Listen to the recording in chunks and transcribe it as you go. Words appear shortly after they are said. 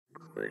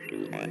Welcome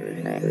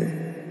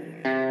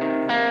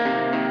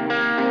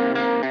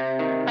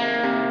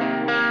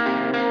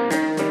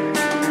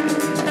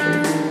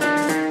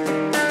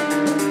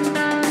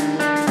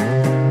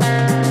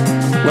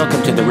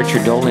to the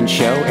Richard Dolan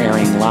Show,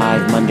 airing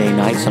live Monday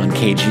nights on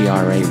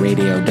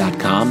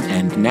kgraradio.com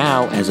and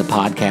now as a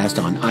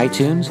podcast on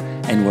iTunes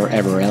and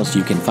wherever else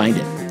you can find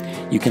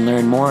it. You can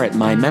learn more at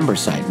my member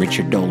site,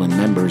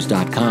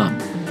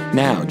 richarddolanmembers.com.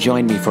 Now,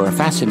 join me for a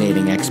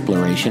fascinating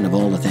exploration of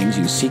all the things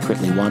you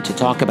secretly want to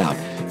talk about,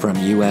 from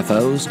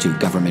UFOs to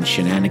government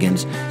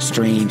shenanigans,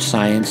 strange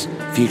science,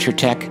 future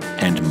tech,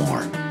 and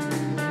more.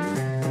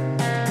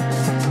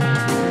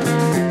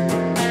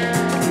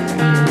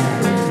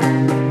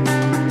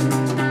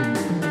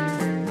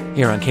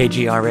 Here on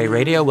KGRA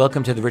Radio,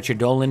 welcome to the Richard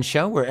Dolan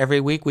Show, where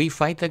every week we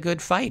fight the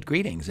good fight.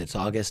 Greetings. It's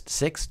August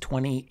 6,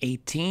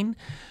 2018.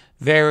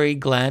 Very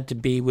glad to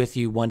be with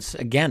you once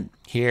again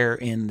here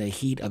in the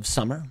heat of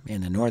summer in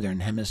the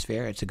Northern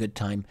Hemisphere. It's a good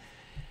time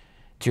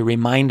to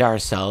remind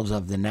ourselves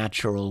of the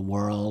natural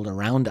world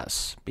around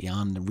us,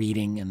 beyond the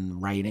reading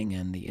and writing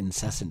and the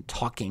incessant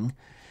talking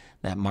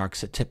that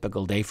marks a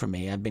typical day for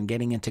me. I've been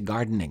getting into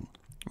gardening,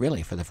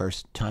 really for the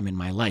first time in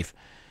my life.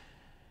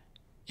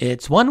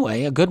 It's one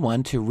way, a good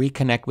one, to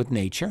reconnect with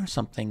nature,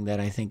 something that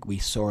I think we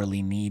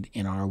sorely need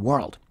in our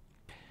world.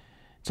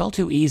 It's all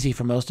too easy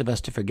for most of us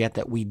to forget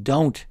that we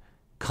don't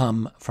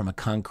come from a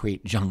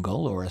concrete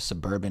jungle or a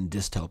suburban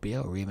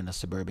dystopia or even a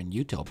suburban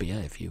utopia,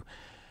 if you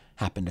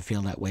happen to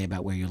feel that way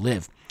about where you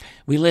live.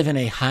 We live in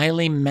a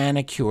highly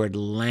manicured,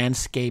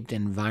 landscaped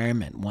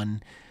environment,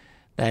 one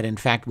that, in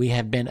fact, we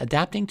have been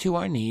adapting to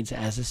our needs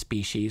as a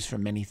species for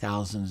many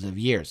thousands of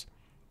years.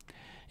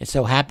 It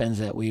so happens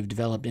that we've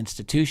developed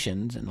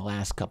institutions in the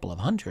last couple of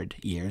hundred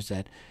years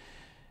that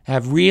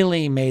have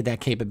really made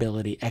that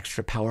capability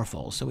extra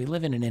powerful. So we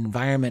live in an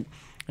environment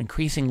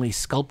increasingly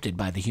sculpted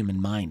by the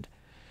human mind,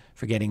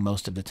 forgetting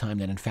most of the time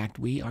that, in fact,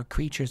 we are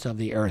creatures of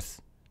the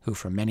earth who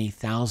for many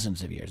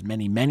thousands of years,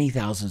 many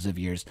thousands of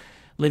years,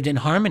 lived in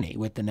harmony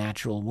with the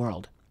natural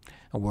world,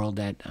 a world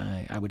that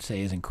I would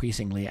say is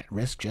increasingly at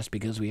risk just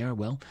because we are,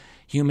 well,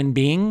 human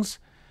beings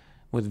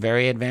with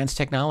very advanced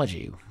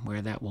technology.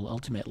 Where that will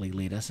ultimately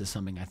lead us is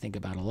something I think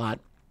about a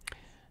lot,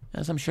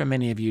 as I'm sure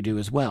many of you do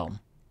as well.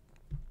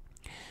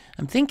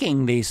 I'm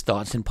thinking these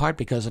thoughts in part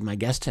because of my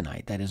guest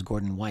tonight, that is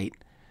Gordon White,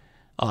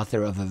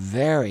 author of a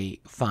very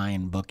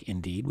fine book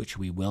indeed, which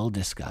we will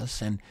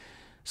discuss, and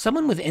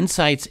someone with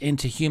insights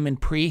into human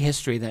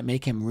prehistory that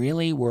make him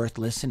really worth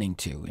listening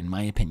to, in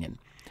my opinion.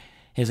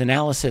 His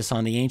analysis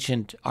on the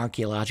ancient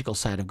archaeological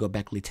site of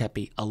Göbekli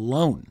Tepe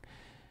alone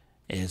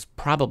is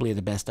probably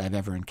the best I've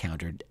ever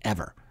encountered,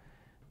 ever.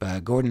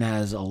 But Gordon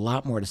has a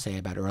lot more to say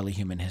about early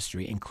human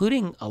history,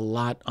 including a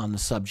lot on the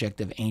subject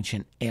of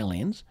ancient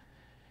aliens.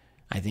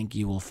 I think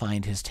you will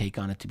find his take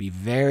on it to be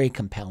very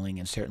compelling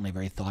and certainly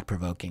very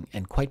thought-provoking,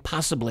 and quite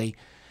possibly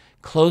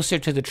closer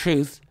to the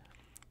truth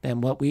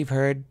than what we've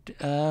heard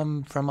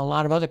from a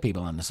lot of other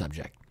people on the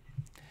subject.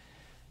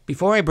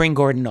 Before I bring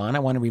Gordon on, I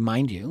want to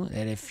remind you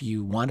that if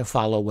you want to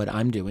follow what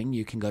I'm doing,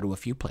 you can go to a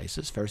few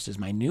places. First is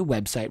my new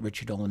website,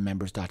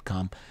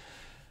 richarddolanmembers.com,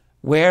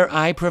 where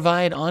I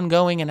provide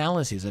ongoing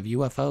analyses of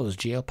UFOs,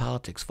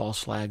 geopolitics,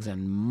 false flags,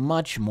 and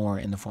much more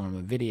in the form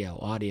of video,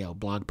 audio,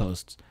 blog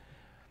posts.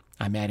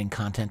 I'm adding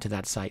content to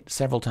that site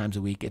several times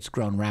a week. It's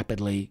grown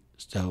rapidly,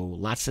 so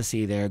lots to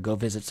see there. Go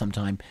visit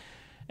sometime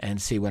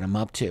and see what I'm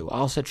up to.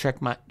 Also,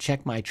 check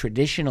my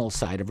traditional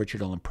site of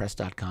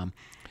richarddolanpress.com,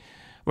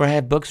 where I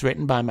have books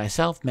written by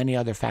myself, many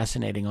other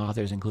fascinating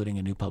authors, including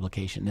a new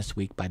publication this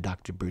week by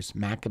Dr. Bruce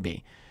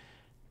Maccabee.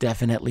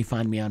 Definitely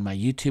find me on my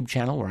YouTube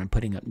channel, where I'm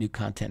putting up new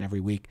content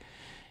every week,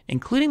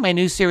 including my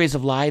new series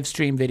of live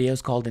stream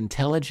videos called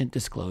Intelligent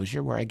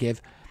Disclosure, where I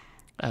give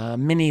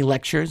mini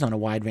lectures on a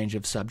wide range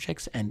of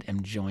subjects and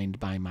am joined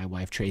by my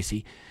wife,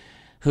 Tracy,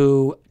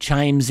 who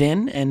chimes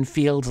in and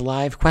fields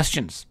live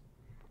questions.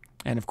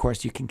 And, of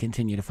course, you can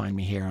continue to find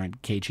me here on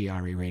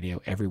KGRA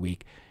Radio every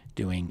week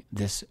doing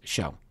this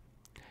show.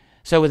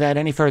 So without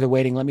any further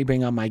waiting, let me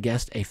bring on my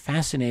guest, a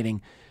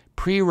fascinating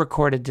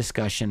pre-recorded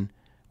discussion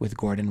with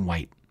Gordon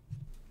White.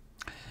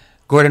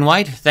 Gordon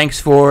White, thanks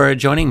for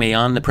joining me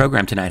on the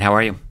program tonight. How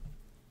are you?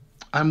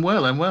 I'm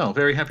well.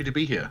 Very happy to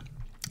be here.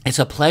 It's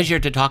a pleasure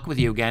to talk with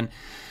you again.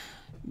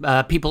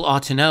 People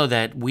ought to know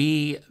that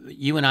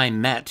you and I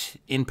met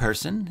in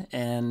person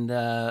and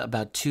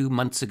about 2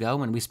 months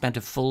ago, and we spent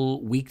a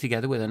full week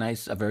together with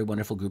a very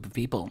wonderful group of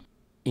people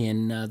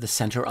in the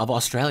center of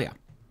Australia.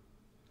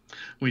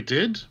 We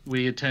did.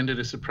 We attended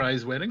a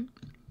surprise wedding.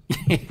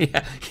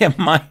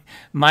 yeah,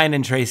 mine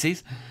and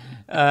Tracy's.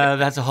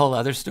 That's a whole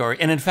other story.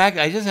 And in fact,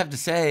 I just have to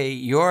say,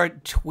 your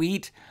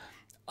tweet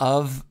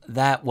of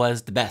that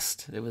was the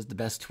best. It was the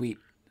best tweet.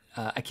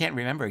 I can't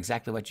remember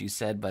exactly what you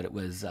said, but it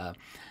was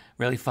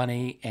really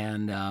funny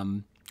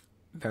and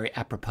very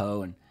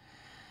apropos. And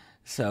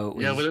so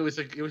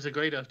it was a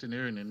great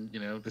afternoon,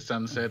 and the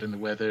sunset and the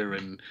weather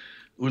and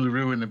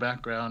Uluru in the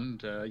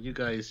background. You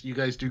guys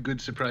do good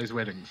surprise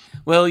weddings.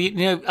 Well,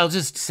 I'll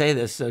just say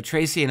this. So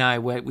Tracy and I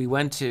we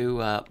went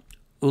to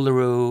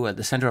Uluru at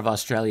the center of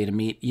Australia to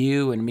meet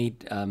you and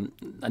meet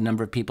a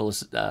number of people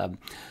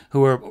who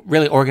were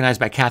really organized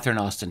by Catherine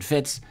Austin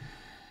Fitz,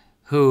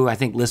 who I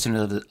think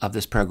listeners of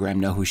this program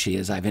know who she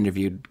is. I've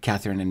interviewed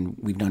Catherine, and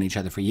we've known each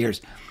other for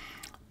years.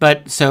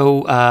 But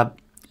so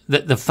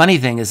the funny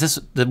thing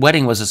is the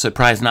wedding was a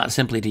surprise not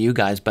simply to you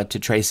guys, but to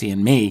Tracy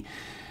and me,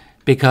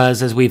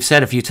 because as we've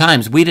said a few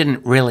times, we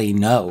didn't really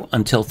know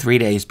until 3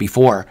 days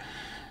before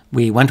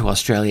we went to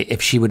Australia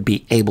if she would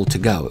be able to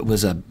go. It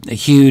was a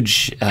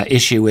huge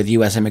issue with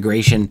U.S.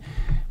 immigration,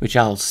 which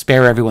I'll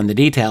spare everyone the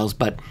details,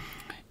 but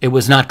it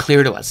was not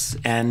clear to us.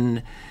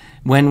 And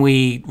when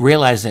we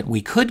realized that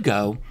we could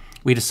go,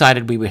 we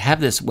decided we would have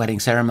this wedding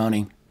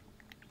ceremony,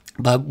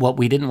 but what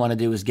we didn't want to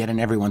do was get in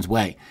everyone's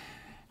way,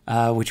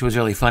 which was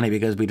really funny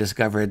because we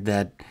discovered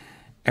that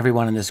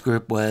everyone in this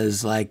group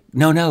was like,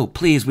 no,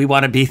 please, we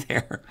want to be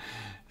there.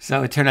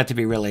 So it turned out to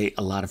be really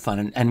a lot of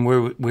fun, and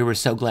we were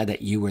so glad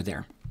that you were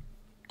there.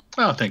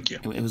 Oh, thank you.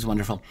 It was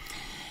wonderful.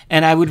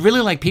 And I would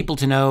really like people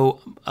to know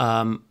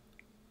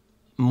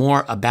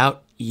more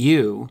about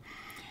you.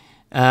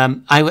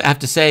 I have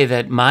to say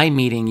that my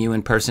meeting you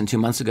in person 2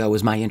 months ago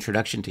was my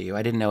introduction to you.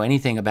 I didn't know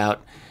anything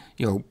about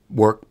your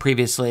work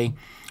previously.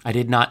 I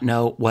did not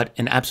know what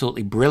an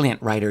absolutely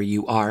brilliant writer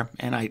you are,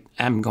 and I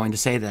am going to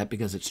say that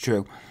because it's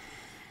true,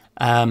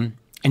 and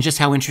just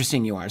how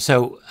interesting you are.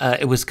 So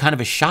it was kind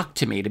of a shock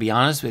to me, to be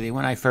honest with you,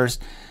 when I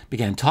first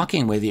began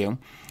talking with you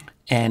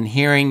and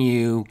hearing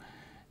you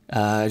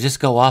just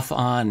go off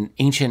on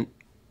ancient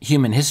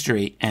human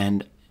history.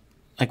 And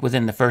like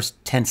within the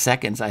first 10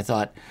 seconds, I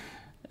thought,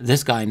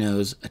 this guy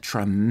knows a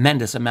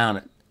tremendous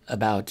amount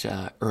about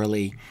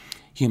early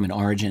human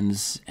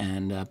origins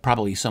and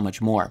probably so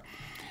much more.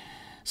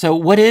 So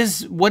what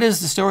is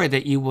the story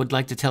that you would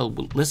like to tell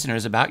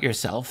listeners about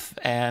yourself?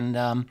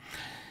 And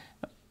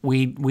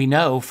we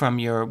know from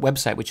your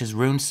website, which is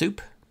Rune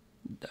Soup,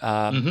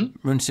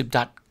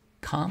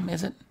 runesoup.com,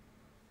 is it?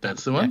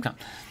 That's the one.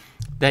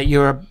 That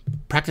you're a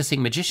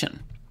practicing magician.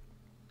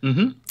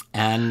 Mm-hmm.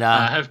 And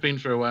I have been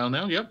for a while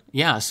now, yep.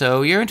 Yeah,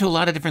 so you're into a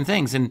lot of different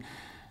things. And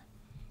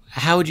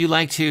how would you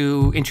like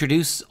to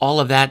introduce all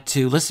of that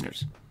to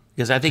listeners?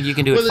 Because I think you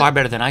can do it far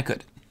better than I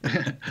could.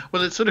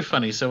 Well, it's sort of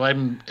funny. So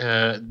I'm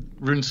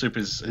Rune Soup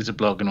is a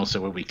blog and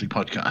also a weekly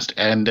podcast,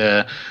 and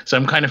so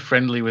I'm kind of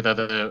friendly with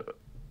other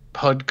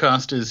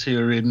podcasters who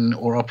are in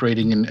or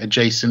operating in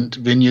adjacent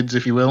vineyards,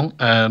 if you will.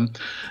 And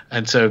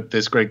so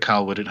there's Greg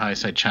Carlwood at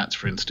Highside Chats,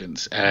 for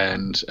instance,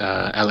 and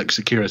Alex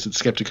Sekiras at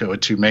Skeptico are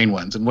two main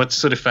ones. And what's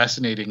sort of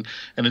fascinating,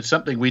 and it's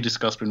something we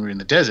discussed when we were in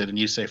the desert, and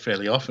you say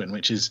fairly often,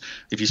 which is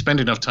if you spend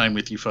enough time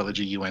with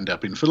ufology, you end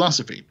up in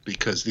philosophy,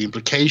 because the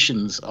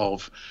implications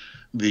of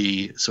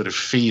the sort of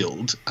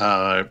field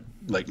are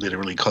like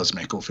literally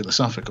cosmic or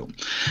philosophical.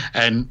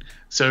 And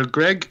so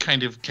Greg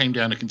kind of came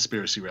down a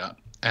conspiracy route,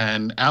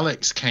 and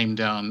Alex came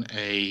down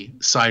a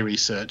psi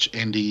research,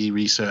 NDE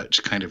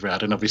research kind of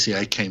route. And obviously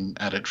I came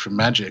at it from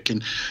magic.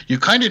 And you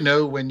kind of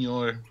know when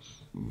you're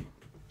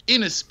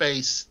in a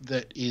space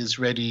that is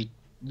ready,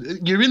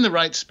 you're in the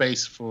right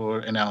space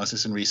for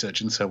analysis and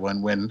research and so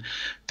on, when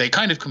they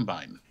kind of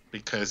combine.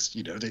 Because,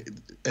 you know,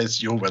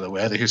 as you're well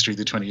aware, the history of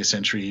the 20th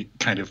century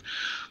kind of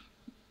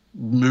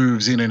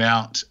moves in and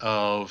out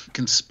of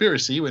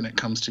conspiracy when it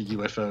comes to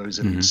UFOs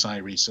and psi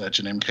research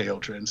and MK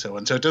Ultra and so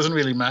on. So it doesn't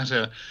really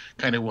matter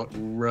kind of what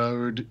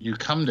road you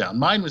come down.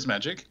 Mine was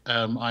magic.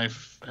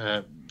 I've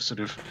sort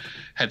of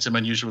had some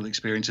unusual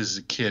experiences as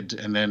a kid,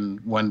 and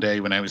then one day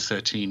when I was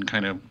 13,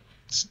 kind of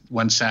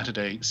one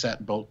Saturday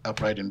sat bolt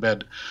upright in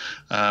bed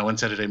one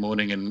Saturday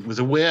morning and was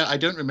aware, I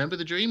don't remember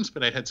the dreams,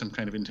 but I had some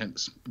kind of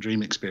intense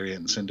dream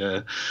experience,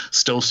 and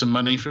stole some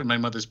money from my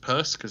mother's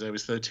purse because I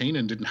was 13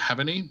 and didn't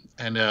have any,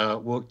 and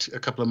walked a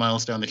couple of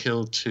miles down the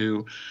hill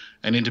to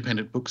an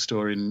independent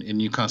bookstore in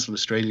Newcastle,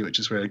 Australia, which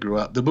is where I grew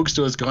up. The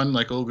bookstore's gone,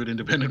 like all good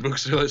independent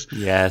bookstores.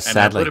 Yes, and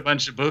sadly. I bought a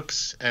bunch of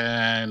books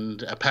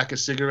and a pack of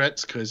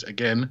cigarettes because,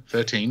 again,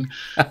 13,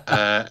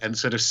 and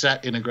sort of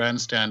sat in a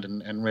grandstand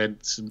and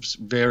read some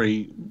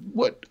very,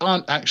 what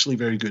aren't actually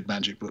very good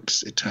magic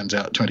books, it turns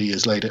out, 20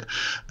 years later.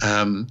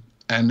 And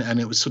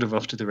it was sort of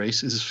off to the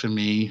races for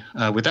me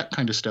with that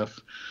kind of stuff.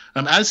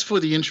 As for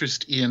the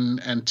interest in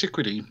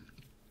antiquity,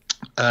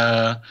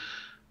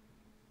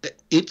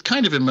 it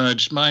kind of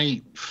emerged.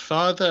 My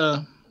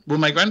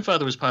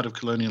grandfather was part of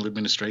colonial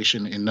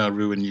administration in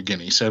Nauru in New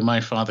Guinea. So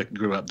my father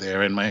grew up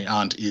there, and my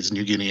aunt is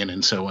New Guinean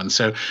and so on.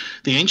 So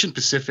the ancient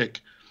Pacific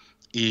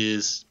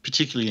is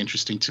particularly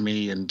interesting to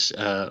me. And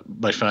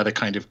my father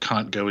kind of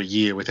can't go a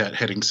year without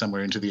heading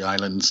somewhere into the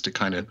islands to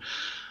kind of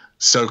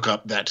soak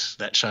up that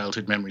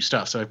childhood memory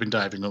stuff. So I've been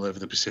diving all over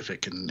the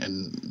Pacific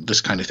and this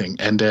kind of thing.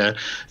 And it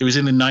was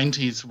in the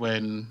 90s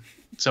when,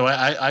 so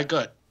I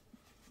got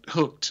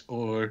hooked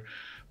or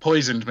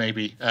poisoned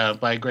maybe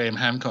by Graham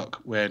Hancock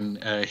when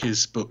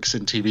his books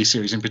and TV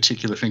series, in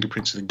particular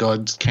Fingerprints of the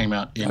Gods, came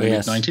out in the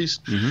mid-90s.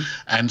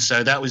 And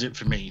so that was it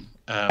for me.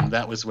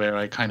 that was where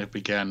I kind of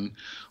began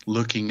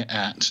looking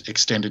at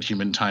extended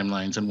human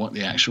timelines and what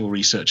the actual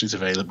research is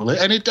available.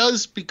 And it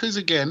does, because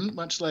again,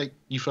 much like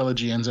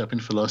ufology ends up in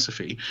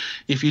philosophy,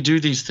 if you do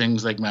these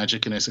things like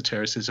magic and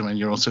esotericism, and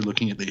you're also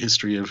looking at the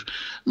history of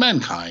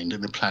mankind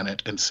and the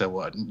planet and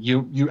so on,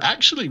 you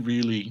actually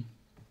really,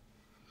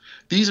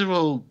 these are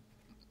all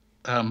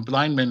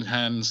blind men's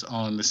hands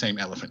on the same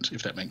elephant,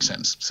 if that makes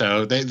sense.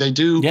 So they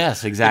do.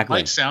 Yes, exactly.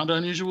 It might sound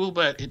unusual,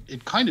 but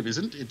it kind of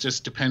isn't. It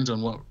just depends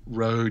on what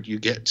road you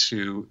get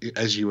to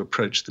as you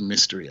approach the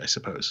mystery, I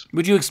suppose.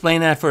 Would you explain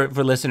that for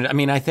listeners? I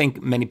mean, I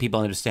think many people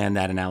understand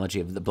that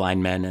analogy of the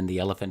blind men and the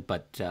elephant,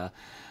 but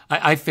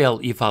I feel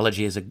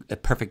ufology is a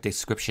perfect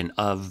description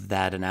of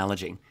that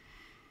analogy.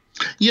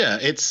 Yeah,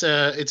 it's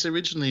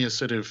originally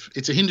it's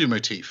a Hindu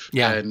motif,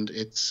 and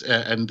it's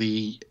and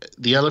the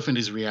elephant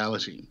is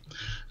reality,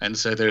 and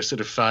so there's sort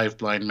of 5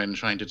 blind men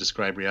trying to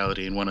describe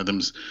reality, and one of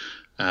them's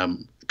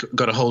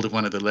got a hold of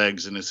one of the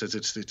legs, and it says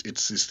it's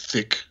this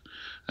thick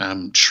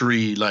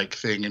tree-like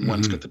thing, and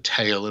one's got the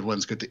tail, and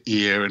one's got the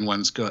ear, and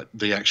one's got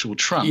the actual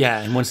trunk.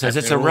 Yeah, and one says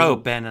it's a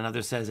rope, and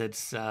another says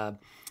it's and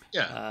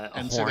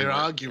so they're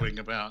arguing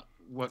about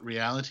what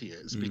reality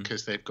is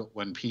because they've got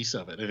one piece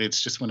of it, and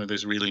it's just one of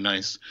those really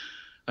nice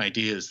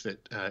ideas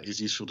that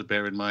is useful to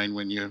bear in mind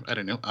when you're, I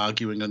don't know,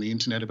 arguing on the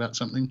internet about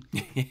something.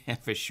 Yeah,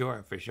 for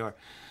sure.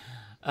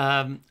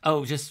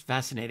 Just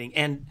fascinating.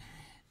 And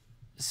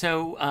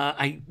so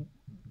I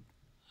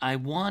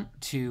want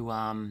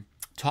to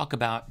talk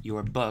about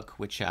your book,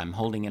 which I'm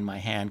holding in my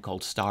hand,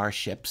 called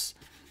Starships,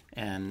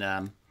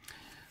 and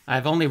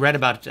I've only read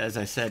about, as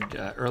I said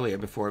earlier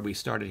before we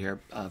started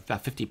here,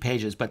 about 50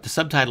 pages, but the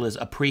subtitle is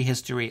A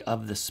Prehistory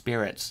of the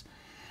Spirits.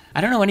 I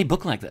don't know any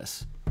book like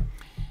this.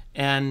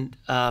 And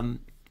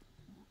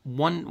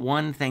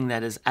one thing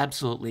that is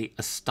absolutely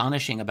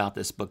astonishing about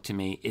this book to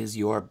me is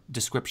your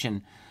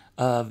description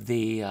of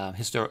the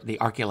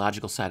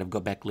archaeological site of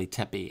Göbekli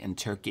Tepe in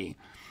Turkey.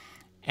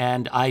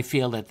 And I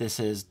feel that this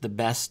is the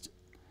best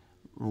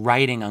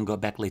writing on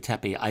Göbekli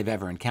Tepe I've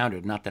ever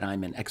encountered. Not that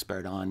I'm an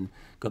expert on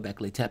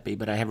Göbekli Tepe,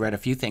 but I have read a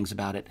few things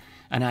about it,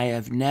 and I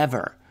have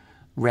never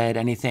read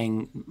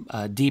anything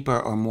deeper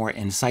or more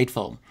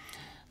insightful,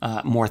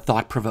 more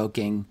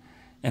thought-provoking,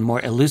 and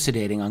more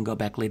elucidating on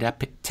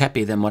Göbekli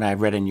Tepe than what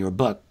I've read in your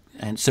book.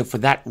 And so for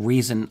that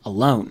reason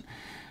alone,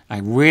 I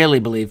really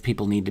believe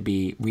people need to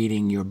be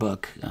reading your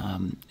book,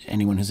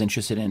 anyone who's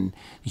interested in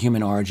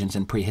human origins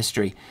and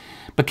prehistory.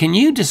 But can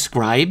you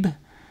describe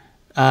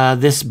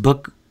this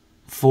book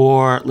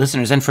for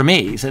listeners and for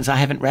me, since I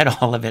haven't read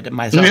all of it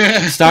myself?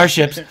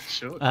 Starships.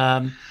 Sure.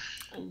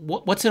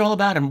 What's it all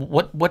about, and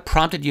what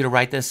prompted you to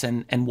write this,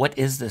 and what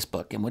is this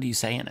book, and what do you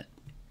say in it?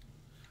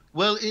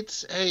 Well,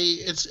 it's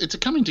a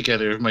coming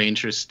together of my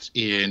interest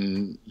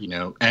in,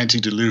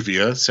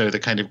 antediluvian, so the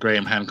kind of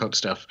Graham Hancock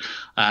stuff,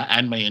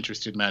 and my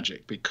interest in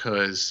magic,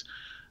 because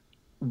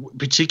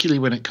particularly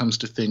when it comes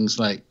to things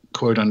like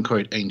quote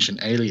unquote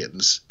ancient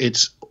aliens,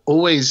 I've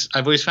always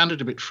found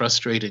it a bit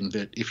frustrating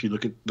that if you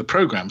look at the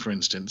program, for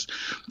instance,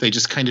 they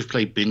just kind of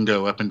play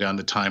bingo up and down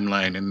the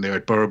timeline, and they're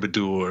at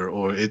Borobudur,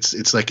 or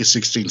it's like a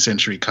 16th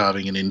century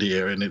carving in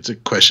India, and it's a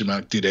question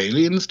mark, did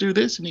aliens do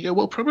this? And you go,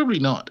 well, probably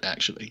not,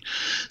 actually.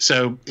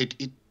 So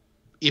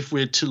if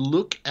we're to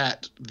look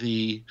at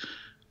the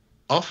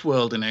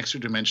off-world and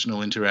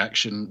extra-dimensional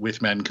interaction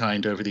with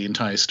mankind over the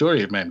entire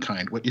story of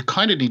mankind, what you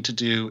kind of need to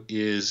do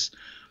is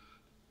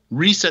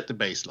reset the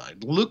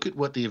baseline. Look at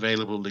what the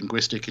available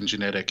linguistic and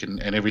genetic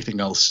and everything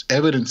else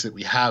evidence that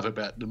we have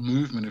about the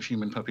movement of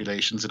human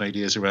populations and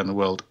ideas around the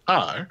world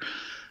are,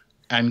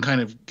 and kind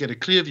of get a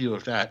clear view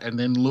of that, and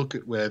then look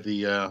at where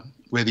the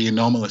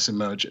anomalous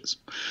emerges.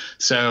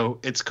 So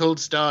it's called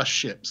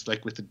Starships,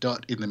 like with the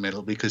dot in the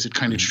middle, because it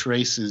kind of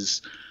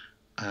traces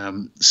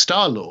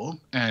star lore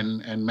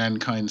and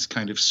mankind's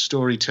kind of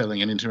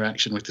storytelling and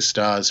interaction with the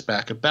stars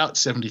back about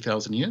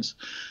 70,000 years.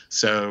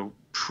 So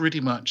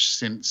pretty much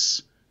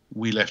since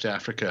we left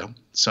Africa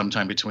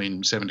sometime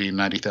between 70 and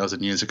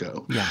 90,000 years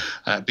ago.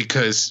 Yeah.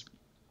 Because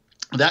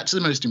that's the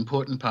most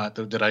important part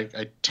that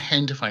I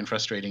tend to find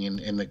frustrating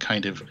in the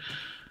kind of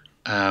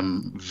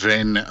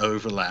Venn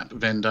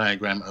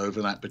diagram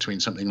overlap between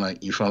something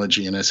like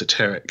ufology and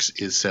esoterics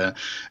is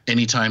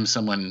anytime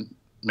someone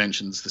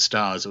mentions the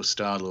stars or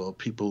star lore,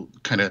 people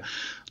kind of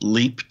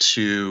leap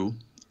to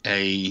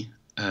a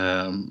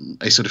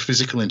sort of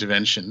physical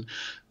intervention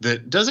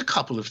that does a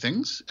couple of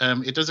things.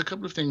 It does a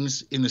couple of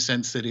things in the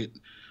sense that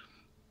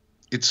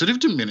it sort of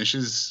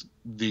diminishes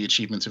the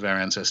achievements of our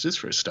ancestors,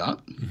 for a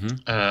start,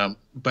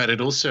 but it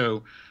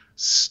also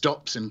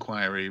stops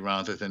inquiry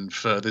rather than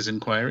furthers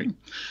inquiry.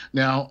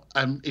 Now,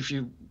 if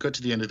you got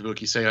to the end of the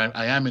book, you say,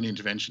 I am an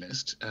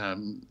interventionist.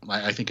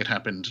 I think it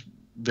happened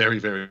very,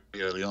 very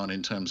early on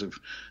in terms of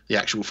the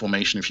actual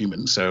formation of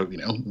humans. So,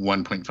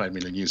 1.5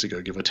 million years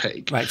ago, give or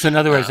take. Right. So in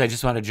other words, I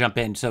just want to jump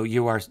in. So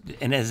you are,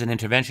 and as an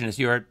interventionist,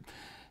 you are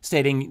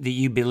stating that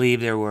you believe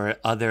there were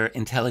other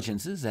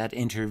intelligences that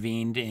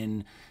intervened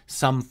in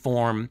some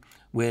form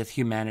with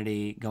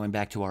humanity going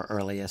back to our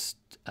earliest,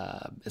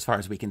 as far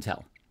as we can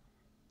tell.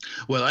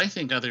 Well, I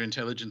think other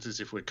intelligences,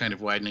 if we're kind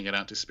of widening it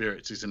out to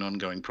spirits, is an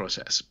ongoing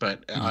process.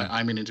 But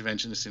I'm an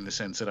interventionist in the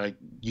sense that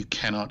you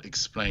cannot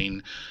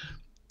explain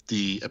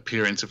the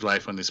appearance of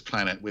life on this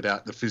planet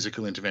without the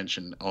physical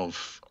intervention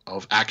of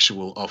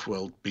actual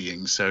off-world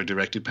beings. So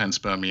directed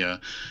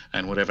panspermia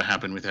and whatever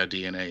happened with our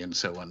DNA and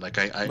so on. Like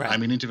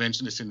I'm an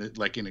interventionist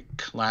in a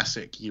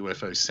classic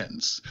UFO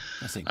sense.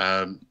 I see.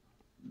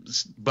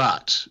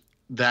 But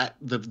that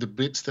the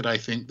bits that I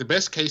think the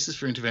best cases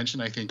for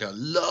intervention, I think, are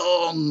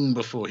long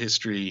before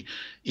history,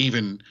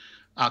 even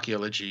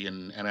archaeology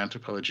and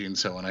anthropology and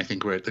so on. I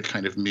think we're at the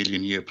kind of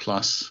million-year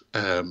plus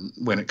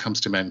when it comes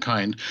to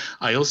mankind.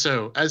 I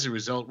also, as a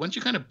result, once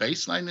you kind of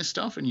baseline this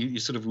stuff and you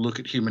sort of look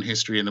at human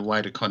history in the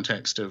wider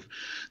context of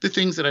the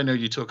things that I know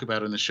you talk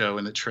about on the show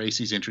and that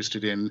Tracy's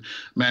interested in,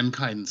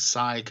 mankind's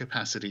psi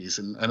capacities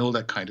and all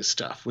that kind of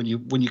stuff, when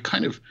you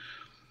kind of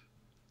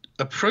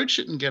approach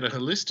it and get a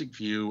holistic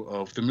view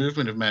of the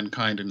movement of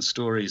mankind and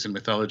stories and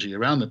mythology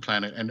around the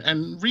planet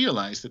and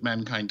realize that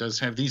mankind does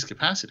have these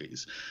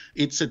capacities,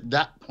 it's at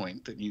that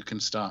point that you can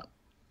start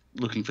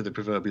looking for the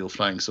proverbial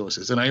flying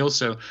saucers. And I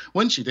also,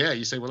 once you're there,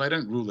 you say, well, I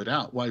don't rule it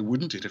out. Why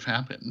wouldn't it have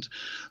happened?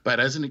 But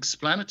as an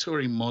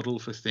explanatory model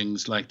for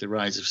things like the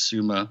rise of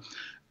Sumer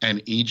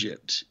and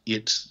Egypt,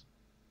 it's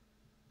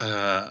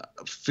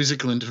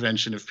physical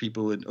intervention of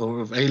people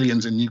or of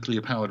aliens and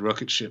nuclear-powered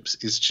rocket ships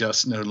is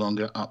just no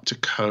longer up to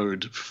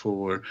code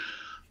for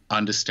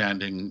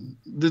understanding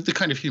the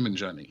kind of human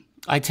journey.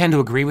 I tend to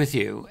agree with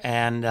you,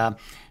 and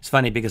it's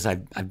funny because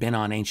I've been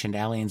on Ancient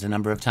Aliens a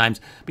number of times,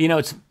 but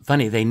it's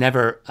funny, they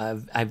never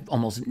I've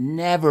almost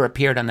never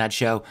appeared on that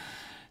show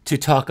to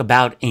talk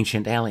about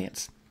Ancient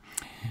Aliens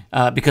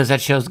because that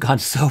show's gone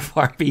so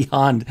far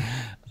beyond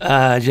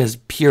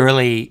just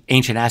purely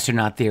ancient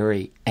astronaut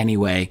theory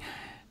anyway.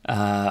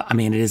 I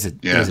mean, it is a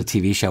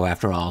TV show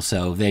after all,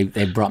 so they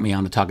brought me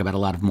on to talk about a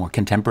lot of more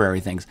contemporary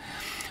things.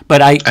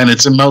 But and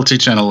it's a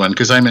multi-channel one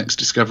because I'm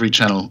ex-Discovery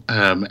Channel,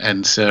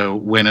 and so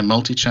when a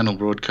multi-channel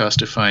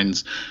broadcaster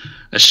finds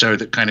a show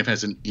that kind of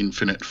has an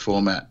infinite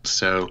format,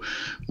 so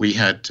we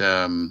had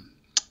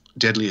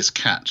Deadliest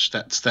Catch.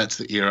 That's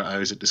the era I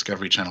was at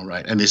Discovery Channel,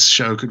 right? And this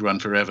show could run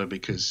forever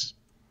because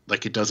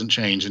it doesn't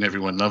change and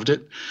everyone loved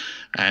it.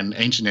 And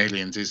Ancient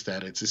Aliens is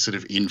that. It's a sort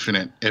of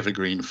infinite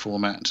evergreen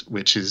format,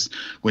 which is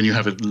when you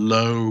have a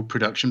low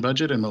production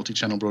budget, and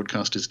multi-channel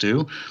broadcasters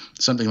do,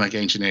 something like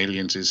Ancient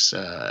Aliens is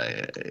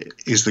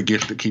the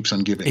gift that keeps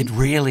on giving. It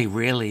really,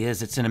 really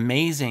is. It's an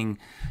amazing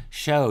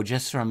show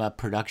just from a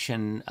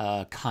production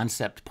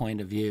concept point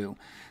of view.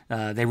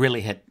 They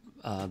really hit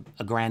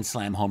a grand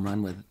slam home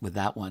run with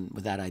that one,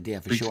 with that idea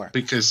for sure.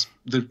 Because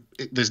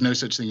there's no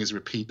such thing as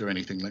repeat or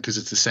anything, because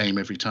it's the same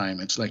every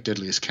time. It's like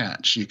Deadliest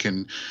Catch.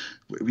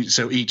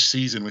 So each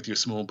season with your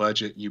small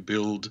budget, you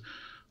build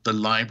the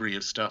library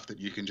of stuff that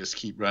you can just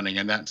keep running,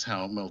 and that's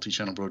how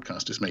multi-channel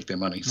broadcasters make their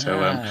money.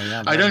 So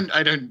I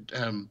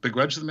don't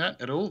begrudge them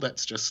that at all.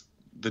 That's just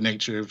the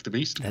nature of the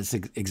beast. That's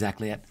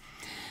exactly it.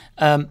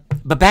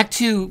 But back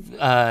to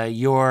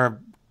your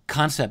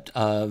concept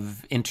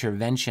of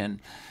intervention.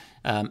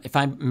 If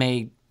I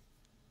may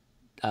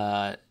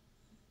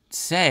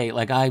say,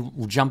 I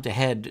jumped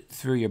ahead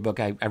through your book.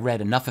 I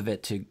read enough of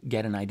it to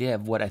get an idea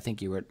of what I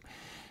think you were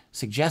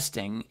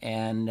suggesting.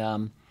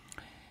 And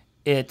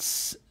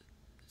it's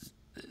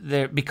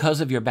there because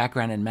of your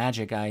background in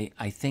magic,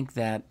 I think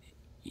that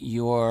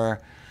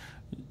you're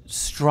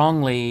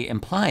strongly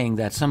implying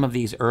that some of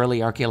these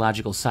early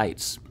archaeological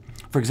sites,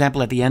 for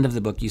example, at the end of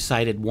the book, you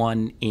cited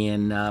one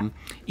in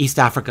East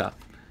Africa.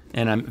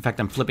 And in fact,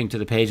 I'm flipping to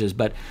the pages,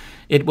 but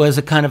it was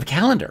a kind of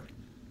calendar.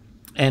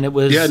 And it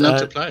was...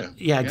 Nabta Playa.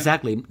 Yeah,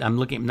 exactly. I'm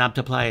looking at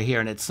Nabta Playa here,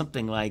 and it's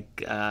something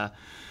like, I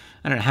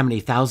don't know how many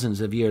thousands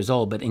of years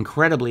old, but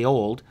incredibly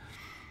old.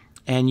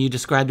 And you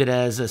described it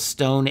as a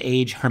Stone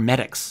Age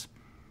hermetics.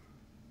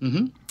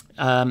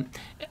 Mm-hmm.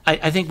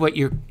 I think what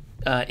you're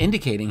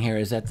indicating here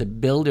is that the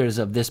builders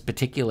of this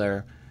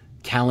particular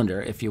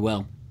calendar, if you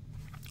will,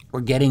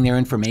 were getting their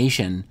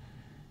information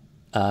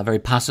very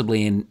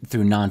possibly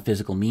through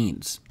non-physical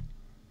means.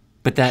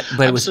 But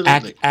it was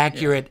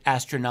accurate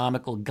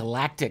astronomical,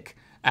 galactic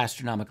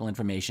astronomical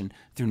information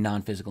through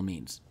non-physical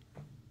means.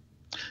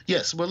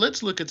 Yes. Well,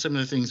 let's look at some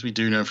of the things we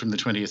do know from the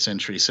 20th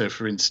century. So,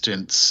 for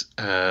instance,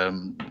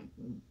 the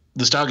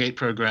Stargate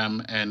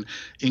program and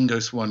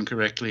Ingo Swann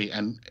correctly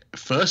and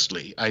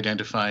firstly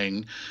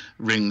identifying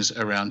rings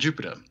around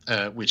Jupiter,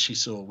 which he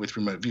saw with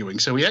remote viewing.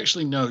 So we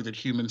actually know that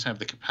humans have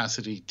the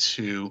capacity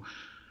to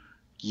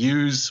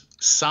use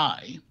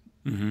psi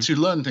to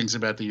learn things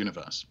about the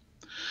universe.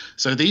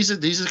 So these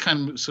are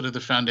kind of sort of the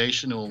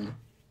foundational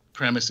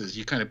premises.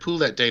 You kind of pull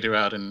that data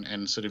out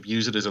and sort of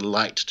use it as a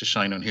light to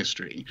shine on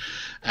history.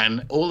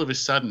 And all of a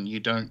sudden you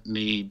don't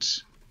need,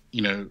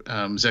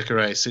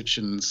 Zechariah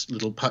Sitchin's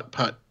little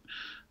putt-putt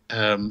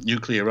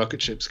nuclear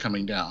rocket ships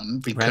coming down,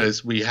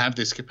 because we have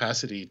this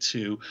capacity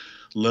to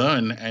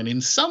learn and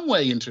in some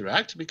way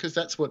interact, because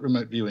that's what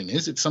remote viewing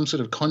is. It's some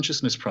sort of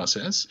consciousness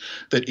process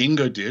that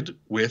Ingo did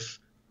with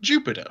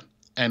Jupiter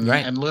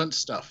and learned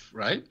stuff,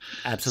 right?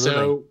 Absolutely.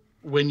 So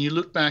when you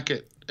look back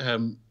at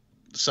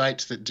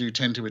sites that do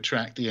tend to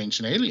attract the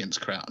ancient aliens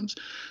crowds,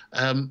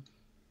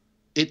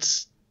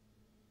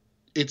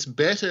 it's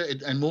better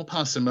and more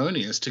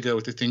parsimonious to go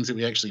with the things that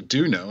we actually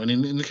do know. And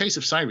in the case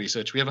of psi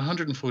research, we have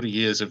 140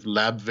 years of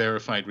lab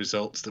verified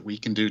results that we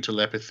can do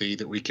telepathy,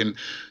 that we can,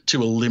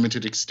 to a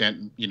limited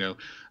extent,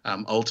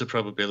 alter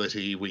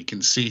probability. We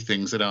can see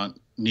things that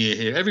aren't near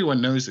here. Everyone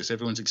knows this.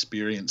 Everyone's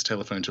experienced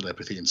telephone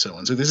telepathy and so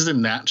on. So this is a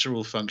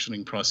natural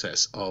functioning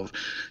process of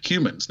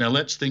humans. Now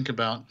let's think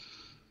about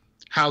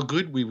how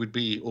good we would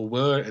be or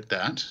were at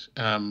that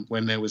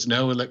when there was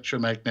no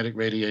electromagnetic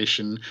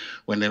radiation,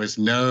 when there was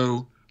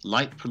no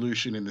light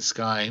pollution in the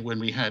sky, when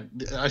we had,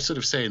 I sort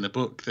of say in the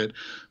book that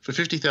for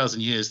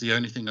 50,000 years, the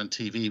only thing on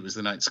TV was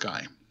the night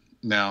sky.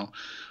 Now,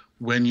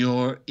 when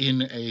you're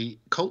in a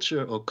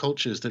culture or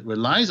cultures that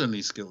relies on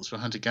these skills for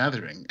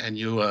hunter-gathering, and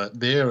you are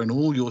there and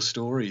all your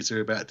stories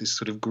are about this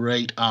sort of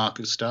great arc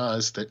of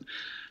stars that,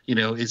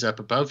 is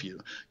up above you,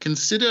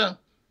 consider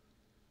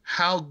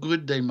how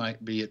good they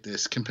might be at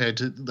this compared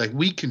to, like,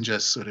 we can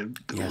just sort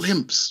of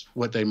glimpse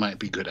what they might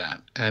be good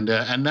at. And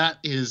that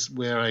is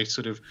where I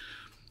sort of,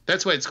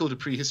 that's why it's called a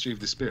prehistory of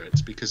the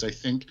spirits, because I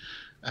think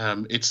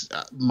it's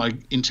my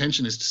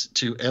intention is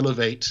to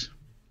elevate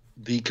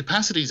the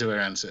capacities of our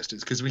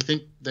ancestors, because we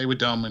think they were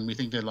dumb and we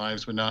think their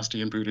lives were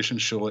nasty and brutish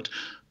and short,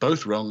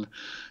 both wrong.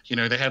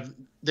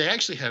 They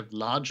actually have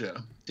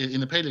larger, in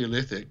the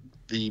Paleolithic,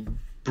 the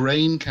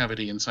brain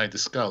cavity inside the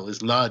skull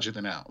is larger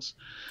than ours.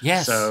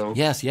 Yes, so,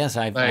 yes,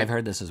 I've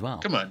heard this as well.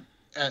 Come on.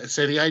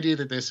 So the idea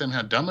that they're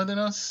somehow dumber than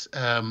us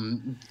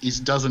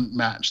doesn't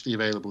match the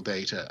available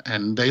data.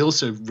 And they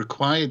also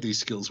required these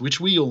skills, which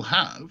we all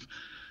have,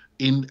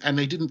 and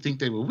they didn't think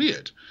they were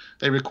weird.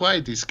 They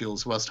required these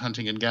skills whilst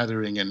hunting and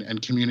gathering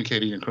and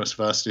communicating across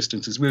vast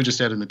distances. We were just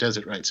out in the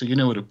desert, right? So you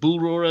know what a bull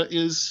roarer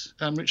is,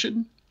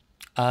 Richard?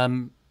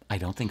 I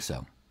don't think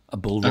so. A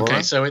bull roarer?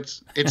 Okay, so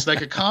it's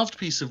like a carved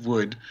piece of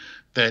wood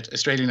that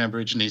Australian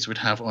Aborigines would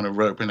have on a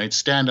rope, and they'd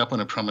stand up on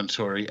a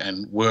promontory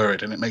and whir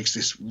it, and it makes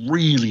this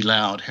really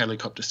loud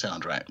helicopter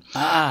sound, right?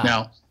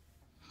 Now,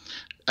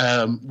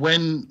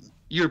 when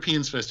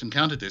Europeans first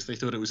encountered this, they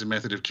thought it was a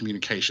method of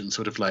communication,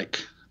 sort of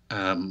like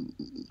an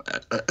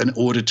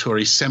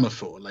auditory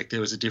semaphore, like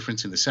there was a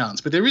difference in the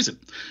sounds, but there isn't.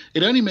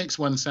 It only makes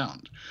one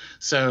sound.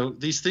 So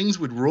these things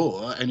would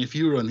roar, and if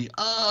you were on the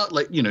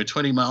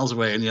 20 miles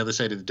away on the other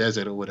side of the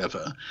desert or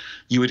whatever,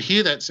 you would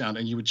hear that sound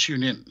and you would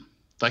tune in.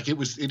 Like it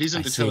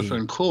isn't a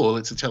telephone call,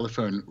 it's a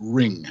telephone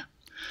ring.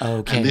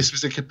 Okay. And this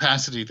was a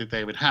capacity that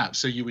they would have.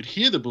 So you would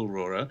hear the bull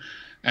roarer,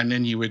 and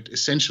then you would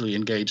essentially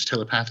engage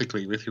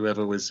telepathically with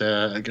whoever was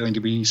going to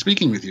be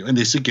speaking with you. And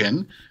this,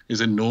 again, is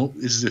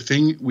a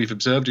thing we've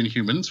observed in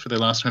humans for the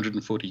last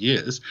 140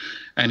 years.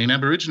 And in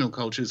Aboriginal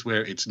cultures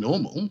where it's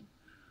normal,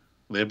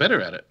 they're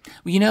better at it.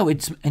 Well,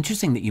 it's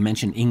interesting that you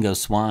mentioned Ingo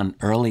Swann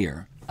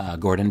earlier,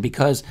 Gordon,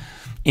 because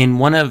in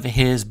one of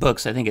his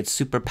books, I think it's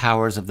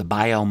Superpowers of the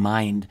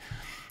Bio-Mind,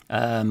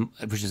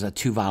 which is a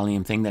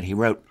 2-volume thing that he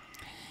wrote,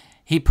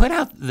 he put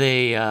out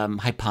the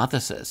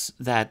hypothesis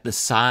that the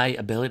psi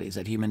abilities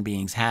that human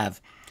beings have,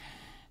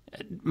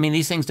 I mean,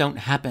 these things don't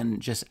happen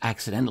just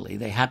accidentally.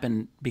 They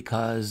happen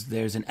because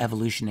there's an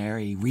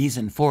evolutionary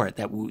reason for it,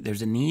 that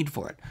there's a need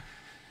for it.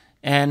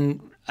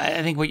 And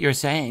I think what you're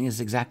saying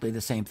is exactly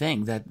the same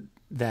thing,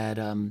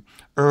 that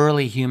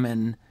early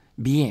human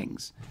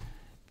beings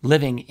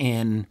living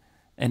in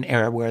an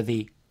era where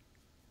the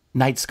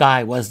night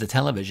sky was the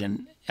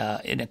television,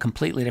 in a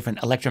completely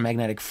different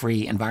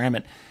electromagnetic-free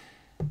environment,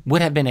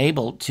 would have been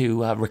able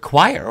to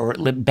require or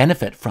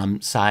benefit from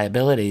psi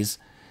abilities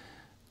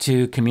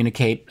to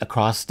communicate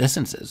across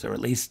distances, or at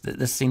least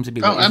this seems to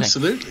be what you're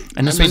absolutely saying.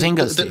 And this was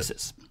Ingo's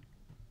thesis.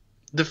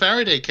 The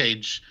Faraday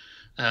cage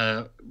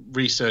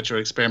research or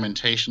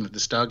experimentation that the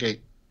Stargate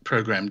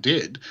program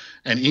did,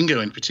 and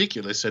Ingo in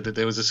particular said that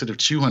there was a sort of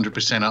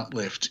 200%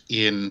 uplift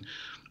in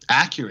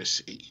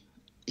accuracy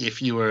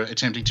if you were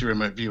attempting to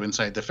remote view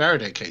inside the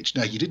Faraday cage.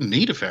 Now, you didn't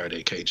need a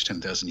Faraday cage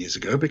 10,000 years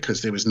ago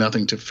because there was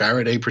nothing to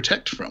Faraday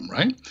protect from,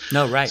 right?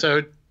 No, right.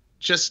 So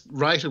just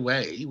right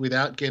away,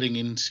 without getting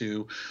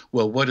into,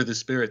 well, what are the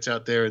spirits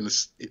out there in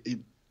this?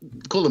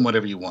 Call them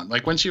whatever you want.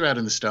 Like once you're out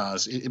in the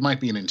stars, it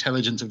might be an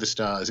intelligence of the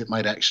stars. It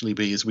might actually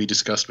be, as we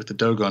discussed with the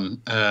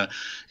Dogon,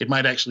 it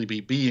might actually be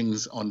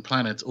beings on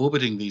planets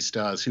orbiting these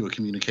stars who are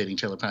communicating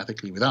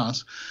telepathically with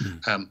us.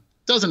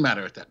 Doesn't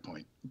matter at that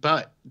point.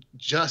 But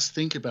just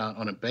think about,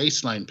 on a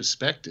baseline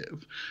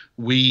perspective,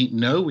 we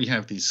know we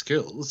have these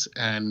skills,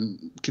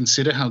 and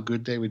consider how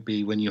good they would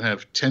be when you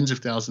have tens of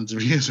thousands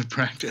of years of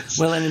practice.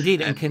 Well, and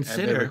indeed, and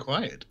consider, and they're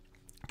required.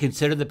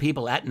 Consider the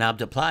people at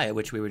Nabta Playa,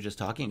 which we were just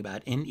talking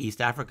about, in East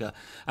Africa.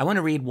 I want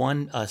to read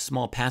one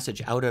small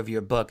passage out of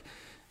your book.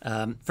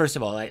 First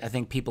of all, I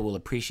think people will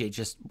appreciate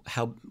just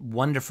how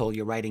wonderful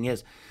your writing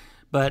is.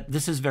 But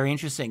this is very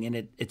interesting, and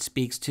it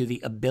speaks to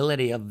the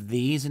ability of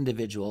these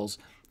individuals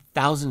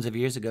thousands of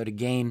years ago to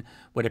gain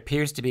what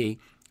appears to be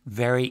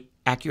very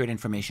accurate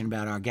information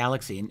about our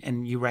galaxy.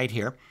 And you write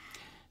here,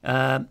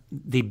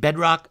 The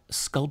bedrock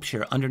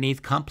sculpture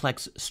underneath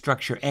complex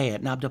structure A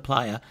at Nabta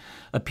Playa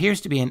appears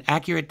to be an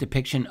accurate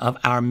depiction of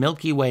our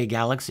Milky Way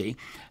galaxy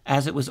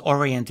as it was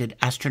oriented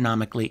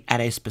astronomically at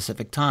a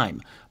specific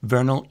time,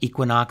 vernal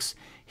equinox,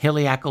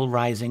 heliacal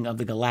rising of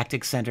the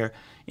galactic center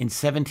in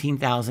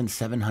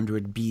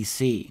 17,700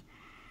 BC.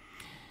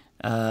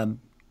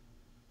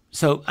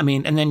 So, I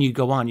mean, and then you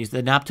go on.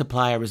 The Nabta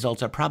Playa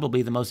results are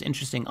probably the most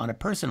interesting on a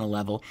personal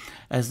level,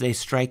 as they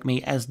strike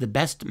me as the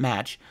best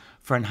match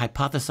for an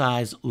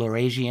hypothesized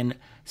Laurasian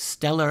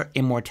stellar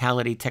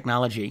immortality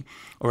technology,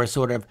 or a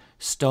sort of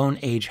Stone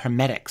Age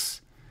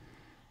hermetics,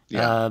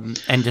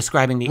 and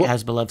describing the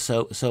as below,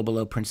 so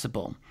below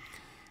principle.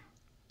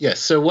 Yes.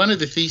 So one of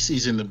the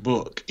theses in the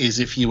book is,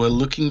 if you are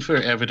looking for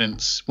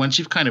evidence, once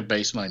you've kind of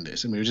baselined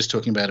this, and we were just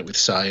talking about it with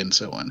Psi and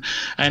so on.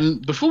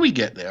 And before we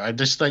get there, I'd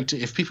just like to,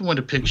 if people want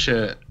to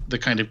picture the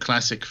kind of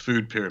classic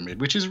food pyramid,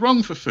 which is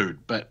wrong for food,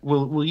 but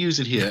we'll use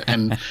it here,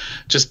 and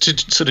just to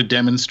sort of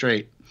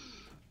demonstrate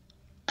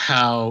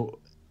how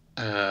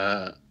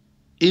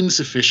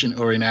insufficient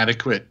or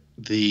inadequate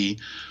the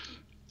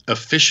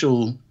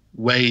official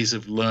ways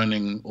of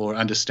learning or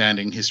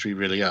understanding history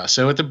really are.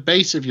 So at the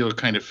base of your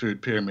kind of food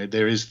pyramid,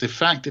 there is the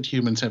fact that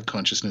humans have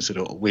consciousness at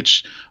all,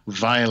 which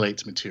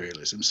violates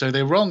materialism. So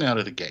they're wrong out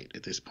of the gate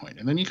at this point.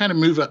 And then you kind of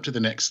move up to the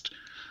next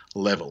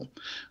level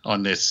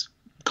on this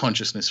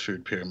consciousness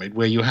food pyramid,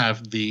 where you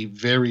have the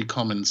very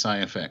common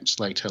side effects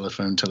like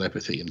telephone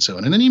telepathy and so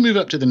on. And then you move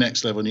up to the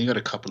next level, and you got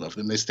a couple of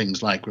them. There's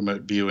things like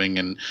remote viewing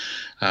and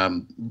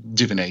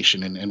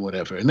divination and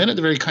whatever. And then at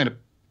the very kind of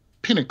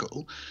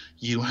pinnacle,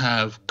 you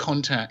have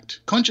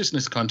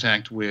consciousness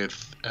contact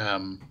with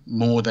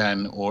more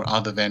than or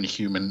other than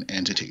human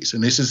entities.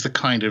 And this is the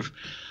kind of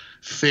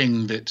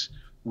thing that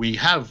we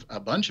have a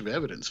bunch of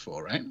evidence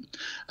for, right?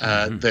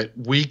 That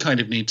we kind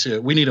of need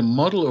a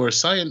model or a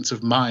science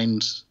of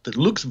mind that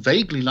looks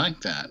vaguely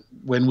like that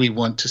when we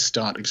want to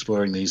start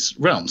exploring these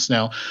realms.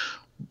 Now,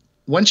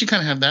 once you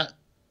kind of have that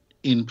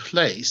in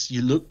place,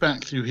 you look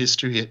back through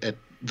history at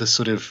the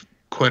sort of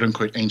quote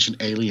unquote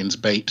ancient aliens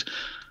bait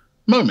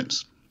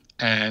moments.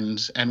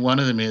 And one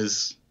of them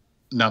is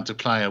Nabta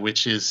Playa,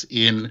 which is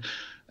in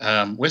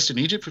Western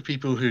Egypt. For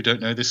people who don't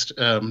know this,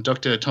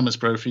 Dr. Thomas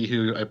Brophy,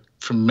 who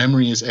from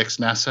memory is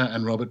ex-NASA,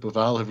 and Robert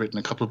Boval have written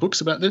a couple of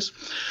books about this.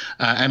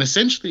 And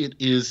essentially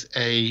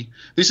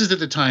this is at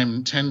the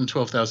time 10,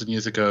 12,000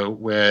 years ago,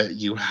 where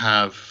you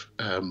have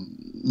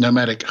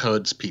nomadic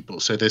herds people.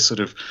 So they're sort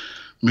of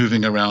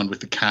moving around with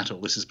the cattle.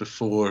 This is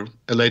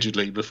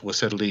allegedly before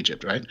settled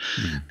Egypt, right?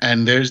 Mm-hmm.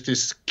 And there's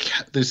this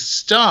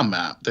star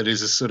map that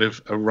is a sort of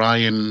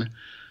Orion,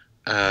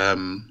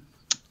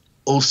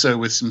 also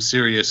with some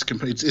serious,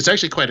 it's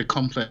actually quite a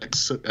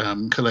complex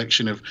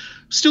collection of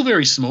still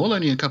very small,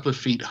 only a couple of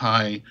feet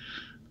high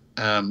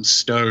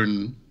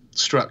stone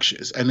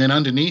structures. And then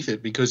underneath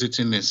it, because it's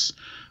in this,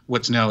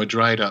 what's now a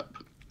dried up,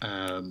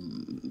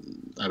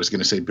 I was going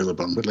to say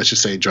billabong, but let's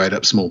just say dried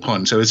up small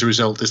pond. So as a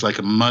result, there's like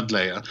a mud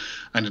layer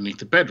underneath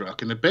the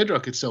bedrock, and the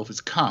bedrock itself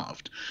is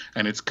carved,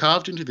 and it's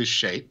carved into this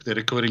shape that,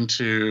 according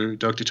to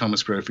Dr.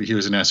 Thomas Brophy, he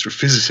was an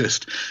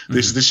astrophysicist,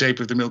 this is the shape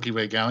of the Milky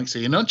Way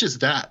galaxy. And not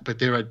just that, but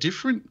there are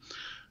different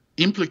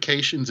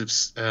implications of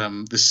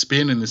the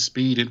spin and the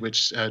speed at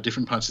which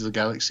different parts of the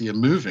galaxy are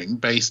moving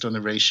based on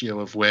the ratio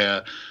of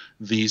where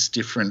these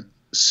different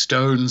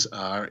stones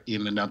are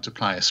in the Nabta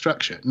Playa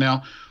structure.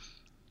 Now,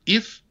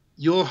 if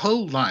your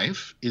whole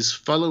life is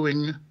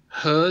following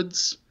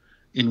herds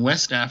in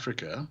West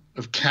Africa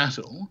of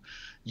cattle,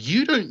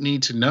 you don't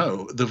need to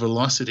know the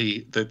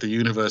velocity that the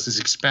universe is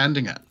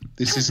expanding at.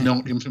 This is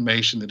not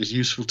information that is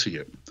useful to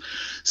you.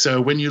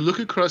 So when you look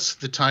across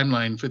the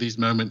timeline for these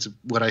moments of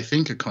what I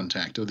think are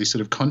contact, or these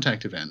sort of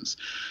contact events,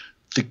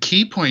 the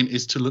key point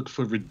is to look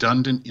for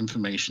redundant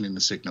information in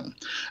the signal.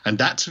 And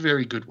that's a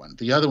very good one.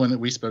 The other one that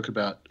we spoke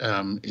about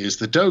is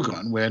the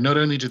Dogon, where not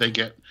only do they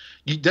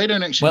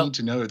don't actually need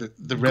to know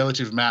the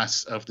relative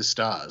mass of the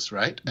stars,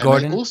 right? And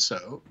Gordon,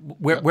 also,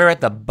 we're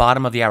at the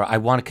bottom of the hour. I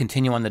want to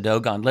continue on the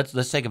Dogon.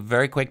 Let's take a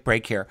very quick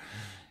break here,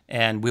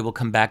 and we will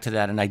come back to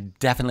that. And I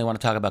definitely want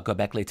to talk about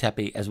Göbekli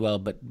Tepe as well,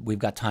 but we've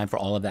got time for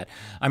all of that.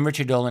 I'm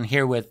Richard Dolan,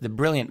 here with the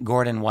brilliant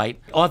Gordon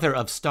White, author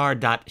of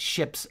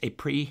Star.Ships, A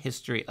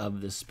Prehistory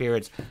of the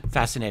Spirits.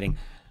 Fascinating.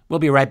 We'll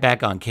be right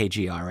back on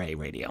KGRA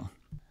Radio.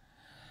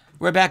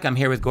 We're back. I'm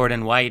here with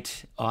Gordon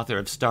White, author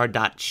of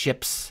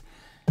Star.Ships.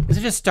 Is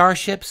it just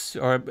starships,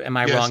 or am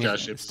I wrong?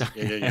 Starships.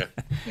 Yeah.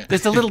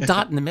 There's a little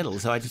dot in the middle,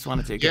 so I just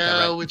wanted to get that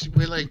right. Yeah, which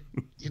we're like,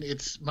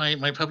 it's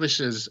my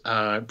publishers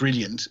are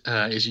brilliant.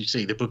 As you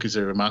see, the book is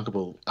a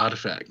remarkable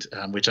artifact,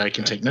 which I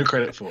can take no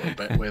credit for,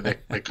 but where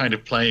they're kind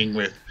of playing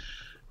with,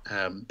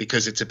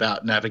 because it's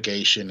about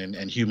navigation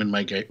and human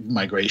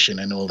migration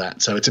and all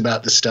that. So it's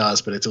about the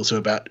stars, but it's also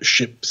about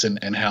ships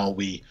and how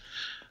we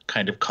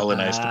kind of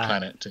colonize the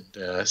planet.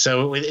 And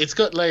so it's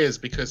got layers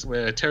because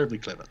we're terribly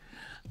clever.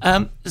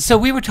 So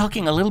we were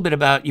talking a little bit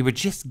about, you were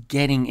just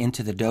getting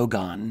into the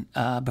Dogon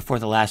before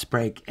the last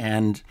break,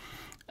 and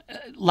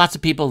lots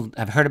of people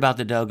have heard about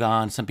the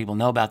Dogon. Some people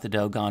know about the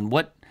Dogon.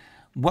 What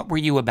What were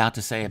you about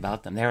to say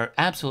about them? They're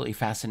absolutely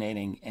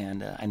fascinating,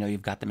 and I know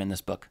you've got them in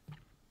this book.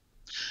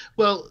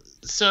 Well,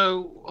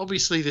 so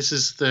obviously this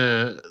is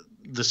the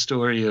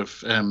story of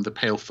the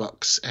pale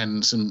fox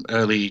and some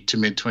early to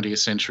mid 20th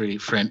century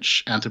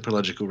French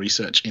anthropological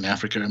research in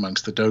Africa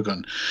amongst the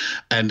Dogon.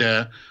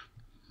 And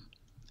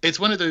it's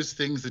one of those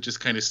things that just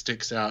kind of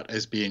sticks out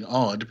as being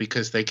odd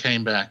because they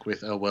came back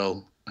with,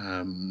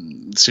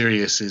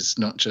 Sirius is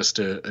not just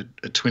a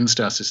twin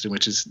star system,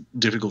 which is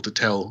difficult to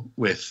tell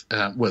with,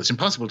 it's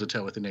impossible to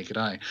tell with the naked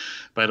eye,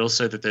 but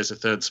also that there's a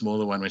third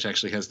smaller one, which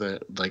actually has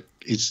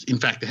it's in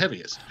fact the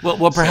heaviest.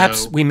 Well,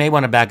 perhaps we may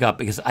want to back up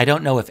because I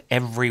don't know if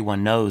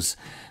everyone knows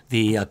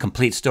the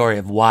complete story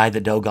of why the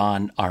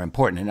Dogon are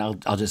important. And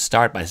I'll just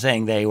start by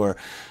saying they are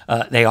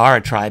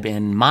a tribe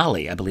in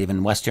Mali, I believe,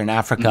 in Western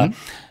Africa,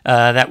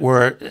 that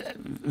were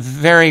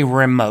very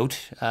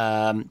remote.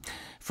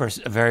 For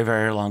a very,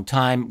 very long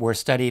time, were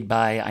studied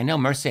by, I know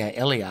Mircea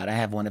Eliade, I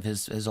have one of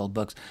his old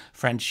books,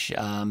 French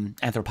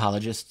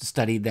anthropologists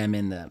studied them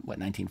in the,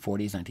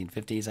 1940s,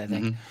 1950s, I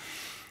think.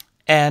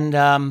 And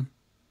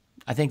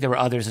I think there were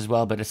others as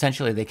well, but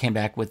essentially they came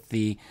back with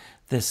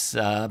this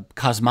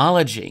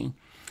cosmology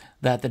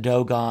that the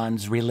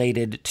Dogons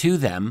related to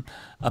them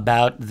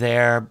about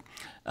their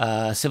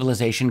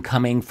civilization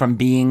coming from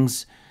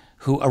beings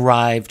who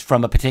arrived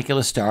from a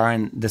particular star,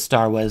 and the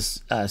star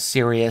was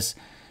Sirius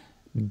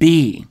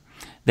B.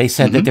 They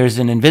said that there's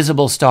an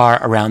invisible star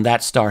around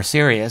that star,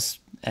 Sirius,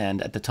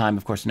 and at the time,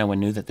 of course, no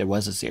one knew that there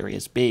was a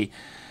Sirius B.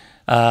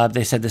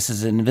 They said this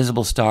is an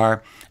invisible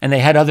star, and they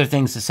had other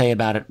things to say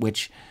about it,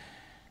 which,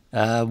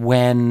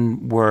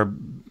 when were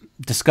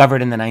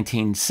discovered in the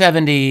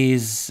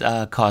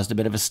 1970s, caused a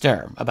bit of a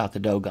stir about the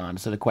Dogon.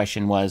 So the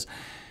question was,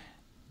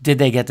 did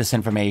they get this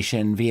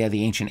information via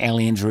the ancient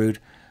aliens route,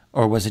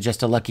 or was it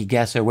just a lucky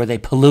guess, or were they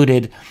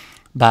polluted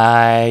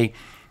by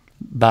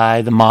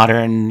the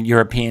modern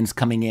Europeans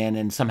coming in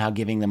and somehow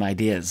giving them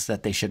ideas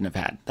that they shouldn't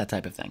have had, that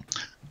type of thing?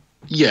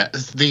 Yeah,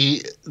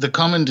 the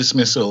common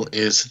dismissal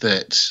is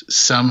that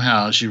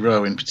somehow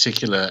Giraud in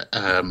particular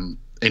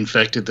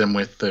infected them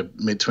with the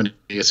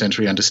mid-20th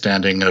century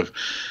understanding of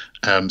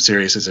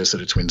Sirius as a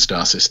sort of twin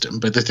star system.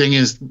 But the thing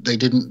is,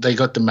 they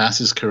got the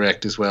masses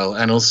correct as well.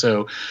 And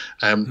also,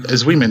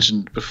 as we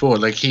mentioned before,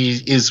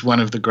 he is one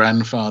of the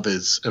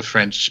grandfathers of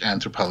French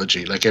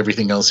anthropology.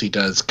 Everything else he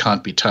does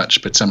can't be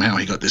touched, but somehow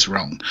he got this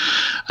wrong,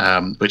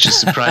 which is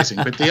surprising.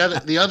 But the other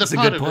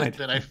part of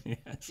it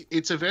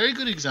it's a very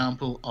good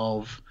example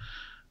of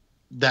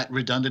that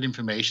redundant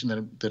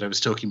information that I was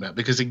talking about.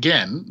 Because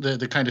again,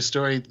 the kind of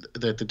story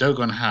that the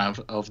Dogon have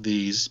of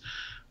these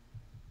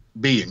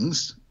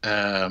beings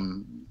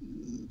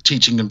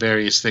teaching them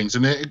various things,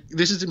 and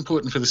this is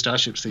important for the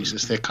starships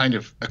thesis. They're kind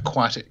of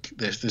aquatic.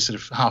 They're sort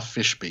of half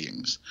fish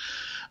beings,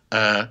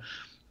 and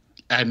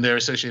they're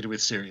associated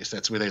with Sirius.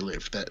 That's where they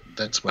live.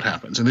 That's what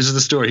happens. And this is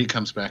the story he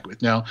comes back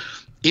with. Now,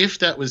 if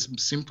that was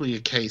simply a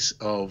case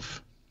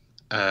of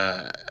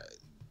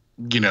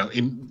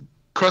in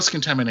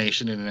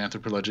cross-contamination in an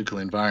anthropological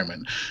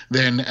environment,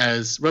 then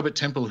as Robert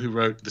Temple, who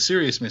wrote The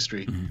Sirius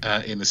Mystery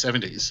in the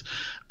 70s,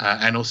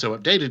 and also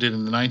updated it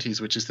in the 90s,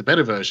 which is the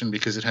better version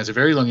because it has a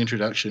very long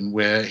introduction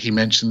where he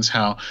mentions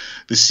how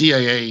the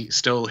CIA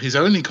stole his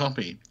only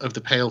copy of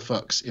The Pale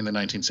Fox in the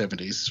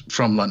 1970s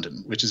from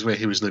London, which is where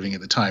he was living at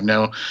the time.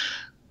 Now,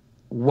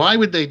 why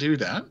would they do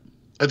that?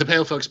 The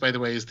Pale Fox, by the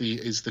way, is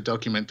the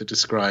document that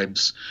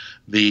describes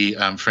the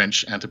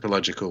French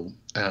anthropological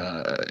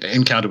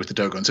encounter with the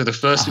Dogon. So the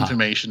first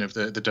information of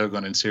the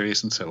Dogon and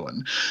Sirius and so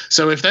on.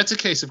 So if that's a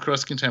case of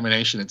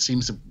cross-contamination, it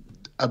seems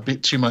a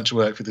bit too much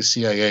work for the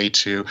CIA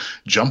to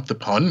jump the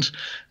pond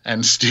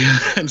and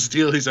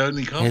steal his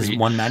only copy. His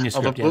one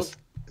manuscript, of a book.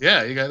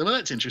 Yeah, you go, well,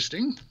 that's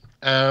interesting.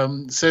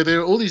 So there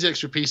are all these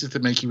extra pieces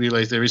that make you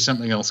realize there is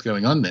something else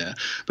going on there.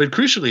 But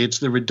crucially, it's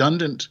the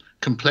redundant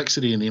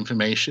complexity in the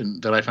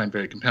information that I find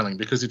very compelling,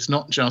 because it's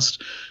not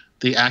just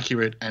the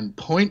accurate and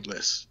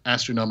pointless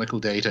astronomical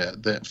data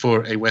that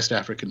for a West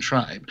African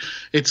tribe.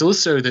 It's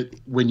also that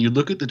when you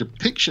look at the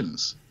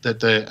depictions that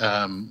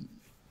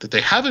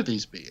they have of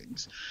these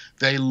beings,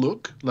 they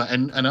look like,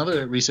 and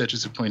other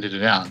researchers have pointed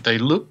it out, they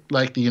look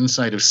like the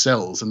inside of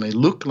cells, and they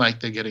look like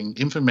they're getting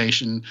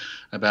information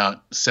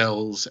about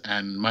cells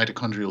and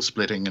mitochondrial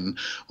splitting and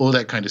all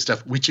that kind of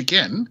stuff, which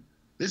again,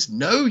 there's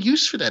no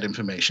use for that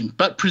information,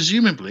 but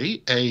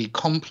presumably a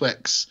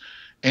complex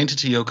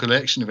entity or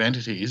collection of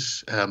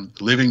entities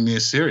living near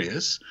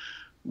Sirius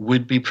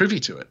would be privy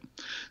to it.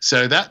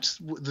 So that's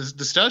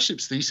the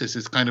Starship's thesis,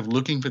 is kind of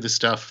looking for the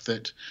stuff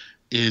that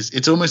is,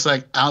 it's almost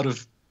like out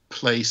of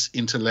place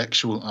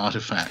intellectual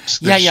artifacts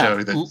that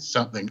show that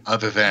something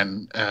other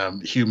than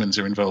humans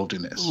are involved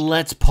in this.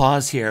 Let's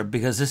pause here,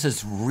 because this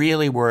is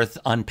really worth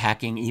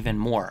unpacking even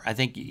more. I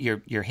think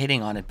you're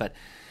hitting on it, but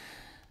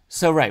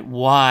so right,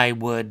 why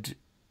would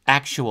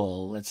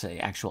actual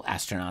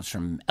astronauts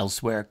from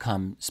elsewhere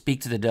come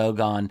speak to the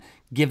Dogon,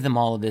 give them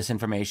all of this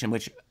information,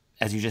 which,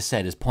 as you just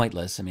said, is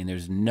pointless. I mean,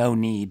 there's no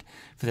need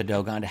for the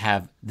Dogon to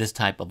have this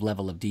type of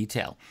level of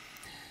detail.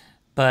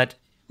 But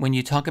when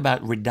you talk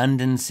about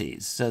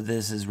redundancies, so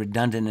this is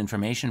redundant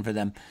information for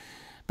them.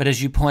 But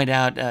as you point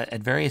out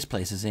at various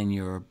places in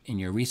your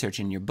research,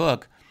 in your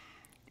book,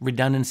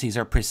 redundancies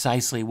are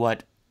precisely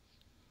what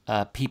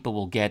people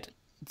will get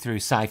through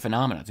psi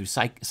phenomena, through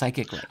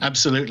psychically.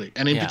 Absolutely,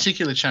 and in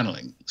particular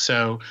channeling.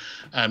 So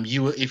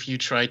if you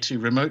try to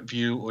remote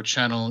view or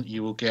channel,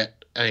 you will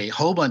get a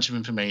whole bunch of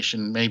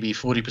information, maybe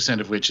 40%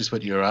 of which is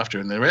what you're after,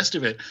 and the rest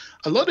of it,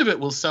 a lot of it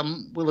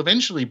will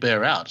eventually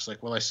bear out. It's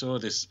like, well, I saw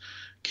this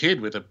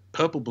kid with a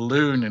purple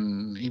balloon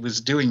and he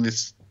was doing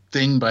this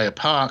thing by a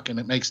park and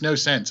it makes no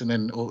sense, and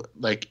then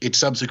like it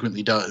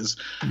subsequently does.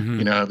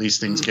 You know, these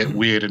things get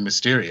weird and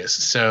mysterious.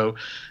 So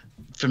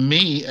for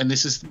me, and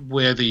this is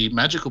where the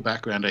magical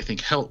background I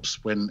think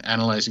helps when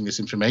analyzing this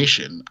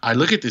information, I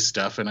look at this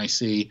stuff and I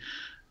see,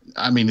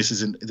 I mean, this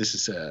is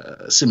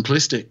a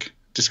simplistic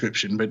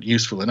description, but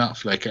useful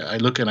enough. Like I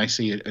look and I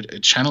see a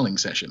channeling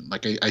session.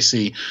 Like I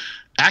see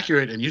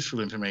accurate and useful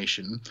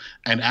information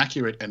and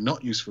accurate and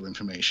not useful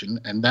information,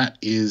 and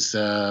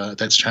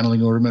that's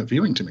channeling or remote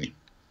viewing to me.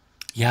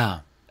 Yeah,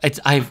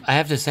 I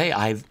have to say,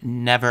 I've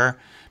never,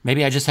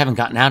 maybe I just haven't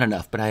gotten out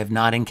enough, but I have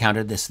not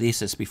encountered this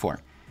thesis before.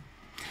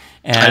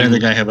 And, I don't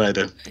think I have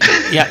either.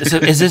 Yeah, so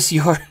is this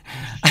your,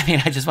 I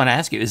mean, I just want to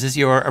ask you, is this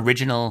your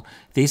original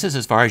thesis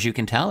as far as you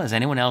can tell? Has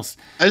anyone else?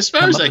 As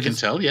far as I can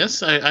tell,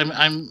 yes.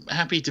 I'm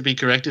happy to be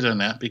corrected on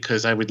that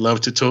because I would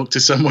love to talk to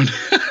someone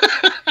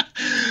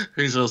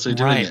who's also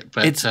doing it.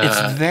 But it's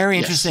very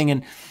interesting.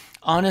 And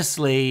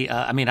honestly,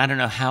 I mean, I don't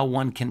know how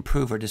one can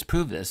prove or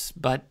disprove this,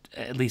 but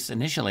at least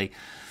initially.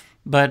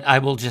 But I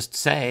will just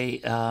say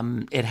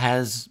it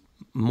has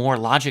more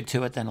logic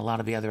to it than a lot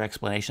of the other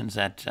explanations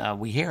that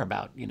we hear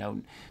about, you know,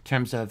 in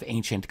terms of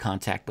ancient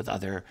contact with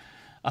other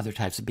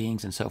types of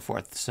beings and so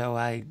forth. So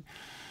I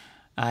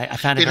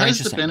found it very interesting. It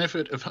has the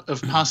benefit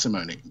of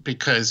parsimony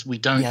because we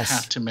don't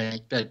have to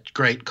make that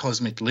great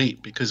cosmic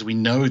leap because we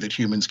know that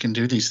humans can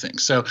do these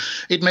things. So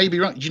it may be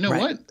wrong. You know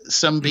what?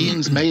 Some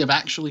beings may have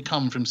actually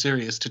come from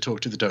Sirius to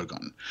talk to the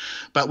Dogon,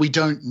 but we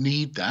don't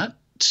need that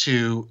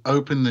to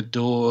open the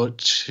door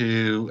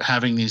to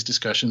having these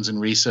discussions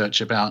and research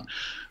about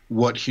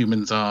what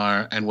humans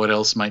are and what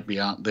else might be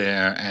out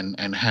there,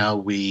 and how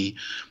we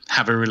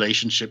have a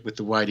relationship with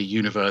the wider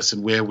universe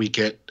and where we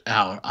get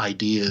our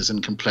ideas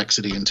and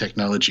complexity and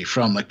technology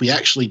from. Like, we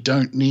actually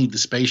don't need the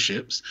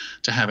spaceships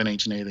to have an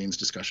ancient aliens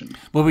discussion.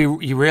 Well,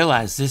 you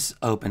realize this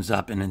opens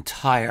up an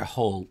entire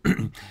whole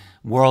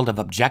world of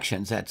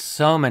objections that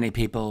so many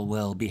people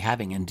will be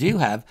having and do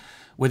have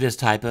with this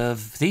type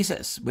of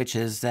thesis, which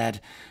is that,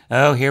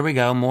 oh, here we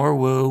go, more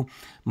woo,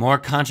 more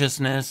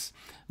consciousness,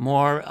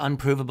 more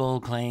unprovable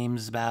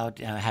claims about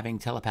having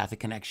telepathic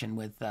connection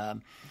with,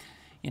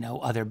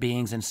 other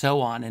beings and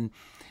so on. And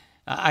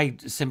I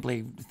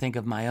simply think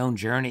of my own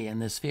journey in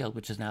this field,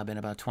 which has now been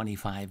about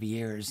 25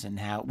 years, and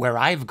where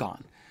I've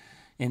gone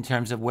in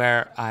terms of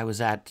where I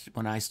was at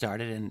when I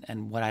started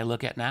and what I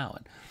look at now.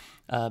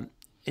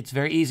 It's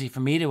very easy for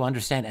me to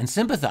understand and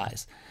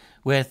sympathize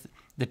with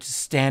the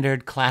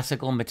standard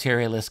classical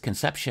materialist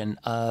conception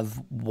of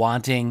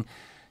wanting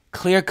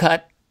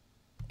clear-cut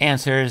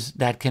answers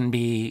that can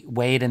be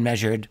weighed and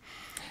measured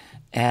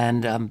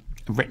and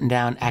written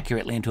down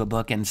accurately into a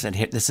book and said,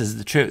 here, this is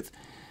the truth.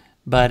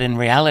 But in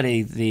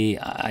reality,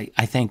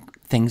 I think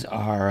things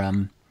are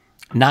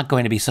not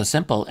going to be so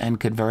simple and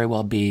could very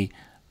well be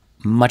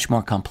much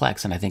more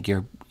complex. And I think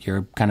you're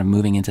kind of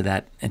moving into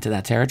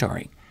that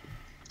territory.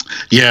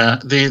 Yeah,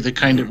 the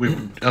kind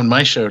of on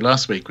my show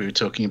last week we were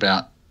talking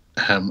about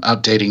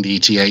updating the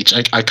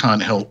ETH. I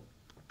can't help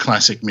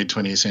classic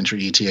mid-20th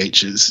century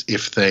ETHs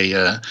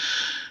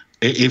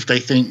if they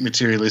think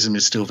materialism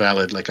is still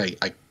valid. Like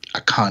I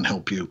can't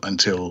help you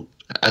until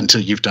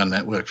you've done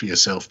that work for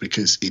yourself,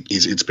 because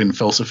it's been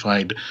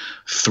falsified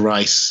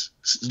thrice,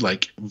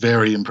 like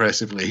very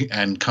impressively,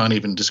 and can't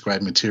even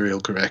describe material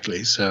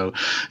correctly. So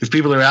if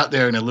people are out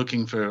there and are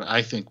looking for,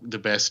 I think, the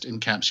best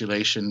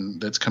encapsulation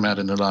that's come out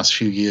in the last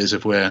few years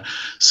of where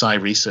psi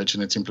research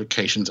and its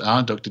implications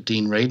are, Dr.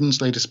 Dean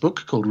Radin's latest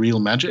book called Real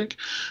Magic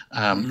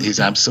is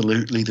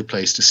absolutely the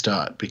place to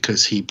start,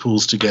 because he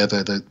pulls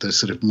together the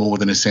sort of more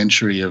than a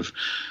century of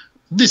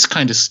this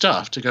kind of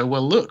stuff to go,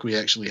 well, look, we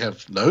actually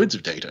have loads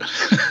of data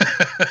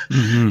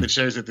that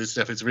shows that this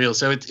stuff is real.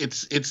 So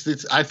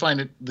it's I find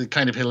it the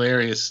kind of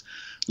hilarious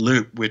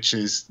loop, which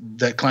is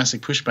that classic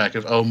pushback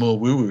of, oh, more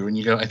woo-woo. And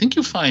you go, I think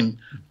you'll find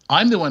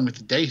I'm the one with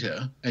the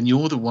data and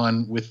you're the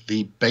one with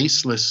the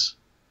baseless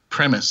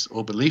premise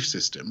or belief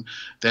system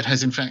that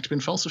has in fact been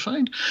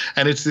falsified.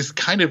 And it's this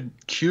kind of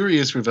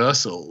curious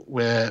reversal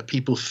where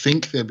people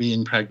think they're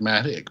being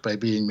pragmatic by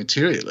being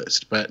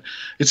materialist, but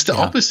it's the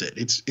opposite.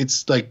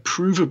 It's like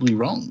provably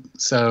wrong.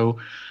 So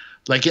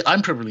like,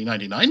 I'm probably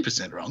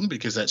 99% wrong,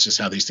 because that's just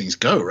how these things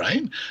go,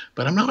 right?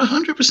 But I'm not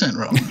 100%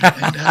 wrong,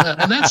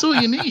 and that's all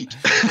you need.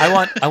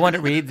 I want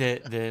to read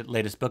the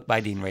latest book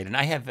by Dean Radin.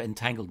 I have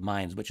Entangled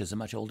Minds, which is a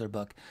much older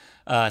book,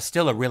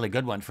 still a really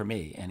good one for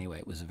me. Anyway,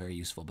 it was a very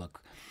useful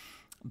book.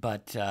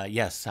 But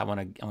yes, I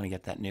want to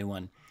get that new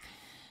one.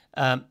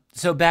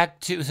 So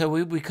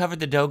we covered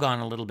the Dogon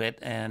a little bit,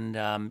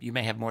 and you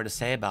may have more to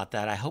say about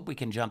that. I hope we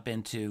can jump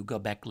into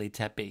Göbekli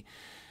Tepe.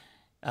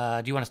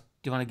 Do you want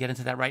to get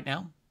into that right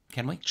now?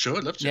 Can we? Sure,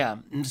 I'd love to. Yeah.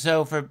 And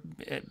so for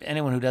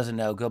anyone who doesn't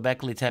know,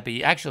 Göbekli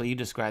Tepe, actually you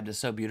described this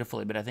so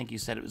beautifully, but I think you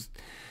said it was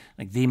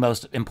like the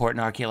most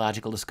important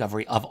archaeological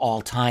discovery of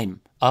all time.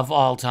 Of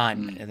all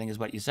time, I think is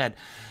what you said.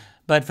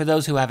 But for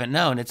those who haven't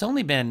known, it's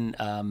only been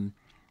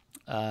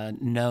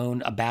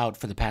known about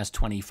for the past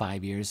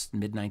 25 years,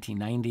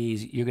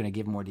 mid-1990s. You're going to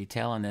give more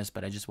detail on this,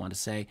 but I just want to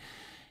say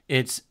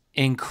it's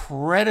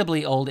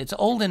incredibly old. It's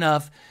old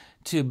enough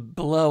to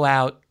blow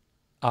out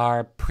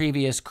our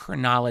previous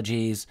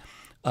chronologies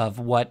of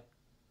what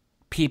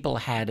people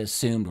had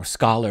assumed or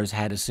scholars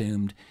had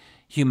assumed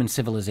human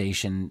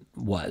civilization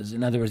was.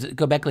 In other words,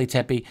 Göbekli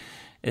Tepe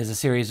is a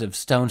series of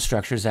stone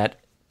structures that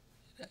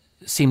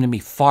seem to me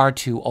far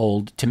too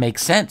old to make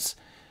sense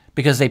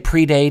because they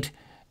predate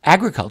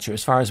agriculture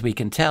as far as we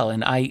can tell.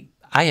 And I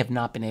have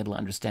not been able to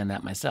understand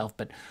that myself.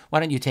 But why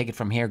don't you take it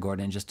from here,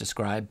 Gordon, and just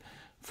describe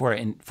for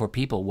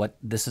people what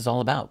this is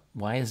all about?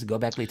 Why is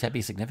Göbekli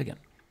Tepe significant?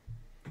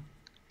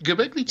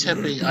 Göbekli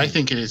Tepe, I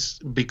think it is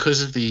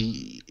because of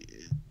the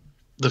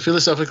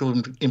philosophical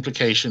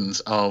implications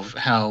of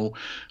how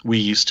we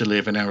used to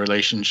live in our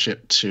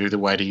relationship to the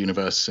wider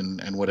universe and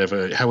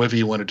however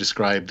you want to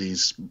describe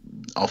these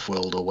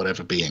off-world or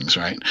whatever beings,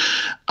 right?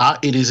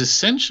 It is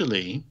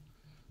essentially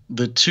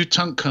the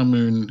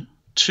Tutankhamun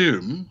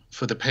tomb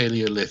for the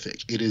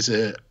Paleolithic. It is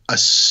a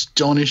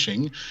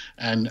astonishing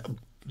and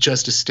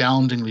just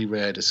astoundingly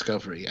rare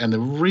discovery. And the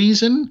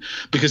reason,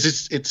 because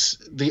it's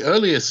the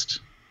earliest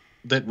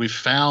that we've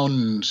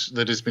found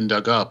that has been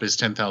dug up is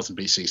 10,000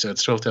 BC, so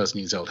it's 12,000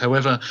 years old.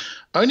 However,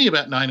 only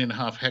about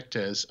 9.5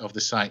 hectares of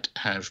the site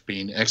have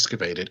been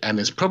excavated, and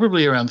there's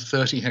probably around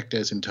 30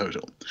 hectares in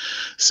total.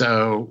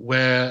 So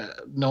we're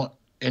not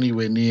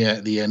anywhere near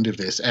the end of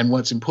this. And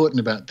what's important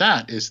about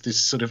that is this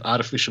sort of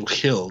artificial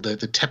hill, the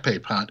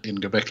tepe part in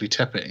Göbekli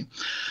Tepe,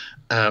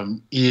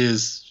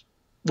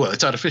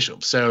 it's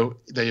artificial. So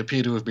they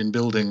appear to have been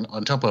building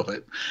on top of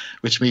it,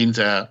 which means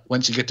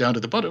once you get down to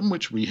the bottom,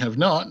 which we have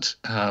not,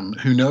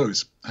 who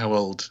knows how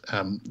old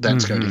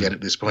that's going to get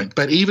at this point.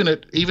 But even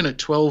at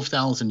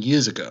 12,000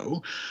 years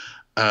ago,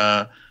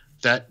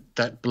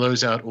 that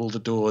blows out all the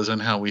doors on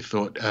how we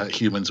thought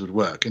humans would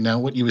work. And now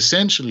what you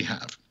essentially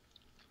have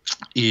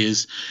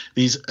is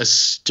these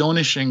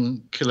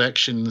astonishing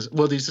collections,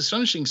 these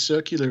astonishing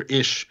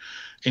circular-ish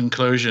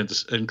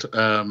enclosures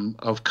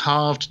of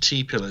carved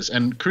T-pillars,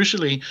 and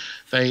crucially,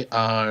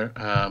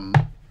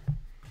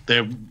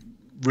 they're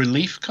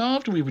relief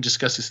carved. We would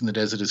discuss this in the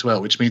desert as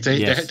well, which means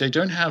they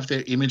don't have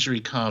their imagery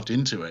carved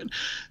into it.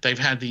 They've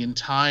had the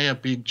entire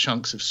big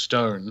chunks of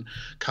stone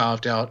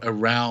carved out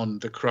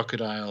around the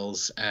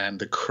crocodiles and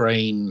the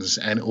cranes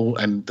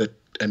and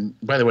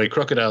by the way,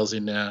 crocodiles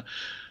in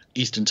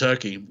Eastern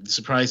Turkey,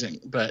 surprising,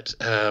 but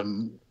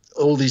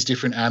all these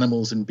different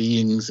animals and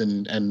beings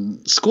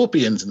and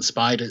scorpions and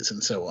spiders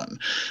and so on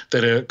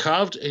that are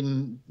carved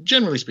in,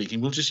 generally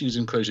speaking, we'll just use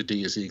enclosure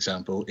D as the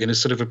example, in a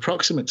sort of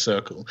approximate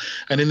circle.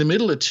 And in the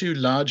middle are two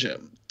larger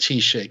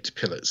T-shaped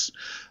pillars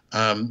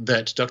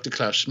that Dr.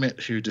 Klaus Schmidt,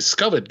 who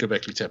discovered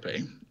Göbekli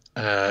Tepe,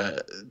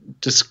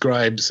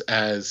 describes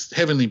as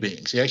heavenly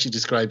beings. He actually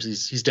describes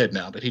he's dead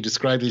now, but he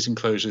described these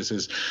enclosures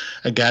as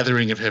a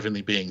gathering of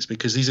heavenly beings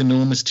because these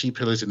enormous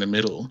T-pillars in the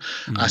middle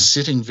are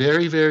sitting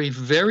very, very,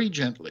 very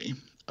gently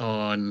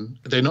on,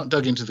 they're not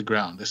dug into the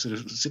ground. They're sort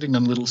of sitting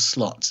on little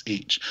slots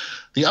each.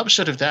 The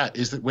upshot of that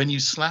is that when you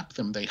slap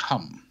them, they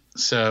hum.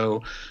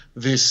 So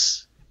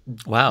this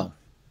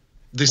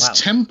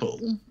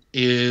temple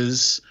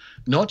is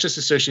not just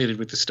associated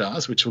with the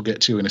stars, which we'll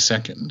get to in a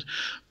second,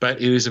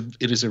 but it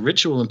is a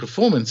ritual and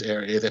performance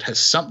area that has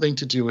something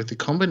to do with the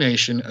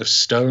combination of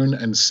stone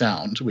and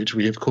sound, which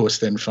we, of course,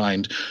 then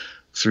find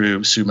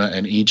through Sumer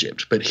and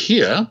Egypt. But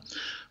here,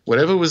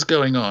 whatever was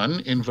going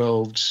on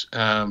involved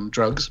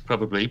drugs,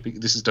 probably.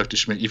 This is Dr.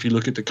 Schmidt. If you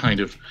look at the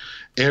kind of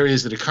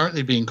areas that are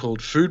currently being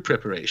called food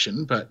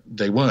preparation, but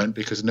they weren't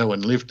because no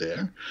one lived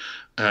there,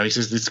 he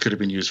says this could have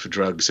been used for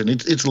drugs. And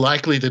it's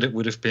likely that it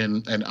would have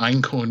been an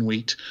einkorn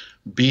wheat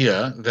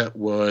beer that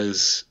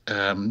was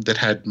that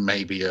had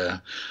maybe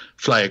a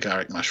fly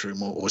agaric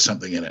mushroom or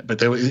something in it.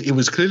 But it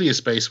was clearly a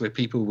space where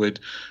people would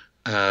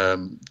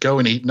go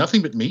and eat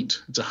nothing but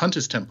meat. It's a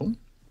hunter's temple.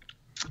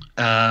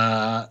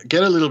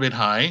 Get a little bit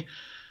high,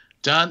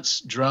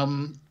 dance,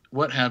 drum,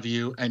 what have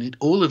you, and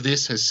all of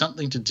this has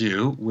something to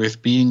do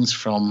with beings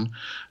from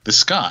the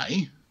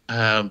sky,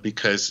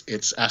 because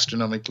it's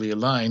astronomically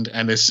aligned,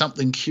 and there's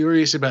something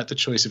curious about the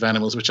choice of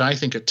animals, which I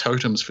think are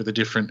totems for the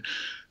different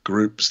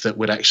groups that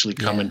would actually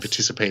come and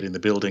participate in the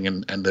building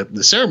and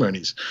the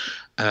ceremonies.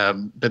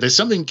 But there's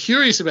something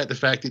curious about the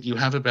fact that you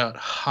have about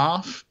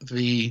half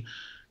the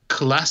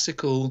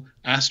classical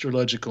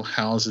astrological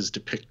houses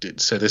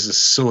depicted. So there's a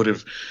sort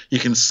of, you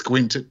can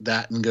squint at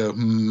that and go,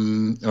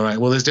 all right,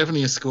 well, there's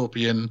definitely a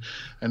scorpion,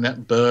 and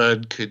that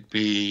bird could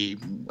be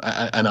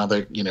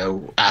another,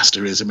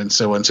 asterism and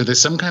so on. So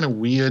there's some kind of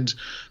weird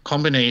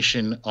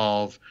combination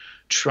of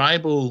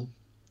tribal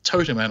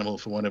totem animal,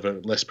 for want of a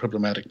less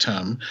problematic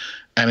term,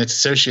 and its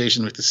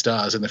association with the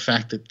stars, and the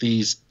fact that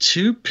these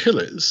two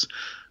pillars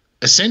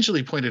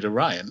essentially point at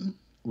Orion,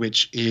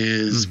 which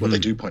is, well, they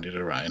do point at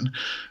Orion,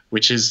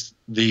 which is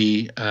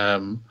the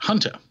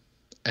hunter.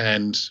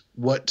 And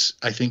what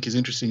I think is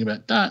interesting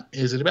about that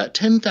is at about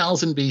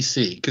 10,000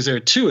 BC, because there are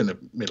two in the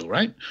middle,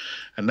 right?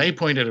 And they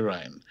point at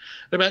Orion.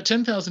 At about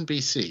 10,000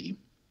 BC,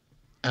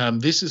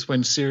 this is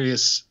when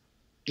Sirius,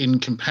 in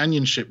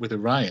companionship with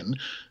Orion,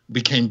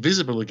 became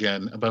visible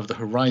again above the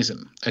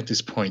horizon at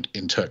this point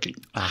in Turkey.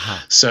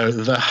 So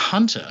the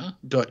hunter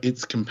got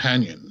its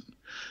companion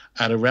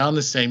at around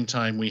the same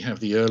time we have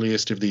the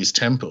earliest of these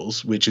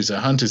temples, which is a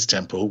hunter's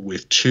temple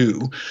with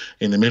two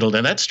in the middle.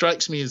 Now that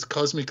strikes me as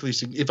cosmically,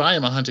 if I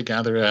am a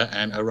hunter-gatherer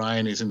and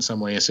Orion is in some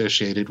way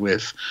associated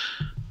with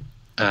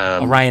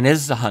Orion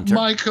is the hunter.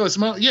 My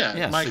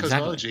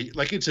cosmology,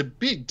 like, it's a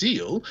big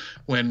deal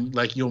when,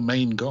 like, your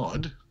main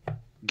god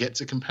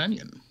gets a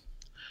companion.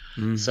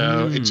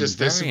 So it just,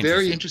 there's some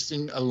very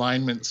interesting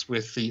alignments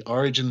with the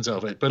origins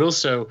of it, but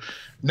also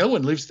no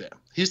one lives there.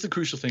 Here's the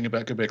crucial thing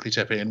about Göbekli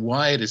Tepe and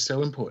why it is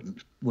so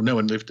important. Well, no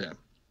one lived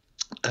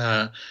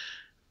there.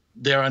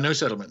 There are no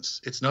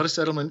settlements. It's not a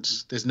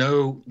settlement. There's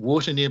no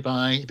water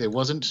nearby. There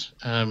wasn't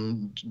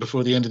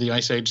before the end of the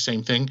Ice Age,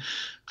 same thing.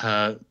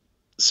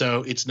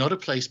 So it's not a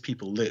place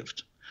people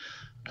lived,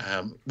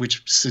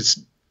 which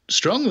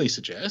strongly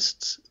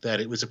suggests that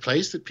it was a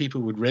place that people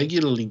would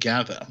regularly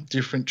gather,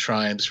 different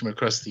tribes from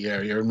across the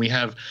area. And we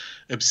have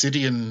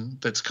obsidian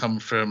that's come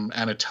from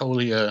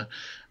Anatolia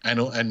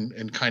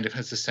and kind of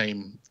has the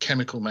same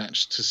chemical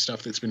match to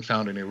stuff that's been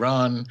found in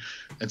Iran.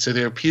 And so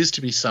there appears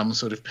to be some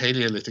sort of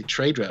Paleolithic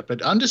trade route.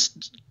 But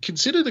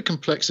consider the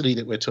complexity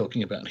that we're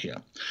talking about here.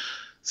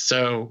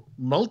 So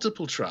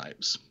multiple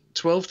tribes,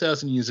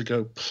 12,000 years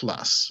ago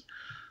plus,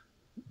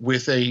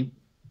 with a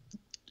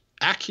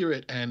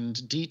accurate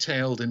and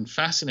detailed and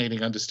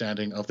fascinating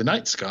understanding of the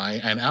night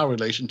sky and our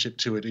relationship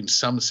to it in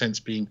some sense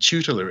being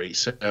tutelary.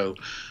 So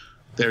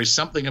there is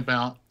something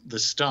about the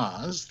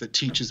stars that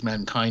teaches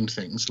mankind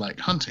things like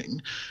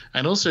hunting,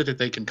 and also that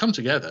they can come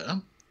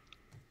together,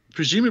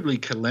 presumably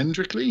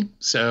calendrically.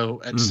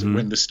 So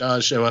when the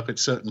stars show up at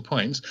certain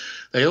points,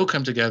 they all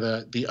come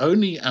together. The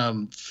only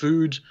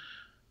food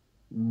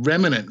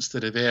remnants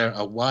that are there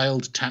are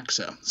wild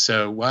taxa,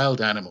 so wild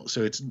animals.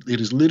 So it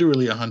is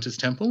literally a hunter's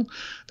temple.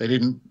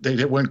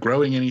 They weren't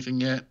growing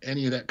anything yet,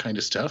 any of that kind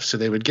of stuff. So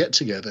they would get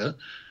together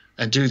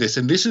and do this.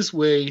 And this is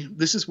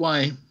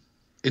why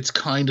it's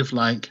kind of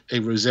like a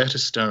Rosetta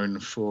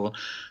Stone for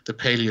the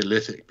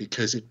Paleolithic,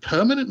 because it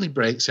permanently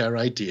breaks our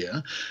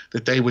idea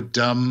that they were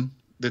dumb,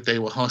 that they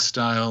were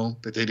hostile,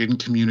 that they didn't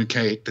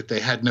communicate, that they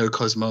had no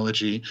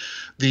cosmology.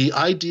 The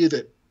idea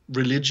that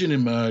religion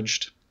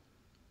emerged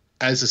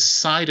as a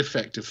side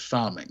effect of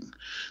farming,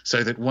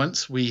 so that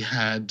once we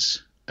had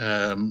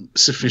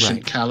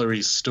sufficient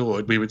calories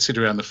stored, we would sit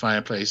around the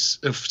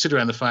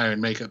fire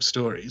and make up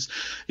stories,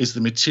 is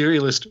the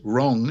materialist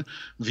wrong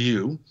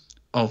view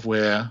of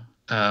where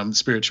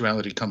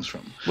spirituality comes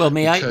from. Well,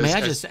 may I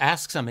just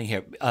ask something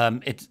here?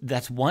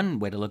 That's one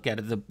way to look at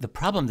it. The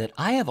problem that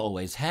I have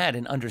always had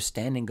in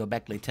understanding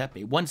Göbekli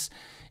Tepe, once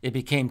it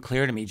became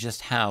clear to me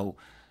just how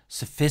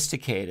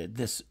sophisticated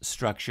this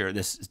structure,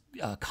 this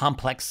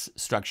complex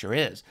structure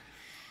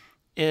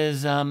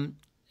is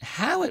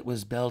how it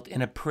was built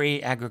in a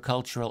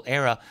pre-agricultural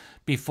era,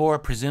 before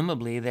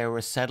presumably there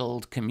were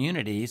settled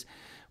communities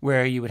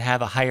where you would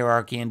have a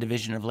hierarchy and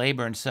division of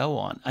labor and so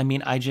on. I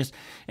mean,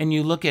 and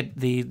you look at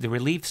the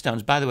relief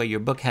stones. By the way,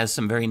 your book has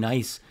some very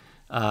nice,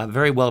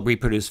 very well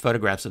reproduced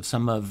photographs of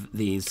some of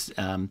these.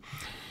 And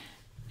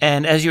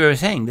as you were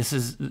saying,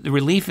 the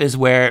relief is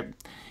where,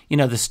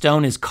 the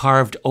stone is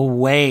carved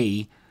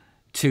away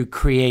to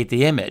create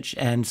the image.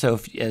 And so,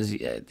 as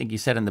I think you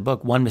said in the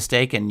book, one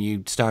mistake and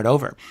you start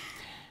over.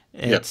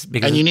 Because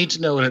and you need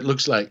to know what it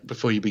looks like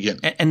before you begin.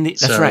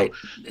 That's right.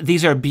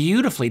 These are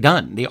beautifully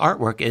done. The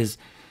artwork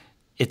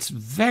it's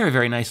very,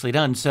 very nicely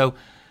done. So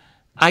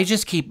I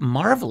just keep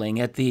marveling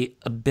at the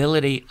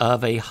ability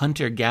of a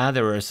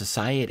hunter-gatherer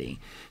society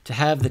to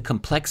have the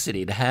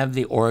complexity, to have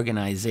the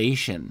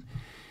organization,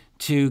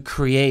 to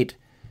create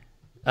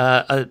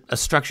a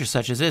structure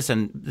such as this.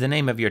 And the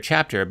name of your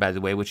chapter, by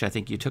the way, which I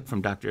think you took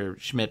from Dr.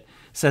 Schmidt,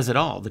 says it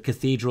all. The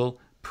cathedral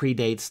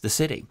predates the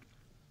city.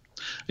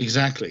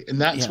 Exactly, and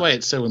that's why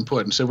it's so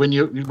important. So when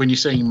you're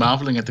saying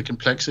marveling at the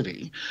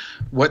complexity,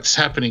 what's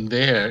happening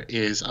there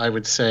is, I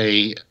would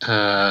say,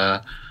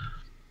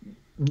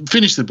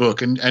 finish the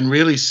book and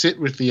really sit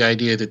with the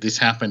idea that this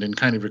happened, and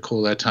kind of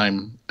recall our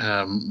time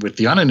with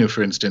the Ananu,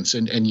 for instance,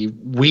 and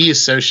we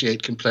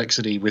associate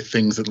complexity with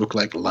things that look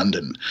like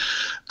London.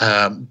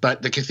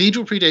 But the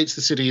cathedral predates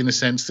the city in the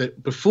sense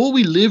that before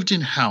we lived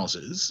in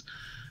houses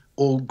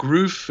or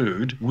grew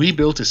food, we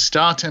built a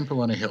star temple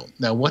on a hill.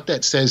 Now, what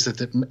that says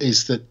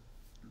is that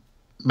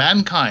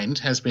mankind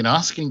has been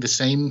asking the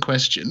same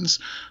questions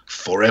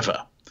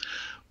forever.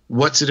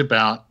 What's it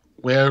about?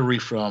 Where are we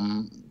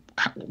from?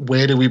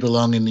 Where do we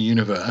belong in the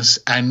universe?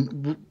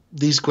 And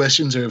these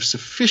questions are of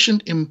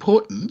sufficient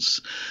importance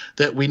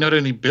that we not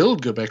only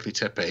build Göbekli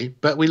Tepe,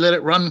 but we let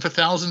it run for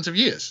thousands of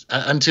years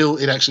until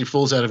it actually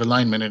falls out of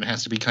alignment and it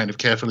has to be kind of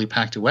carefully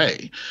packed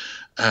away,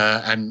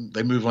 and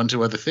they move on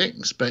to other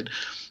things. But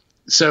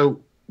so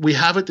we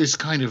have at this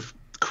kind of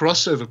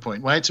crossover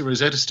point. Why it's a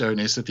Rosetta Stone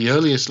is that the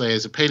earliest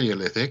layers are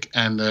Paleolithic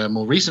and the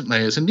more recent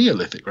layers are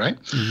Neolithic, right?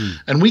 Mm-hmm.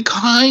 And we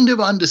kind of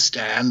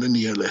understand the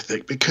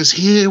Neolithic because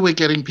here we're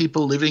getting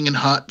people living in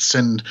huts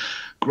and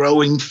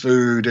growing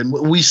food, and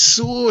we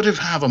sort of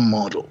have a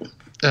model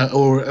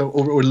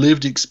or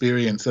lived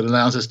experience that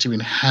allows us to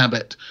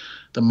inhabit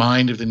the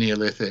mind of the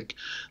Neolithic.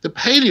 The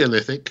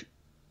Paleolithic,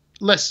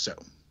 less so.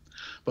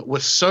 But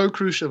what's so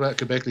crucial about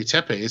Göbekli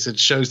Tepe is it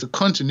shows the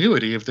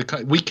continuity of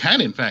the. We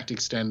can, in fact,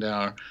 extend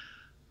our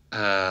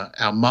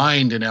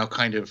mind and our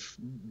kind of,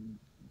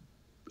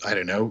 I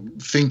don't know,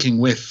 thinking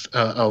with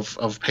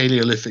of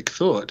Paleolithic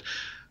thought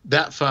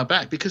that far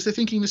back because they're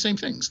thinking the same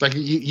things. Like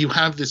you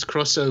have this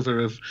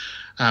crossover of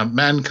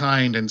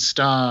mankind and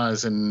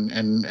stars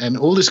and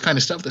all this kind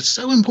of stuff that's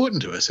so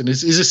important to us and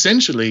is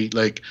essentially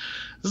like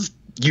this is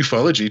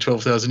ufology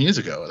 12,000 years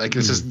ago. Like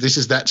this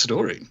is that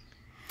story.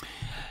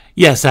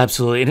 Yes,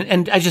 absolutely.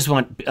 And I just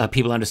want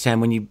people to understand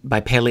when you,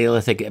 by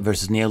Paleolithic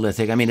versus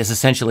Neolithic, I mean, it's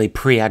essentially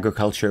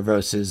pre-agriculture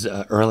versus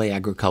early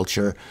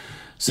agriculture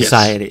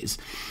societies.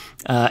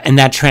 Yes. And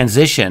that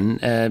transition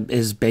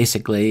is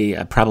basically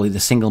probably the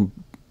single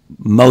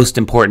most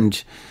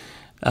important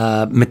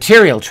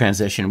material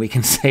transition we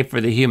can say for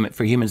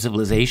human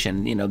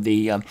civilization. You know,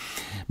 the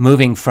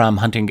moving from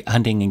hunting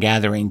and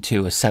gathering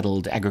to a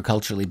settled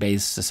agriculturally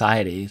based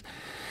society.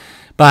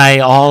 By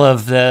all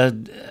of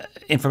the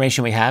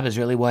information we have is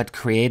really what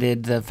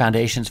created the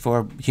foundations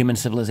for human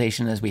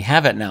civilization as we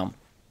have it now.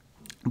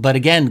 But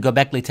again,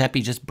 Göbekli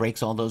Tepe just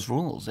breaks all those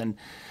rules, and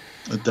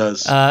it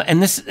does.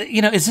 And this,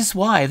 you know, is this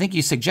why I think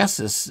you suggest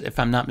this, if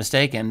I'm not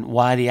mistaken,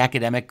 why the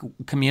academic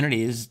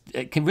community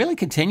really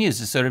continues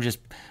to sort of just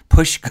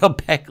push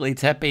Göbekli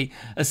Tepe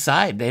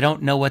aside? They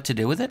don't know what to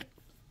do with it.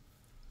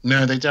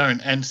 No, they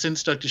don't. And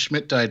since Dr.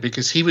 Schmidt died,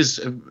 because he was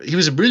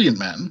a brilliant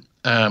man.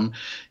 One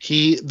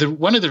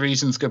of the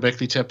reasons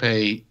Göbekli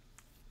Tepe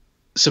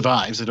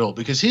survives at all,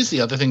 because here's the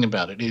other thing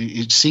about it.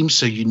 It seems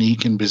so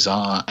unique and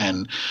bizarre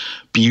and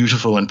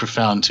beautiful and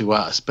profound to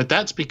us, but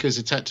that's because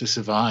it's had to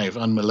survive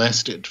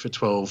unmolested for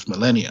 12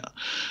 millennia,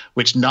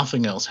 which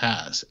nothing else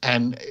has.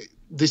 And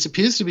this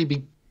appears to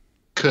be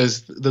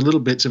because the little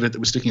bits of it that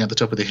were sticking out the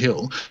top of the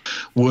hill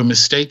were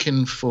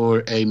mistaken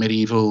for a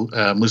medieval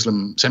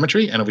Muslim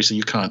cemetery, and obviously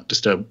you can't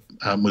disturb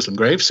Muslim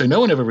graves, so no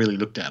one ever really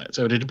looked at it.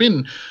 So it had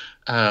been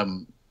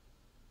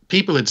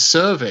people had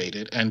surveyed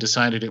it and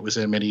decided it was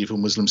a medieval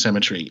Muslim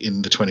cemetery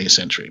in the 20th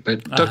century.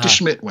 But Dr.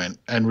 Schmidt went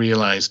and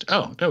realized,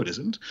 oh, no, it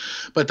isn't.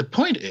 But the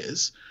point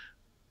is,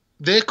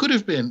 there could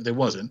have been a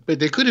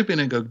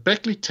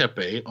Göbekli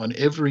Tepe on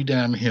every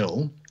damn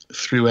hill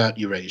throughout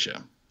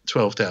Eurasia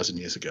 12,000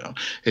 years ago.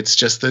 It's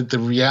just that the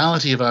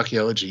reality of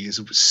archaeology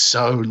is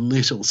so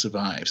little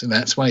survives, and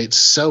that's why it's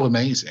so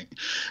amazing.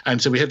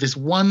 And so we have this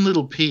one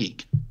little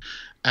peak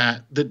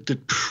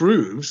that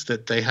proves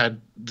that they had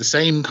the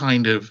same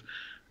kind of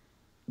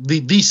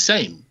the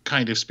same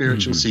kind of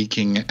spiritual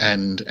seeking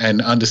and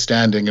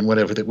understanding and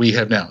whatever that we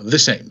have now, the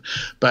same.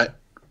 But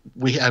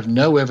we have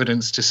no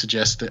evidence to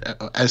suggest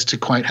that as to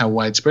quite how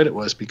widespread it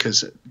was,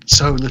 because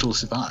so little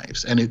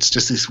survives. And it's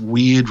just this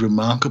weird,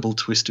 remarkable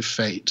twist of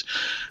fate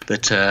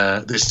that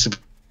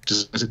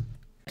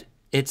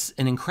it's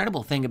an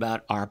incredible thing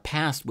about our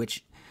past,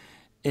 which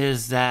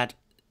is that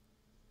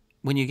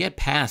when you get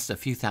past a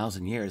few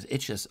thousand years, it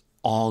just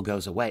all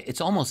goes away. It's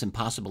almost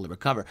impossible to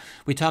recover.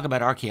 We talk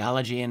about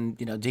archaeology and,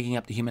 you know, digging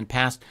up the human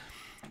past,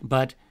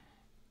 but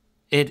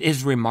it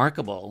is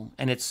remarkable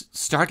and it's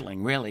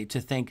startling, really,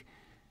 to think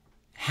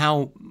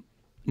how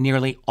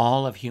nearly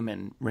all of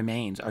human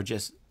remains are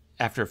just,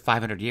 after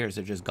 500 years,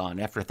 they're just gone.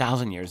 After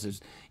 1,000 years,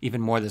 there's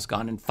even more that's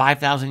gone. In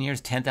 5,000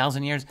 years,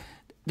 10,000 years,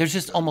 there's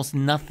just almost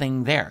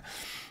nothing there.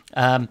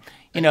 I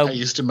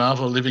used to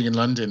marvel living in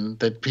London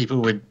that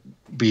people would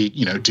be,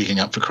 digging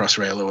up for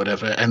Crossrail or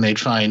whatever, and they'd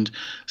find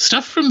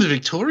stuff from the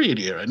Victorian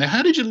era. Now,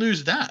 how did you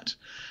lose that?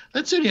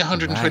 That's only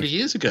 120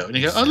 years ago. And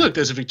you go, oh, look,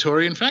 there's a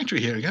Victorian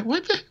factory here. You go, we're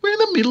in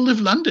the middle of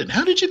London.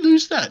 How did you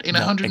lose that in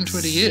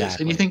 120 years?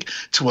 And you think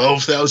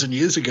 12,000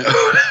 years ago.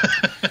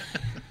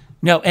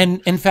 No,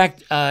 and in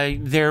fact,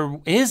 there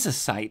is a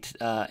site,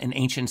 an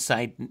ancient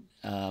site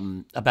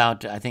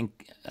about, I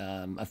think,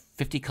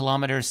 50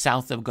 kilometers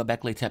south of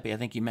Göbekli Tepe. I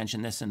think you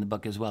mentioned this in the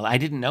book as well. I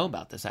didn't know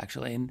about this,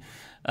 actually. And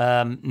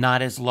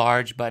not as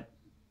large, but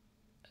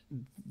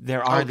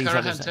there are these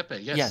other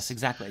Tepe, yes. Yes,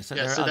 exactly. So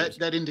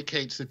that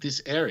indicates that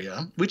this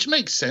area, which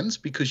makes sense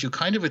because you're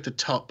kind of at the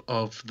top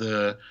of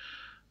the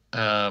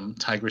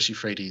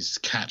Tigris-Euphrates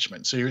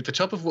catchment. So you're at the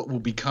top of what will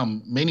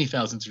become many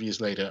thousands of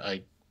years later,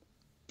 I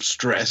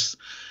stress,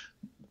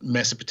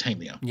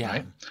 Mesopotamia,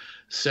 right?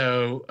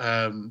 So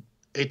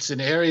it's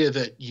an area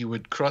that you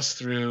would cross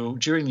through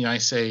during the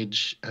Ice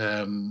Age.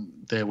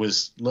 There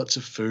was lots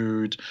of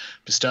food,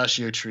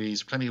 pistachio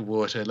trees, plenty of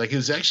water. Like, it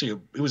was actually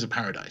it was a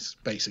paradise,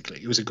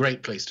 basically. It was a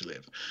great place to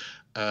live.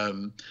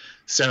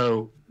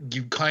 So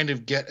you kind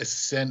of get a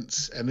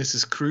sense, and this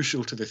is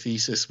crucial to the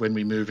thesis when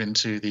we move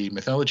into the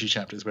mythology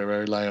chapters, where I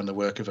rely on the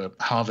work of a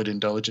Harvard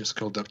Indologist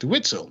called Dr.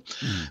 Witzel,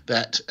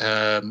 that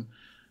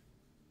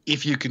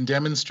if you can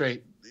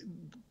demonstrate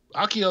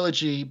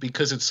archaeology,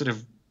 because it's sort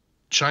of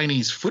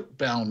Chinese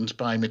footbound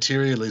by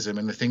materialism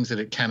and the things that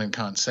it can and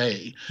can't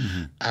say,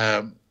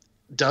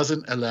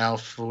 doesn't allow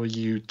for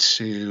you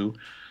to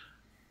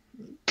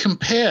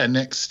compare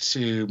next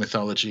to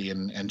mythology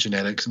and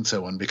genetics and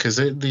so on, because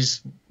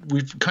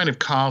we've kind of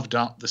carved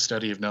up the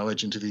study of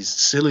knowledge into these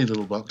silly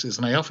little boxes.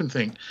 And I often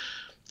think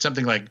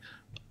something like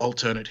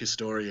alternate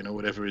historian or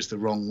whatever is the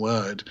wrong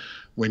word,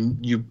 when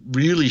you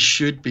really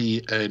should be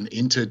an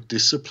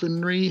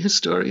interdisciplinary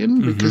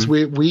historian, because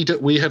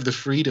we have the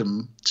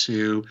freedom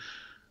to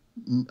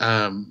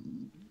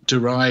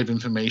derive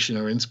information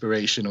or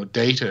inspiration or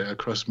data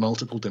across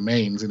multiple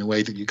domains in a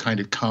way that you kind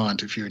of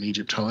can't if you're an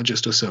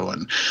Egyptologist or so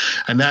on.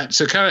 And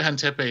so Karahan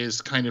Tepe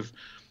is kind of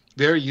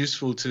very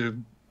useful to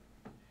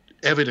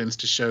evidence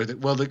to show that,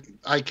 well,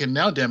 I can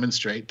now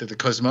demonstrate that the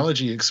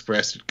cosmology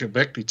expressed at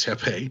Göbekli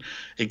Tepe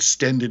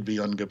extended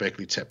beyond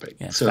Göbekli Tepe.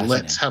 Yeah, so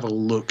let's have a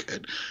look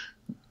at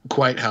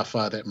quite how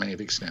far that may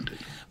have extended.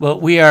 Well,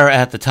 we are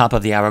at the top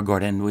of the hour,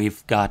 Gordon.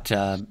 We've got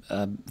a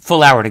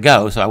full hour to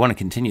go, so I want to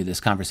continue this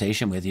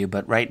conversation with you.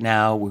 But right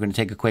now, we're going to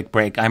take a quick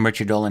break. I'm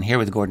Richard Dolan, here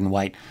with Gordon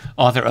White,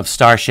 author of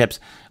Starships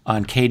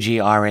on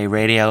KGRA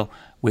Radio.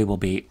 We will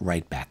be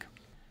right back.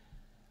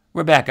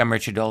 We're back. I'm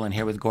Richard Dolan,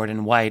 here with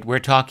Gordon White. We're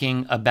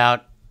talking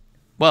about,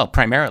 well,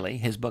 primarily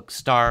his book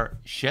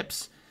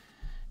Starships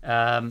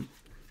and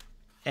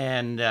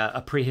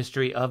A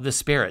Prehistory of the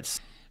Spirits.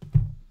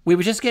 We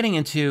were just getting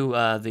into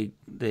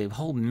the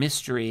whole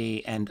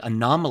mystery and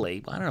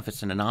anomaly. I don't know if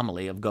it's an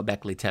anomaly of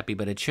Göbekli Tepe,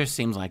 but it sure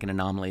seems like an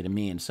anomaly to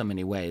me in so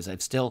many ways.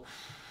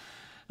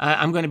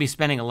 I'm going to be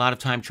spending a lot of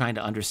time trying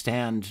to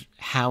understand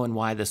how and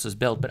why this was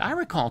built. But I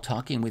recall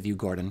talking with you,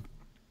 Gordon,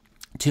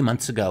 2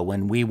 months ago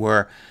when we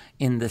were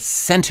in the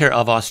center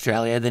of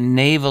Australia, the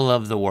navel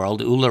of the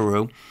world,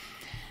 Uluru,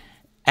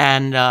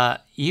 and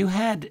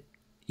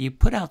you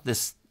put out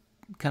this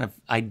kind of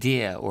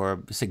idea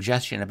or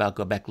suggestion about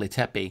Göbekli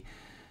Tepe.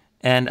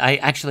 And I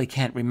actually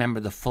can't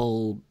remember the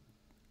full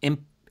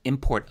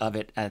import of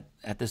it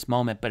at this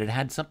moment, but it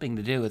had something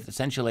to do with,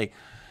 essentially,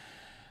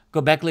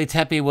 Göbekli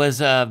Tepe was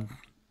a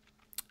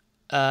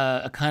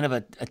kind of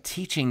a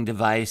teaching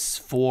device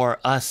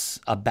for us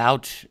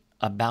about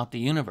the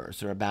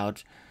universe, or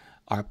about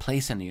our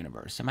place in the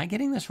universe. Am I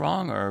getting this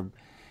wrong, or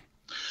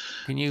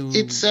can you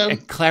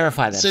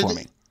clarify that for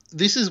me?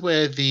 This is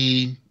where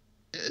the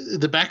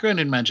background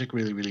in magic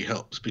really, really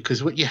helps,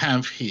 because what you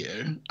have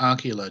here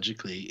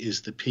archaeologically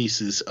is the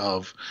pieces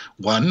of,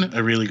 one,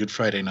 a really good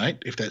Friday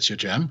night, if that's your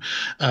jam,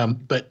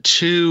 but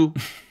two,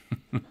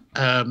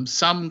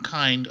 some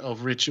kind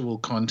of ritual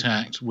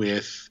contact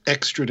with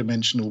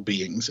extra-dimensional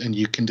beings, and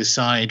you can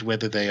decide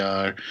whether they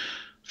are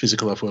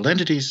physical off-world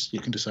entities. You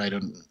can decide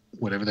on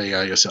whatever they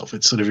are yourself.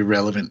 It's sort of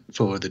irrelevant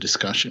for the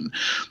discussion,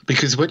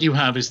 because what you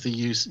have is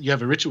you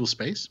have a ritual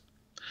space,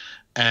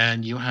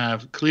 and you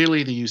have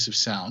clearly the use of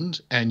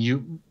sound,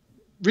 and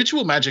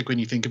ritual magic, when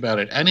you think about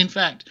it, and in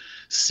fact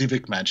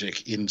civic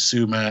magic in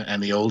Sumer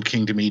and the Old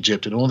Kingdom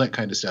Egypt and all that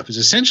kind of stuff, is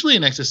essentially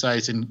an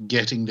exercise in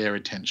getting their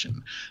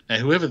attention. Now,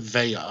 whoever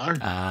they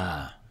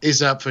are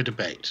is up for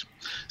debate.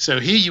 So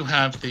here you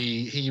have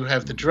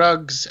the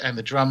drugs and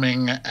the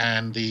drumming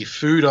and the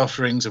food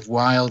offerings of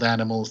wild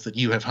animals that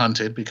you have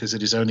hunted, because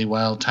it is only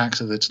wild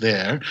taxa that's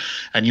there.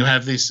 And you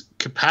have this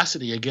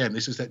capacity, again,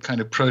 this is that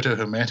kind of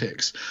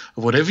proto-hermetics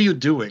of whatever you're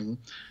doing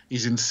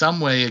is in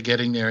some way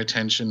getting their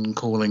attention,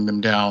 calling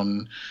them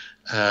down.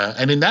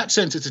 And in that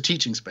sense, it's a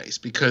teaching space,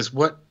 because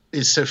what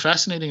is so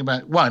fascinating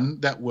about, one,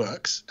 that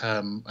works.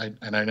 And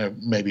I know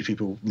maybe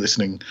people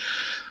listening,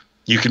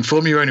 you can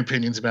form your own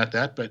opinions about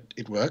that, but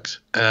it works.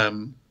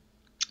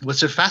 What's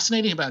so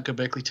fascinating about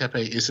Göbekli Tepe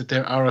is that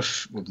there are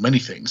many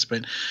things,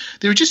 but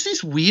there are just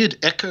these weird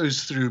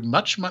echoes through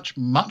much, much,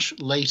 much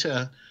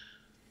later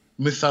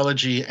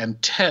mythology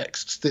and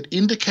texts that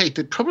indicate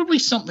that probably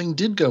something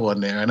did go on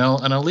there. And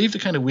I'll leave the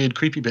kind of weird,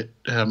 creepy bit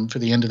for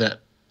the end of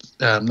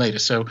that later.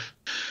 So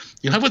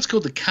you have what's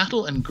called the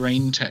cattle and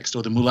grain text,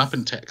 or the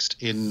Mulapan text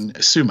in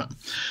Sumer.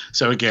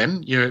 So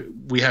again,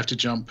 we have to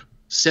jump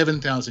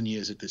 7,000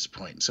 years at this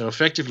point. So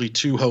effectively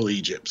 2 whole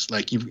Egypts.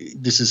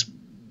 This is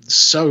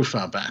so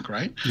far back,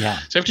 right? Yeah.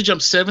 So you have to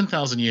jump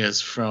 7,000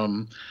 years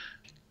from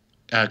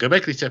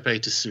Göbekli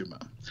Tepe to Sumer.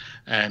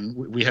 And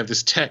we have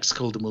this text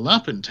called the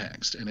Mulapan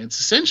text. And it's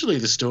essentially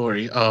the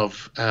story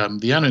of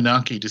the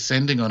Anunnaki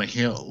descending on a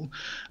hill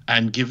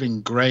and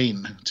giving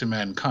grain to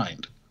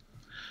mankind.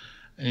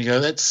 And you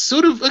go, that's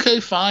sort of, okay,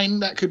 fine.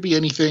 That could be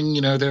anything.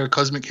 There are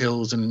cosmic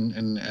hills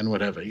and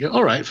whatever. You go,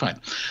 all right, fine.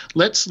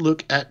 Let's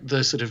look at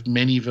the sort of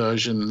many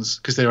versions,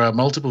 because there are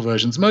multiple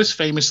versions, most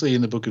famously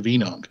in the Book of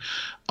Enoch,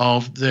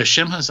 of the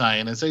Shemhazai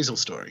and Azazel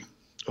story,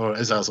 or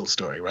Azazel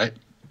story, right?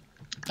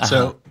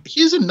 So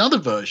here's another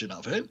version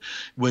of it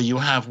where you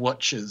have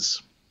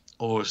watchers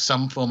or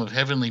some form of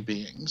heavenly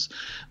beings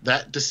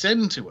that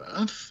descend to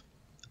Earth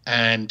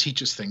and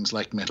teach us things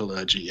like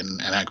metallurgy and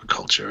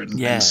agriculture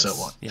and so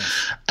on.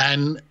 Yes.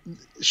 And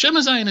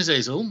Shemhazai and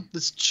Azazel,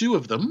 there's two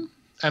of them.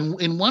 And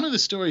in one of the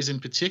stories in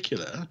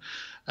particular,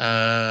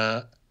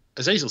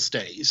 Azazel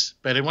stays.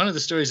 But in one of the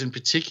stories in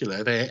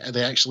particular,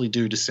 they actually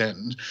do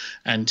descend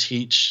and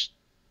teach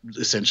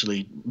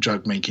essentially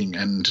drug making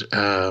and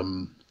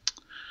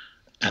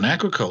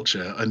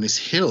agriculture on this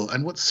hill.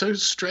 And what's so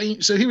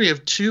strange, so here we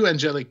have two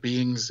angelic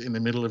beings in the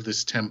middle of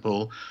this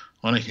temple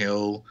on a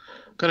hill.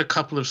 Got a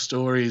couple of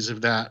stories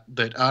of that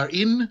are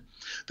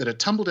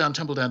tumble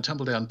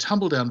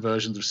down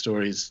versions of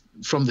stories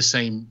from the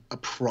same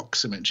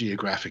approximate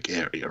geographic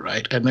area,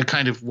 right? And the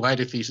kind of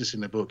wider thesis in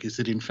the book is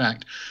that, in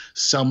fact,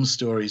 some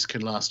stories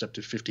can last up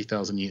to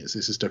 50,000 years.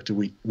 This is Dr.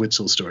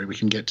 Witzel's story. We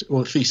can get to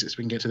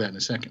that in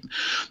a second.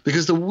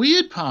 Because the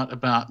weird part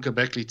about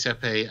Göbekli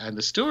Tepe and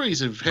the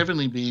stories of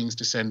heavenly beings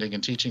descending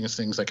and teaching us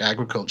things like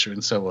agriculture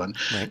and so on,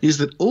 right, is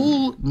that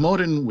all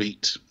modern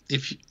wheat,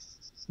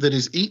 that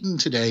is eaten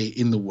today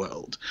in the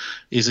world,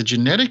 is a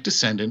genetic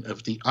descendant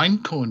of the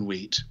einkorn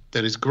wheat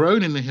that is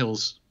grown in the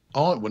hills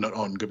not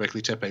on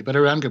Göbekli Tepe, but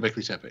around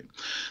Göbekli Tepe.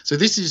 So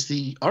this is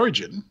the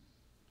origin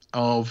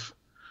of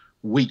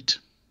wheat.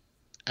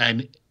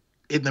 And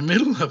in the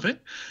middle of it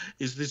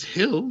is this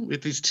hill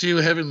with these two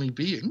heavenly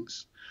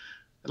beings,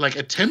 like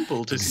a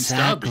temple to some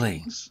star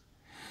beings.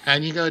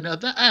 And you go,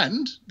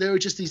 and there are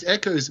just these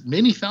echoes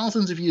many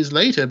thousands of years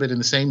later, but in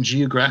the same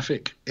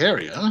geographic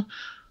area,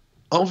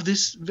 of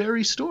this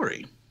very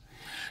story.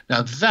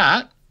 Now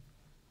that,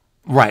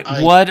 right?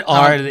 What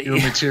are your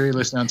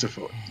materialist answer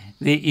for?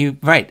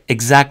 Right,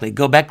 exactly.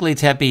 Göbekli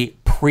Tepe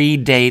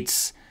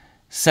predates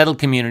settled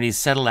communities,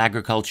 settled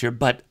agriculture,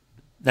 but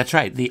that's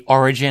right. The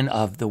origin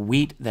of the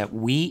wheat that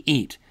we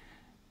eat,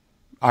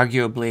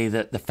 arguably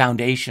the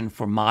foundation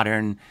for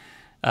modern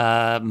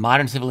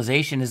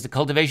civilization, is the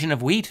cultivation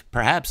of wheat,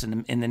 perhaps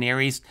in the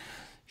Near East,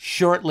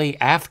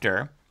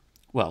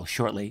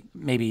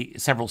 maybe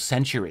several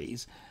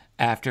centuries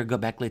after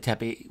Göbekli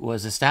Tepe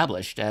was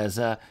established as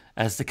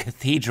the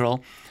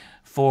cathedral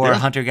for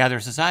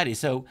hunter-gatherer society.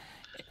 So,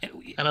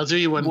 and I'll do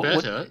you one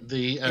better.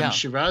 The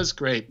Shiraz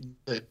grape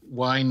that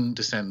wine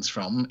descends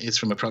from is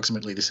from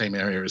approximately the same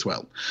area as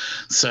well.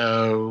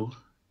 So,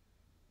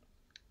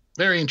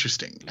 very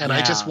interesting. And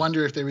I just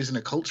wonder if there isn't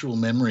a cultural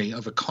memory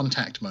of a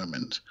contact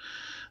moment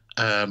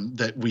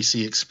that we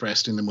see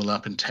expressed in the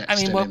Mulapan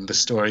text and in the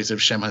stories of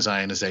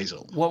Shemhazai and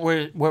Azazel. What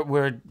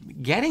we're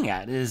getting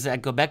at is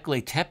that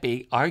Göbekli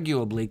Tepe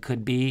arguably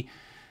could be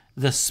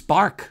the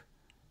spark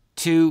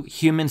to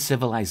human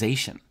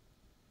civilization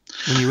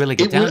when you really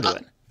get down to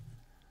it.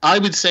 I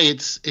would say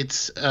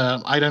it's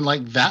I don't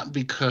like that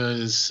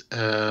because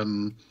I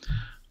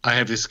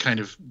have this kind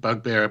of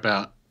bugbear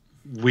about,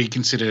 we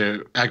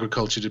consider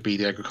agriculture to be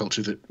the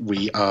agriculture that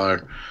we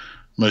are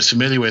most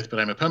familiar with, but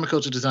I'm a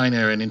permaculture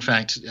designer, and in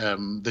fact,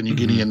 the New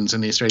Guineans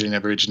and the Australian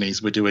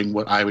Aborigines were doing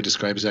what I would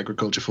describe as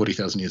agriculture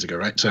 40,000 years ago,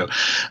 right? So,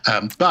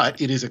 but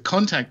it is a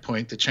contact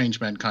point that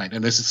changed mankind,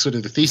 and this is sort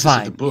of the thesis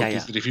of the book,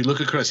 is that if you look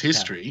across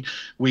history,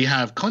 we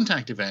have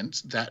contact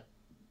events that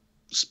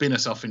spin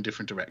us off in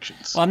different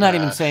directions. Well, I'm not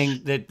even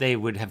saying that they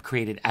would have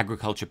created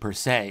agriculture per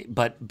se,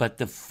 but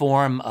the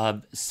form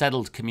of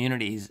settled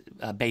communities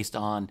based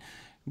on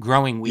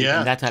growing wheat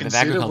and that type of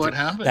agriculture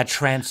that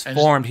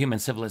transformed human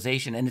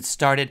civilization. And it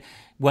started,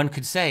 one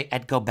could say,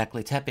 at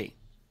Göbekli Tepe.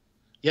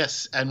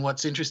 Yes, and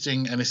what's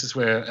interesting, and this is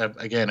where,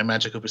 again, a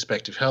magical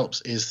perspective helps,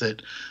 is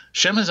that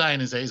Shemhazai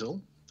and Azazel,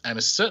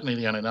 and certainly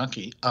the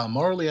Anunnaki, are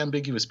morally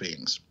ambiguous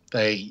beings.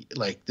 They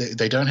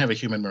don't have a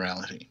human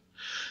morality.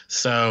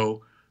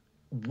 So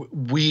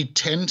we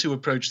tend to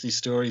approach these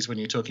stories when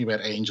you're talking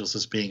about angels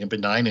as being a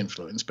benign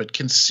influence, but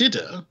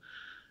consider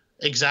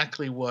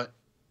exactly what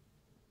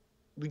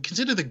we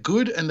consider the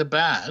good and the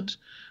bad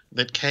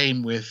that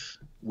came with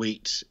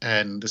wheat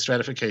and the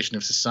stratification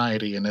of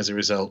society, and as a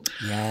result,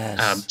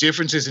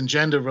 differences in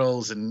gender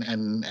roles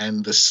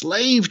and the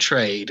slave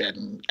trade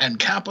and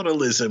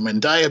capitalism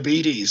and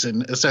diabetes,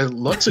 and so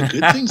lots of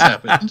good things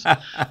happened,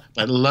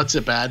 but lots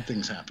of bad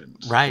things happened.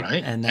 Right?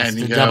 And that's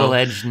the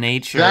double-edged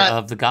nature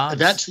of the gods.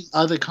 That's the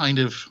other kind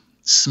of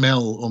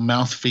smell or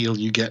mouthfeel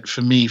you get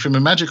from me, from a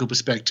magical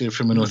perspective,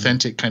 from an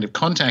authentic kind of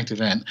contact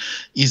event,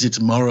 is its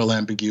moral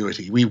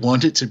ambiguity. We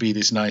want it to be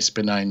this nice,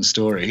 benign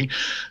story,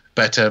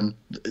 but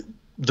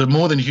the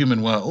more than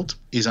human world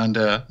is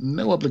under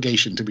no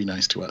obligation to be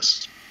nice to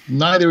us.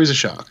 Neither is a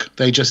shark.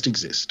 They just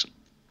exist.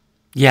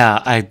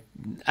 Yeah, I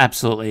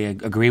absolutely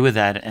agree with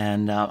that,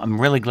 and I'm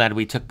really glad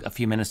we took a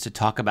few minutes to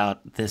talk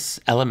about this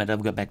element of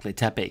Göbekli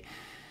Tepe.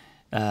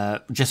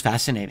 Just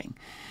fascinating.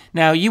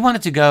 Now, you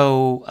wanted to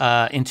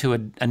go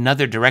into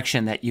another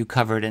direction that you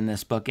covered in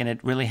this book, and it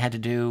really had to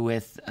do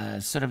with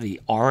sort of the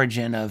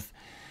origin of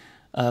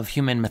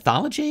human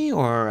mythology,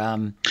 or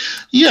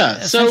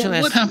So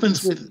what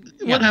happens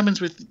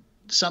with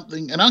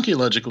something, an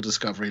archaeological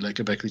discovery like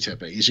Göbekli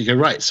Tepe, is you go,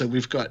 right, so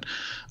we've got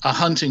a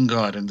hunting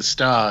god and the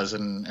stars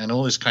and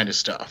all this kind of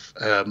stuff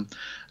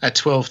at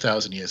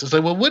 12,000 years. It's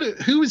like, well,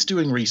 who is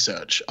doing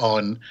research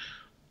on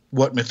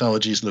what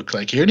mythologies look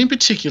like here, and in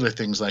particular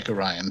things like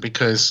Orion?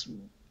 Because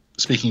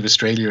speaking of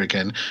Australia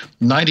again,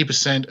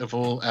 90% of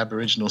all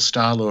Aboriginal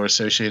star lore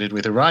associated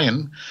with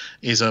Orion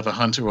is of a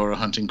hunter or a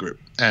hunting group.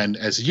 And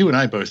as you and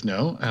I both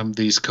know,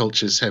 these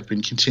cultures have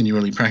been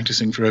continually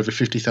practicing for over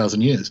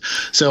 50,000 years.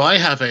 So I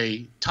have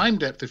a time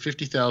depth of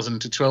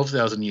 50,000 to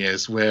 12,000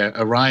 years where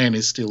Orion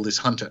is still this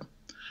hunter.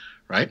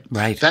 Right?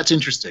 That's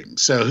interesting.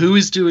 So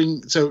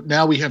so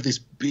now we have this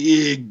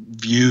big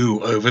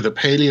view over the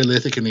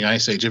Paleolithic and the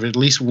Ice Age of at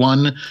least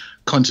one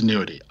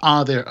continuity.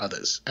 Are there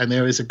others? And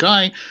there is a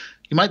guy,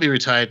 he might be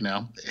retired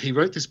now. He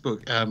wrote this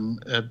book,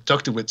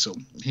 Dr. Witzel.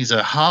 He's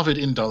a Harvard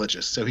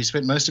Indologist. So he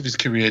spent most of his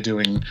career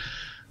doing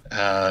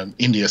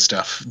India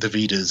stuff, the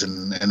Vedas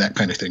and that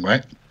kind of thing,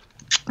 right?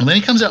 And then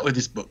he comes out with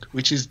this book,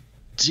 which is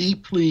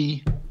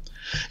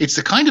it's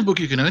the kind of book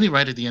you can only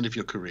write at the end of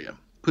your career.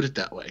 Put it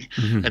that way,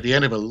 at the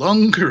end of a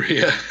long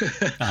career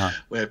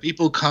where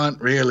people can't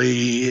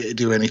really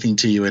do anything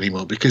to you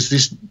anymore, because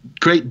this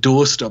great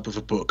doorstop of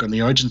a book on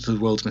the origins of the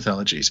world's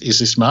mythologies is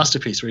this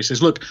masterpiece where he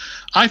says, look,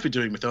 I've been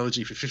doing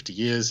mythology for 50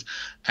 years,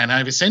 and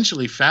I've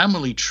essentially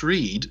family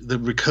treed the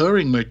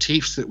recurring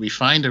motifs that we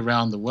find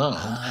around the world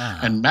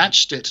and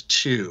matched it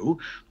to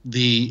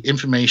the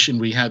information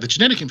we have, the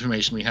genetic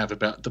information we have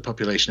about the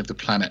population of the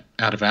planet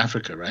out of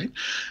Africa, right?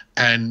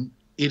 And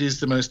it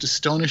is the most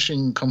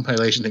astonishing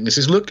compilation thing. This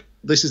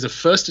is a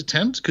first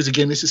attempt, because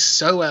again, this is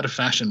so out of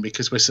fashion,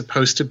 because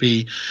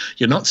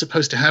you're not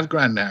supposed to have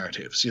grand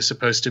narratives. You're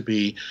supposed to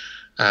be,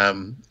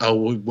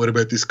 what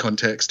about this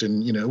context?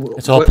 And,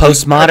 it's all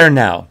postmodern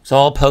now. It's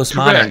all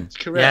postmodern.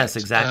 Correct. Yes,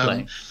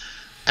 exactly.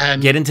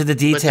 And get into the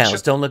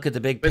details. Don't look at the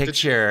big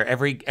picture.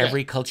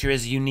 Every culture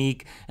is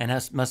unique and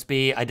must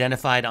be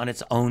identified on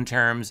its own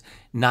terms,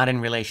 not in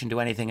relation to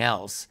anything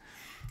else.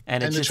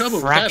 And it just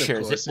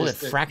fractures. It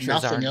fractures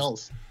nothing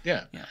else.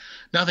 Yeah.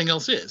 Nothing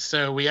else is.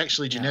 So we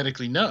actually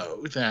genetically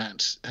know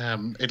that,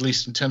 at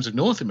least in terms of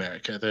North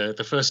America,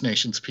 the First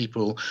Nations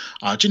people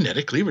are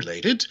genetically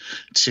related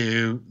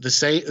to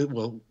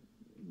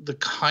the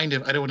kind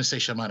of, I don't want to say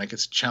shamanic,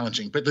 it's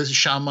challenging, but there's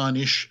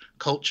shamanish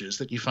cultures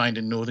that you find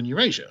in Northern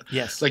Eurasia.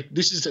 Yes. Like,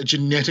 this is a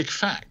genetic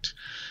fact.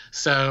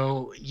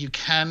 So you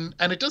can,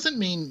 and it doesn't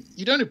mean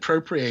you don't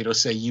appropriate or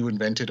say you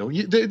invented,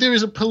 there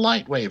is a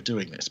polite way of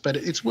doing this, but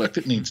it's work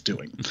that needs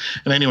doing.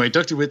 And anyway,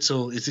 Dr.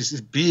 Witzel is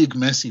this big,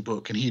 messy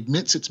book, and he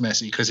admits it's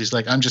messy because he's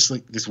like, I'm just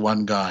like this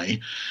one guy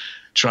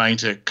trying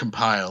to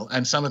compile,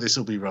 and some of this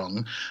will be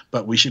wrong,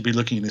 but we should be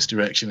looking in this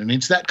direction. And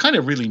it's that kind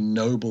of really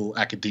noble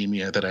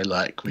academia that I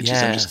like, which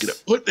is, I'm just going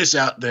to put this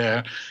out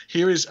there.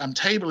 I'm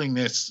tabling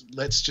this.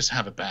 Let's just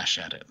have a bash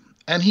at it.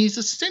 And he's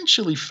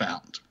essentially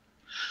found,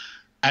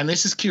 and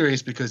this is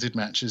curious because it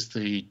matches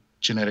the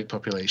genetic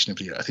population of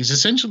the Earth. He's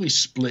essentially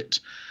split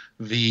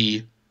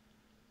the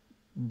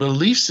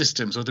belief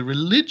systems or the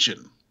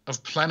religion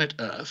of planet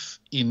Earth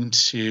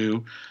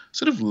into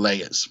sort of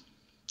layers.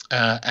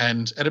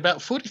 And at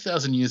about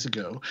 40,000 years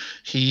ago,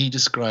 he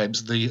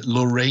describes the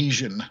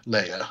Laurasian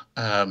layer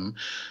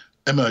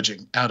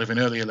emerging out of an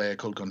earlier layer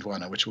called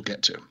Gondwana, which we'll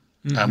get to.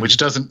 Which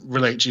doesn't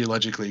relate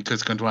geologically,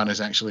 because Gondwana is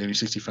actually only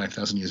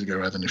 65,000 years ago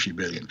rather than a few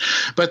billion.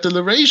 But the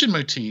Laurasian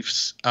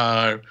motifs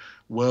are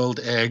world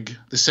egg,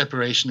 the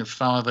separation of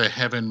Father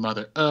Heaven,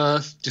 Mother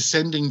Earth,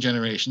 descending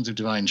generations of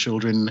divine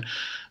children,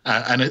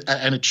 and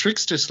a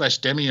trickster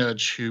 /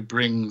 demiurge who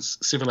brings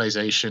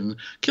civilization,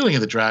 killing of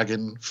the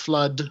dragon,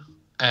 flood,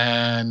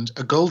 and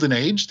a golden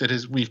age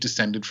we've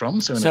descended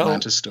from. So an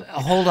Atlantis story.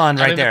 Hold on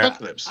right there.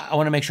 Apocalypse. I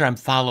want to make sure I'm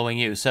following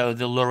you. So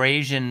the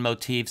Laurasian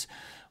motifs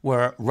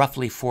were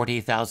roughly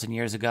 40,000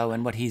 years ago,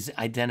 and what he's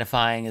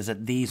identifying is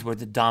that these were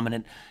the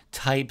dominant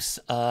types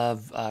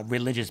of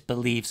religious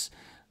beliefs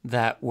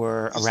that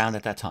were around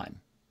at that time.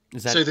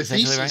 Is that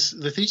essentially right?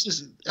 The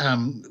thesis,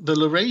 the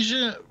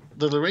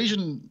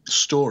Laurasian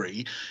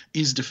story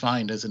is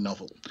defined as a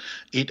novel.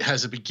 It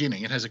has a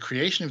beginning, it has a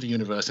creation of the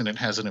universe, and it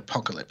has an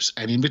apocalypse.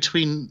 And in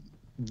between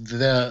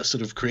the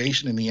sort of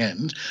creation and the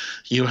end,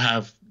 you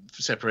have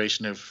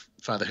separation of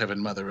Father Heaven,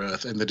 Mother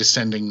Earth, and the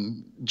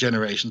descending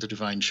generations of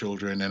divine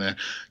children, and a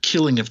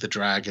killing of the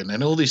dragon,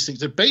 and all these things.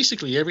 So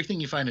basically everything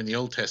you find in the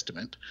Old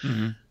Testament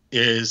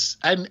is,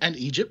 and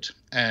Egypt,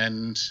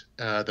 and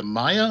the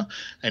Maya,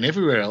 and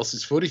everywhere else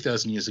is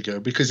 40,000 years ago,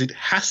 because it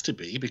has to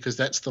be, because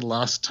that's the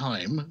last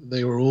time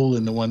they were all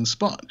in the one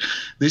spot.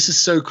 This is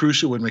so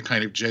crucial when we're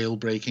kind of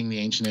jailbreaking the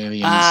ancient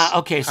aliens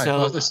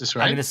hypothesis,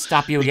 right? I'm going to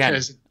stop you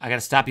again. I got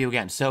to stop you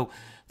again. So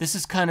this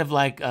is kind of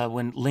like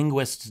when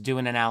linguists do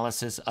an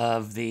analysis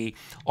of the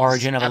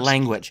origin of a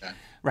language.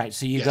 Right.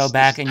 So you go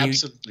back and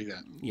absolutely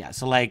that. Yeah.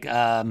 So like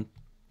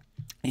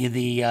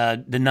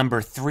The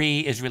number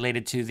 3 is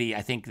related to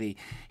I think the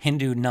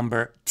Hindu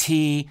number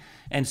T,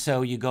 and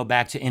so you go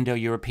back to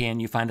Indo-European,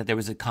 you find that there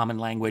was a common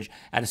language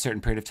at a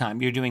certain period of time.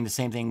 He's doing the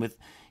same thing with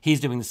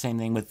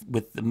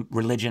the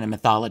religion and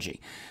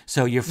mythology.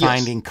 So you're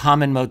finding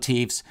common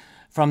motifs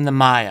from the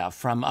Maya,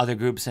 from other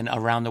groups and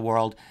around the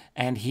world,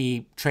 and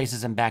he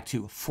traces them back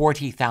to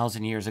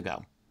 40,000 years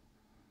ago.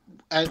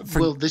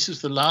 Well, this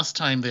is the last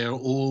time they're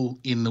all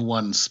in the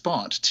one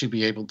spot to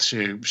be able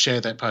to share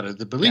that part of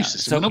the belief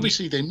system. So, and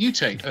obviously they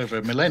mutate over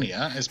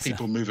millennia as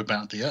people move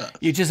about the earth.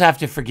 You just have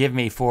to forgive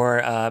me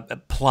for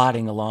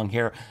plodding along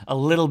here a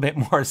little bit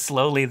more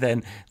slowly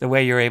than the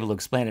way you're able to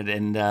explain it.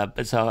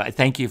 And so I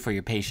thank you for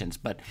your patience,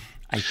 but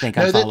I think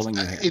I'm following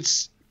you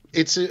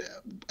here.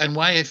 And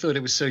why I thought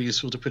it was so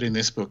useful to put in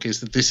this book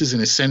is that this is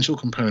an essential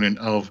component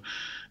of,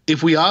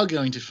 if we are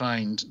going to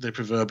find the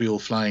proverbial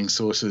flying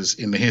saucers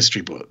in the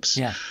history books,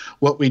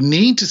 what we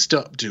need to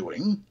stop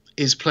doing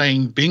is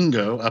playing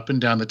bingo up and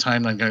down the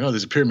timeline, going, oh,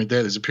 there's a pyramid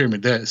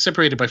there,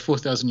 separated by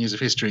 4,000 years of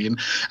history,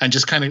 and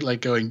just kind of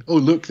like going, oh,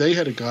 look, they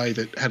had a guy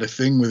that had a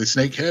thing with a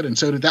snake head, and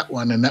so did that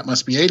one, and that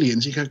must be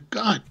aliens. You go,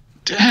 God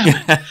damn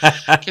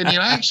it. Can you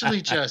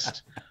actually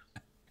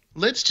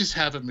let's just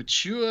have a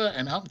mature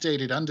and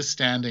updated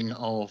understanding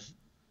of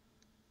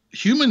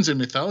humans and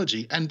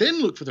mythology, and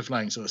then look for the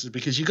flying saucers,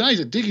 because you guys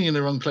are digging in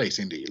the wrong place,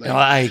 indeed. Like, no,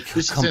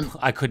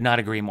 I could not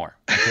agree more.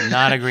 I could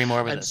not agree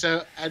more with and this.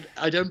 So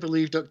I don't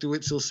believe Dr.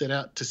 Witzel set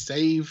out to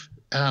save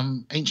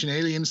ancient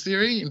aliens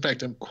theory. In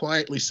fact, I'm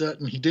quietly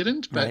certain he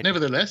didn't, but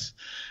nevertheless,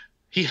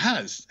 he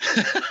has.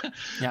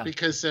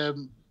 Because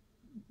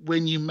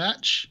when you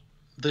match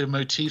the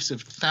motifs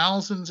of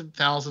thousands and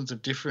thousands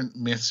of different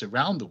myths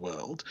around the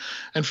world,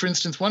 and for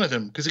instance, one of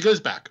them, because it goes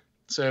back,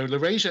 so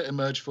Laurasia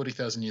emerged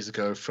 40,000 years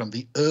ago from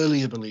the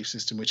earlier belief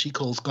system, which he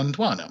calls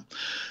Gondwana.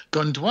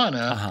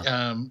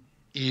 Gondwana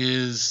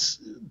is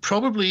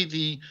probably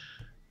the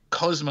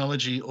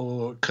cosmology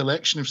or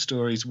collection of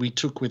stories we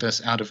took with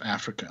us out of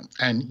Africa.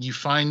 And you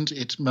find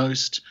it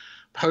most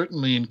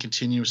potently and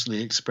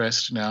continuously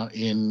expressed now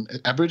in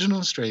Aboriginal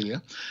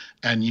Australia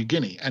and New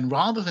Guinea. And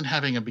rather than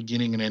having a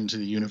beginning and end to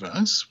the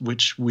universe,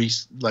 which we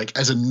like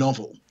as a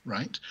novel,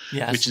 right?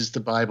 Yes. Which is the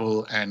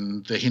Bible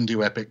and the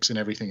Hindu epics and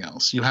everything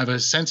else, you have a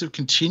sense of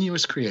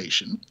continuous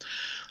creation.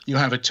 You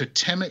have a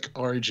totemic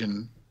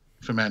origin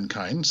for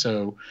mankind.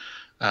 So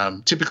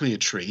typically a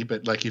tree,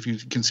 but like if you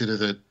consider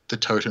the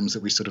totems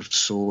that we sort of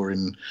saw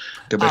in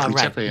Göbekli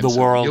Tepe and the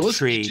so world on,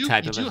 tree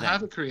type of thing. You do thing.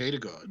 have a creator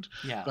god,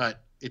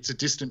 but it's a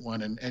distant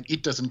one, and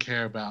it doesn't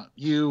care about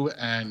you,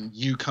 and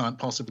you can't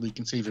possibly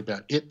conceive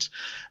about it.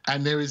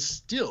 And there is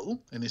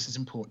still, and this is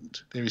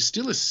important, there is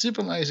still a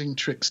civilizing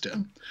trickster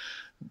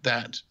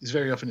that is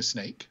very often a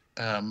snake,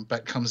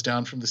 but comes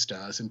down from the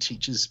stars and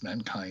teaches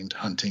mankind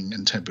hunting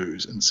and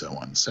taboos and so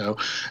on. So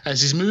as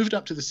he's moved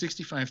up to the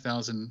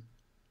 65,000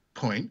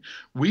 point,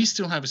 we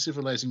still have a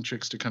civilizing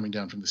trickster coming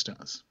down from the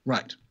stars.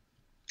 Right.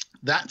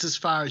 That's as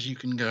far as you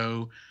can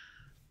go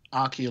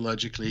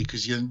archaeologically,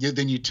 because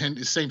then you tend,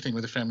 the same thing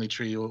with a family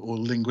tree or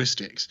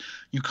linguistics,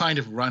 you kind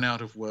of run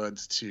out of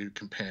words to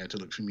compare to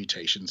look for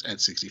mutations at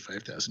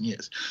 65,000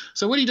 years.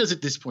 So what he does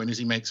at this point is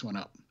he makes one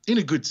up in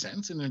a good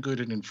sense, in a good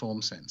and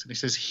informed sense. And he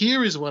says,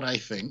 here is what I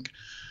think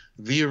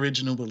the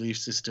original belief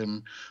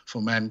system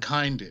for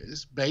mankind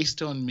is,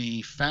 based on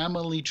me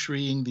family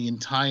treeing the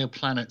entire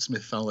planet's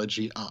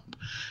mythology up.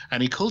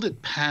 And he called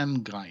it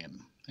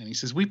Pan-Gaian. And he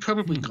says, we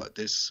probably got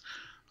this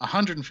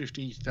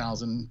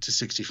 150,000 to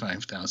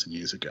 65,000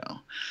 years ago.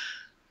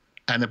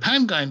 And the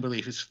Pan-Gaian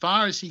belief, as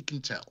far as he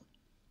can tell,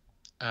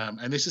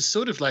 and this is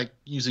sort of like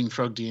using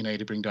frog DNA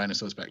to bring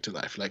dinosaurs back to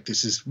life. Like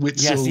this is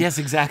Witzel. Yes,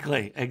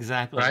 exactly.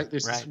 Right?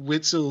 This is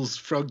Witzel's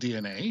frog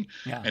DNA,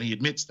 and he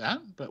admits that,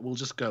 but we'll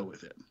just go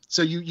with it.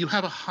 So you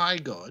have a high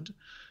god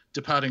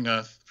departing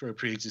Earth for a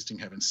pre-existing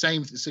heaven. So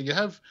you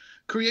have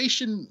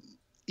creation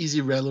is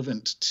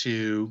irrelevant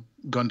to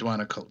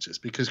Gondwana cultures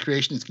because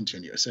creation is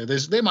continuous. So there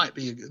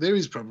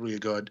is probably a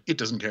god. It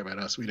doesn't care about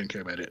us. We don't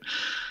care about it.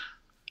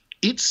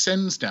 It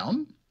sends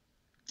down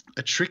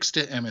a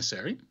trickster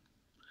emissary.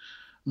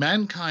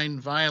 Mankind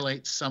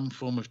violates some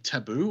form of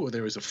taboo, or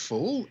there is a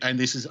fall, and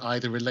this is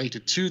either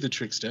related to the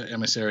trickster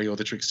emissary or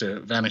the trickster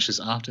vanishes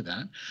after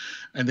that.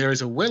 And there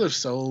is a well of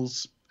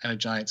souls and a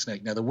giant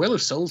snake. Now, the well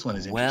of souls one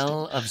is interesting.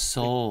 Well of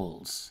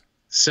souls.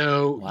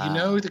 So you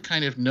know the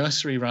kind of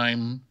nursery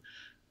rhyme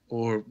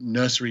or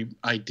nursery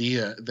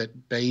idea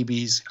that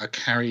babies are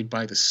carried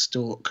by the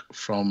stalk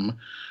from,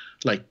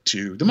 like,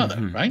 to the mother,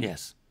 right?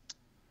 Yes.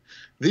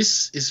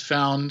 This is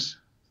found.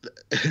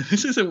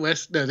 This is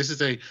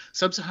a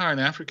sub-Saharan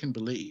African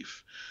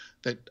belief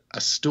that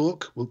a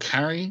stork will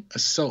carry a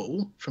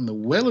soul from the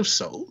well of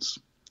souls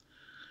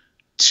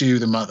to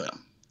the mother.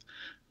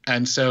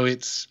 And so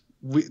this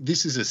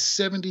is a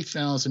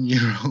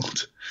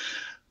 70,000-year-old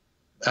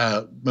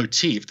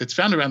motif that's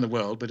found around the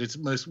world, but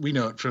we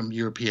know it from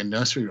European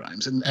nursery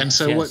rhymes.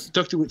 What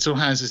Dr. Witzel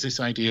has is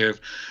this idea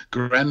of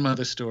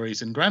grandmother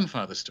stories and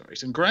grandfather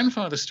stories. And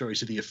grandfather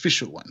stories are the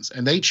official ones,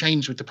 and they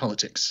change with the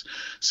politics.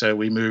 So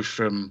we move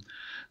from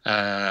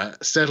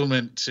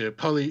settlement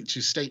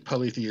to state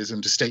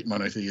polytheism to state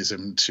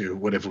monotheism to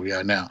whatever we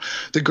are now.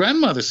 The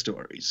grandmother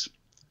stories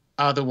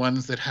are the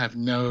ones that have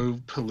no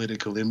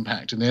political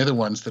impact, and they're the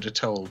ones that are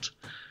told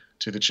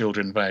to the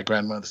children by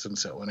grandmothers and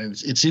so on. And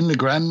it's in the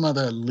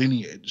grandmother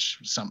lineage,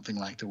 something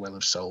like the Well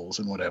of Souls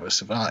and whatever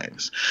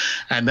survives.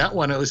 And that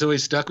one, it was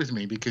always stuck with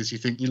me, because you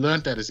think you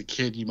learned that as a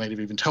kid. You might have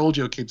even told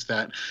your kids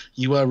that.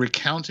 You are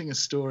recounting a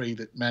story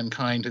that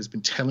mankind has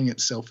been telling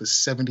itself for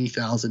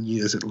 70,000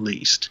 years at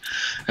least.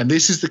 And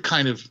this is the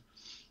kind of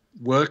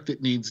work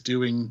that needs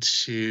doing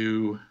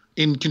to,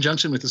 in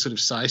conjunction with the sort of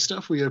sci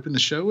stuff we open the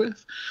show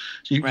with.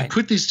 You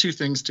put these two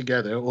things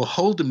together or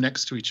hold them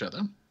next to each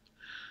other,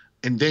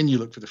 and then you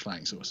look for the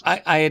flying saucers.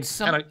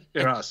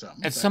 There are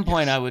some. At some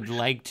point, I would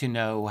like to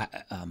know,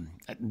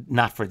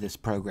 not for this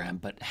program,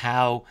 but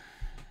how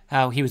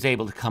he was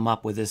able to come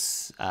up with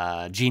this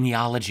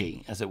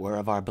genealogy, as it were,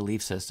 of our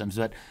belief systems.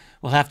 But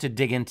we'll have to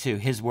dig into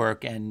his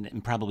work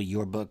and probably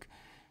your book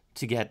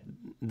to get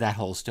that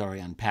whole story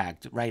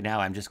unpacked. Right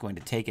now, I'm just going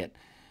to take it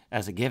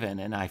as a given,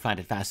 and I find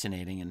it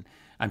fascinating, and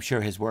I'm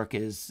sure his work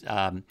is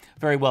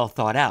very well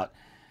thought out.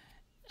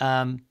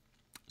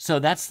 So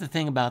that's the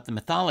thing about the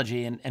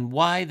mythology, and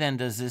why then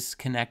does this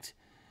connect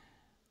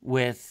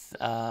with,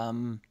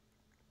 well,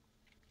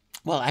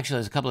 actually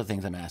there's a couple of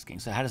things I'm asking.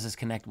 So how does this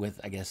connect with,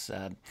 I guess,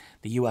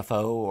 the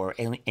UFO or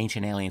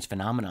ancient aliens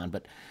phenomenon?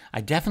 But I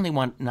definitely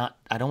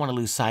I don't want to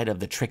lose sight of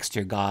the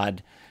trickster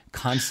god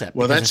concept.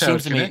 Well, that's how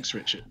it connects,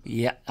 Richard.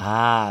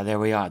 Yeah, there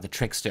we are, the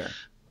trickster.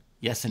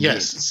 Yes, indeed.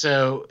 Yes.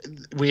 So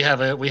we have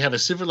a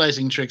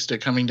civilizing trickster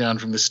coming down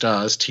from the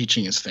stars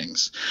teaching us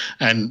things.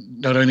 And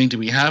not only do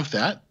we have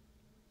that,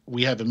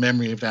 we have a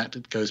memory of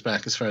that goes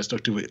back as far as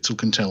Dr. Witzel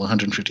can tell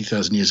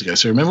 150,000 years ago.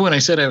 So remember when I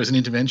said I was an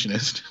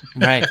interventionist?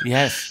 Right,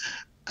 yes.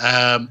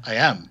 I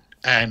am.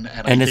 And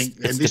I think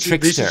this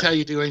is how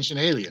you do ancient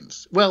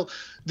aliens. Well,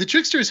 the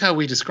trickster is how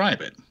we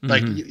describe it.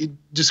 Like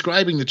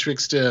describing the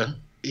trickster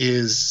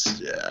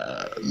is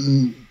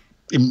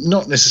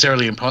not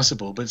necessarily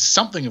impossible, but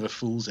something of a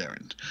fool's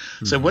errand.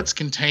 So what's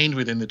contained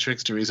within the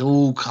trickster is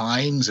all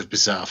kinds of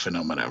bizarre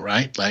phenomena,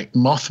 right? Like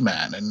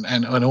Mothman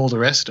and all the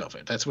rest of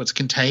it. That's what's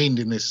contained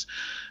in this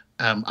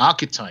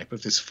archetype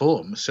of this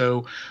form.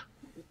 So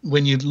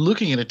when you're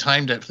looking at a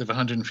time depth of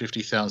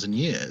 150,000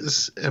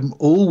 years,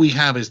 all we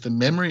have is the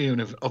memory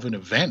of an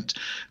event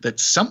that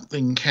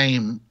something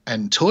came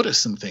and taught us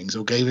some things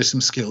or gave us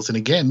some skills. And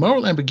again,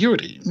 moral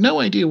ambiguity, no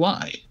idea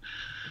why.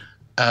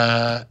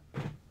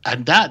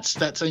 And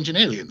that's Ancient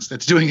Aliens.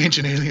 That's doing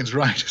Ancient Aliens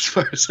right, as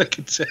far as I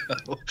can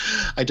tell.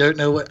 I don't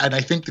know what, and I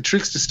think the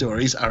trickster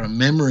stories are a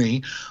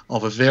memory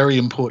of a very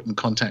important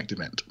contact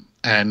event.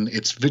 And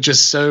it's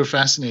just so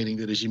fascinating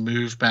that as you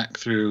move back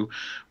through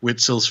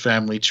Witzel's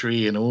family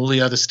tree and all the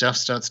other stuff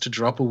starts to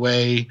drop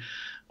away,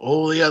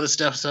 and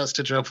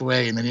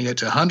then you get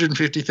to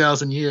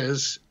 150,000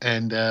 years,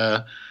 and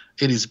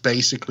it is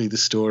basically the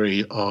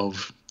story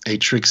of a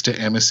trickster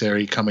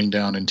emissary coming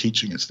down and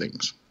teaching us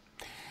things.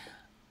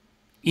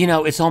 You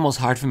know, it's almost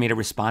hard for me to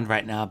respond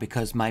right now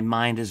because my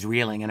mind is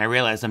reeling, and I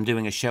realize I'm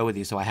doing a show with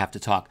you, so I have to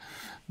talk.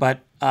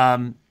 But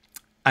I'm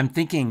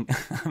thinking,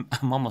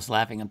 I'm almost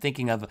laughing. I'm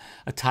thinking of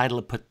a title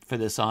to put for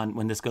this on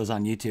when this goes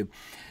on YouTube,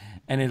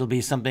 and it'll be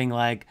something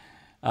like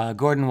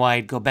Gordon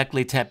White,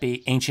 Gobekli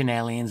Tepe, Ancient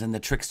Aliens, and the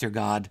Trickster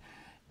God.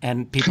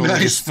 And people will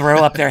just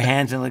throw up their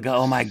hands and they'll go,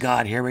 "Oh my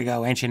God, here we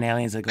go, Ancient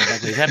Aliens at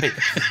Gobekli Tepe."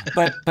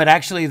 But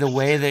actually, the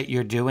way that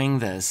you're doing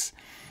this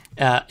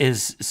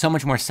is so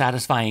much more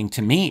satisfying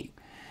to me.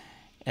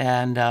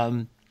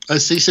 And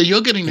see, so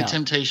you're getting the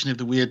temptation of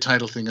the weird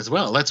title thing as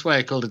well. That's why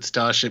I called it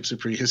Starships: A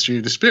Prehistory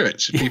of the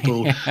Spirits.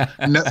 People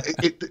know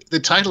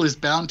the title is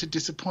bound to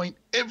disappoint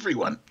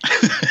everyone.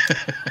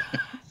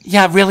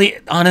 Yeah, really,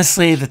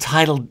 honestly,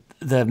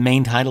 the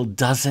main title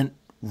doesn't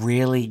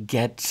really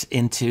get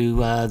into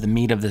the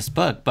meat of this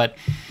book, but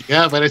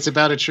it's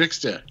about a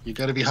trickster. You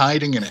got to be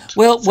hiding in it.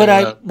 Well,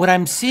 what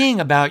I'm seeing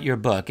about your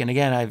book, and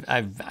again,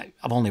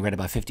 I've only read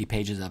about 50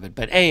 pages of it,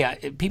 but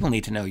people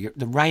need to know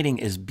the writing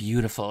is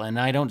beautiful, and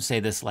I don't say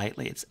this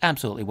lightly. It's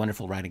absolutely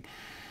wonderful writing.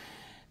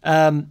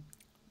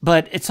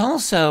 But it's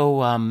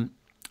also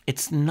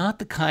it's not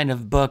the kind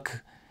of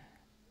book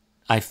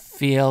I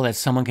feel that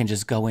someone can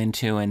just go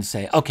into and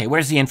say, "Okay,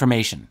 where's the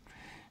information?"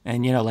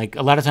 And, like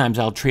a lot of times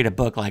I'll treat a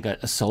book like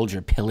a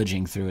soldier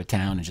pillaging through a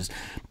town and just,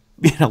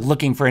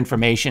 looking for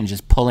information,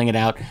 just pulling it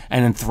out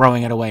and then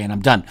throwing it away and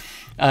I'm done.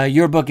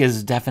 Your book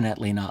is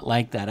definitely not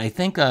like that. I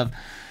think of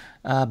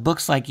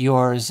books like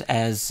yours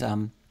as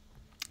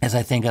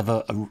I think of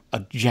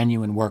a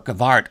genuine work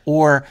of art,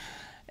 or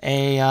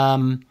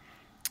the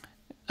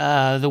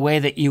way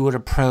that you would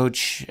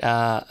approach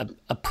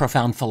a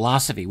profound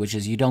philosophy, which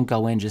is you don't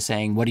go in just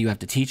saying, "What do you have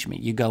to teach me?"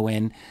 You go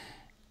in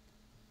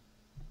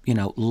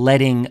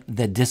letting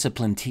the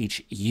discipline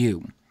teach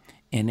you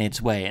in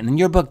its way. And then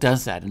your book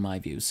does that, in my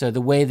view. So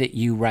the way that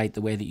you write,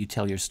 the way that you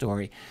tell your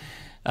story,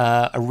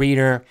 a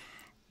reader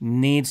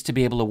needs to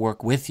be able to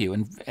work with you.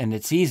 And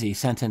it's easy,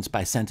 sentence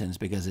by sentence,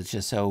 because it's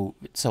just so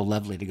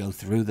lovely to go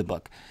through the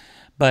book.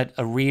 But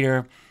a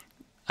reader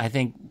I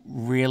think,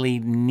 really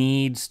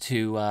needs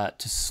to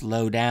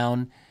slow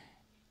down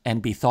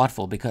and be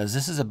thoughtful, because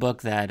this is a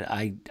book that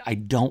I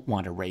don't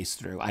want to race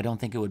through. I don't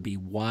think it would be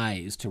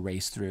wise to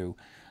race through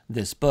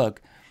this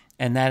book,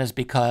 and that is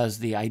because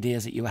the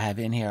ideas that you have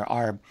in here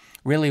are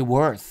really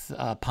worth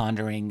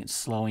pondering,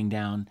 slowing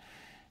down,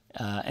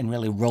 and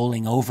really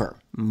rolling over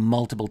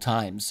multiple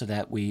times so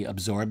that we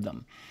absorb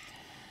them.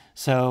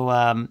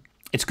 So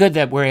it's good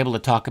that we're able to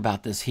talk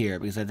about this here,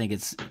 because I think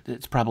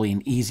it's probably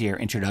an easier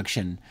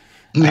introduction,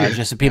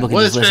 just so people can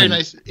just listen. Very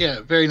nice.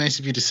 Yeah, very nice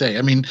of you to say.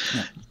 I mean,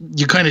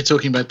 you're kind of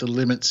talking about the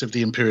limits of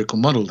the empirical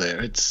model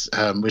there. It's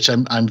which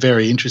I'm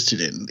very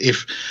interested in.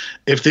 If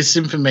this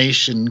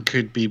information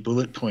could be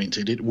bullet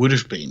pointed, it would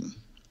have been.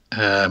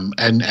 And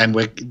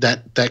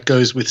that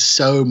goes with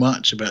so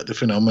much about the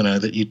phenomena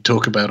that you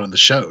talk about on the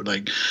show.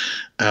 Like,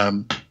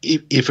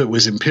 if it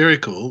was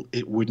empirical,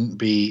 it wouldn't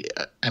be,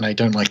 and I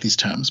don't like these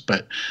terms,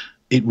 but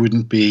it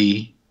wouldn't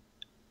be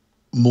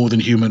more than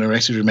human or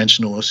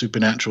extra-dimensional or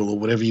supernatural or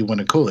whatever you want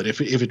to call it. If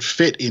it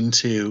fit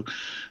into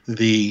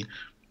the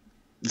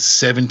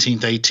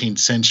 17th, 18th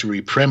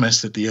century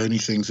premise that the only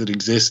things that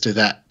exist are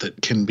that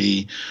can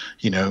be,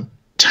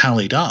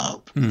 tallied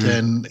up,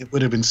 then it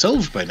would have been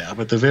solved by now.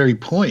 But the very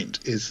point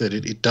is that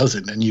it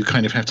doesn't, and you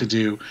kind of have to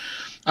do.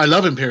 I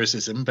love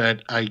empiricism,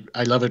 but I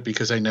love it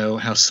because I know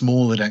how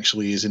small it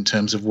actually is in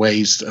terms of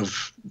ways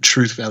of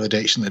truth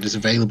validation that is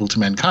available to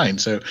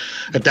mankind. So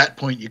at that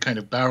point, you kind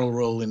of barrel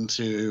roll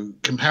into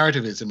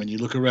comparativism, and you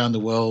look around the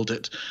world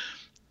at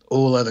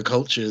all other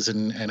cultures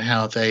and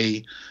how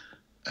they,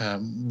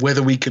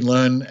 whether we can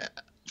learn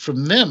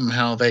from them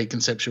how they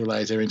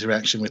conceptualize their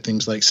interaction with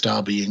things like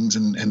star beings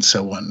and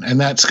so on. And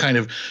that's kind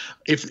of,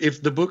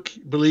 if the book,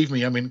 believe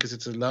me, I mean, because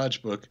it's a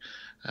large book,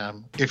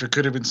 if it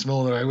could have been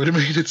smaller, I would have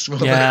made it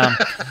smaller. Yeah.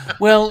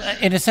 Well,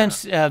 in a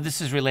sense, this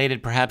is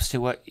related perhaps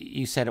to what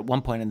you said at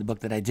one point in the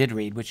book that I did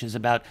read, which is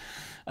about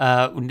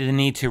the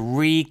need to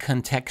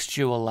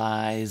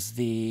recontextualize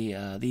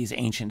these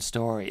ancient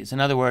stories. In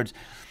other words,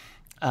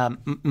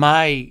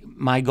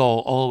 my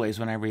goal always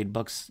when I read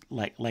books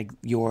like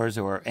yours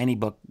or any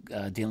book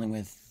dealing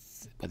with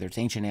whether it's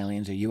ancient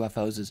aliens or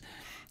UFOs is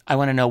I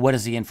want to know, what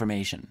is the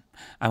information?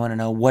 I want to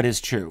know what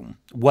is true.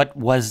 What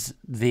was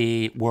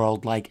the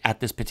world like at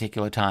this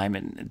particular time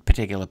in a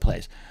particular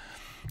place?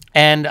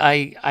 And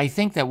I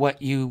think that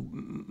what you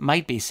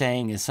might be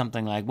saying is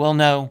something like, well,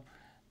 no,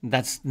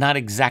 that's not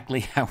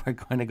exactly how we're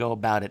going to go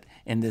about it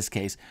in this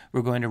case.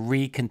 We're going to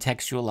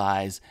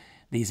recontextualize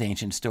these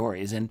ancient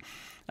stories. And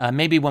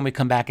maybe when we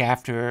come back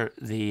after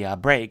the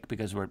break,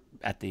 because we're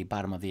at the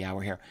bottom of the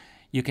hour here,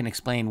 you can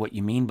explain what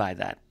you mean by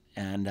that.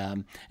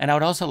 And I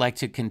would also like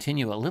to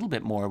continue a little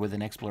bit more with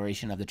an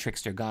exploration of the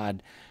trickster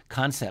god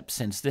concept,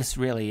 since this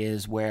really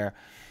is where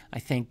I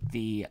think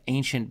the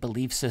ancient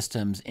belief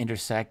systems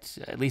intersect,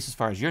 at least as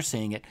far as you're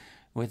seeing it,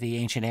 with the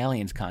ancient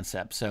aliens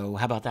concept. So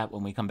how about that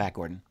when we come back,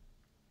 Gordon?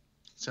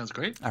 Sounds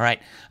great. All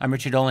right. I'm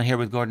Richard Dolan here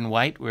with Gordon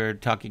White. We're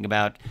talking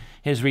about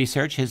his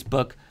research, his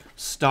book,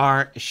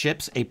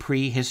 Starships, A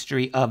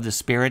Prehistory of the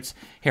Spirits,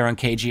 here on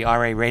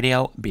KGRA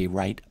Radio. Be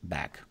right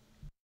back.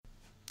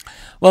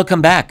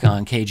 Welcome back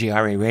on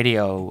KGRA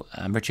Radio.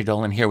 I'm Richard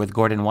Dolan here with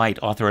Gordon White,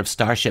 author of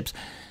Starships.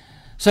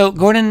 So,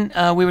 Gordon,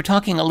 we were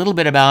talking a little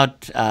bit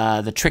about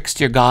the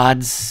trickster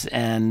gods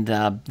and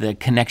the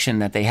connection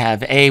that they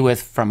have,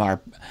 from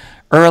our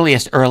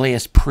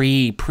earliest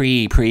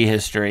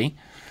prehistory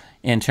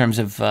in terms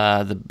of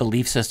the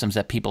belief systems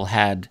that people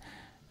had.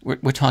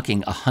 We're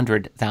talking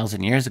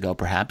 100,000 years ago,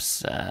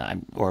 perhaps,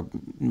 or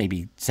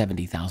maybe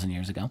 70,000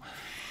 years ago.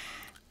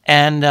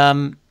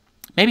 And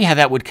maybe how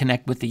that would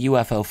connect with the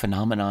UFO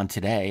phenomenon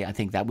today. I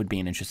think that would be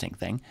an interesting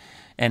thing,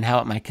 and how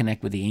it might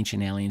connect with the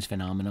ancient aliens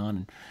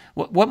phenomenon.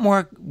 What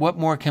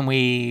more can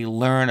we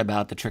learn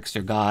about the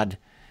trickster god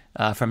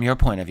from your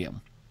point of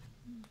view?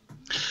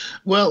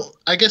 Well,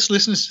 I guess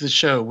listeners to the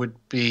show would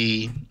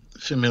be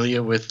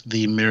familiar with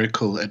the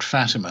miracle at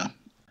Fatima.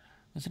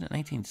 Was it in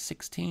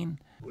 1916?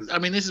 I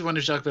mean, this is one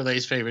of Jacques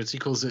Vallée's favorites. He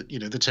calls it,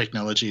 the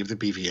technology of the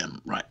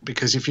BVM, right?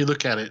 Because if you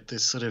look at it,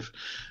 there's sort of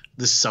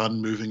the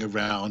sun moving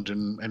around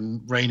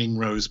and raining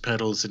rose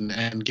petals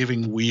and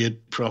giving weird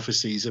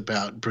prophecies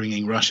about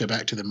bringing Russia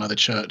back to the Mother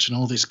Church and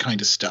all this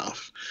kind of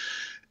stuff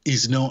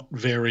is not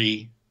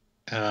very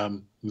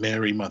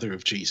Mary, Mother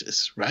of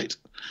Jesus, right?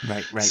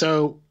 Right.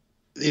 So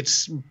it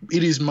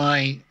is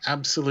my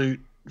absolute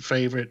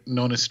favorite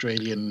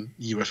non-Australian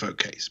UFO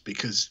case,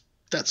 because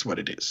that's what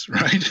it is,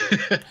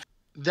 right?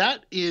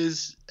 That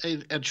is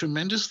a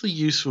tremendously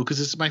useful, because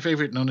it's my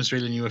favorite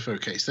non-Australian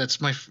UFO case.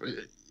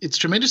 It's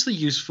tremendously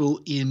useful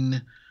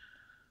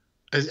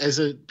as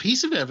a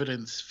piece of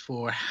evidence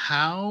for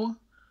how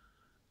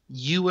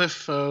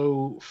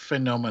UFO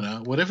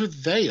phenomena, whatever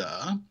they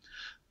are,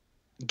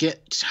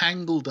 get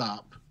tangled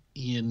up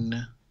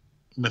in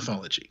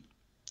mythology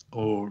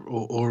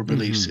or a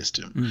belief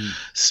system. Mm-hmm.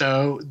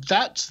 So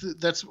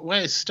that's why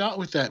I start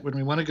with that when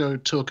we want to go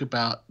talk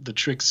about the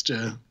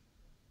trickster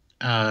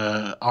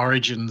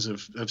origins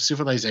of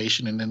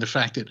civilization, and then the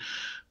fact that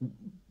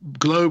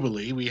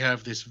globally, we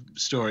have this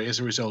story as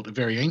a result, a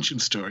very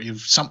ancient story of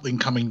something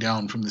coming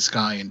down from the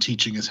sky and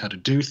teaching us how to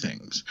do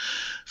things.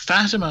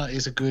 Fatima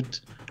is a good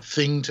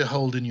thing to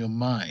hold in your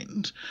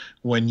mind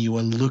when you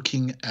are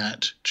looking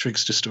at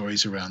trickster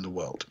stories around the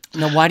world.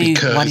 Now, why do you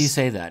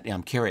say that? Yeah,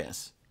 I'm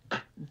curious.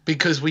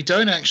 Because we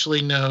don't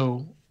actually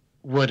know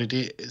what it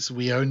is.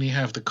 We only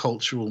have the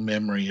cultural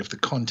memory of the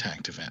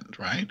contact event,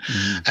 right?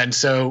 Mm-hmm. And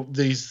so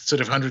these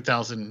sort of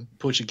 100,000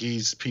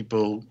 Portuguese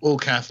people, all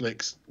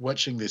Catholics,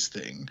 watching this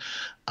thing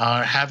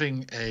are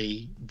having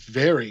a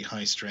very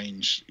high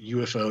strange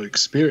UFO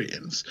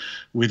experience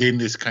within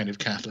this kind of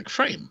Catholic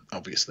frame,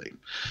 obviously.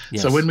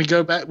 Yes. So when we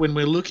go back, when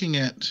we're looking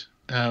at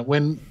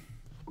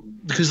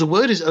because the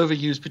word is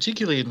overused,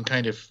 particularly in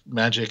kind of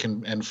magic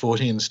and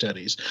Fortean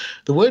studies.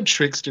 The word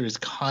trickster is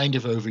kind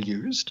of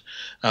overused,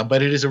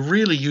 but it is a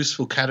really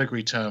useful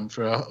category term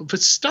for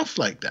stuff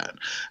like that.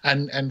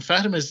 And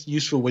Fatima is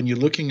useful when you're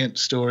looking at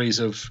stories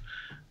of,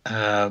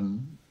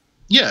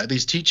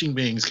 these teaching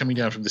beings coming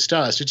down from the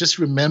stars, to just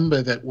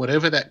remember that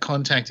whatever that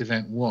contact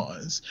event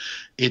was,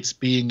 it's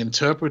being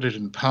interpreted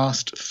and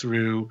passed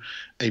through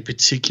a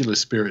particular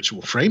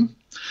spiritual frame.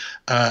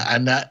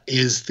 And that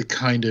is the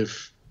kind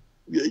of,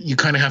 you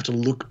kind of have to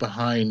look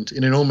behind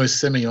in an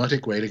almost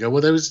semiotic way to go,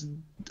 well,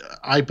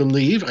 I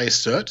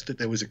assert that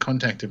there was a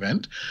contact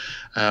event.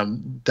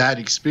 That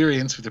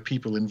experience for the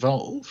people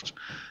involved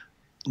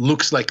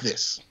looks like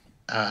this.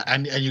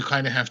 And you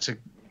kind of have to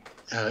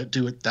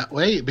do it that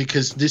way,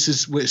 because this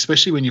is,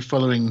 especially when you're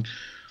following,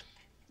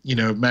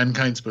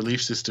 mankind's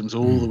belief systems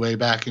all the way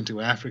back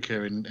into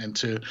Africa and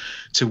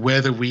to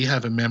whether we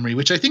have a memory,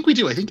 which I think we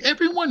do. I think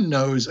everyone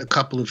knows a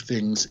couple of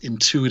things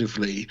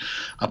intuitively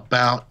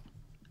about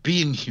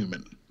being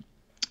human,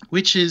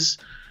 which is,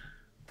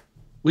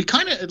 we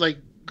kind of, like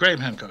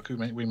Graham Hancock, who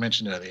we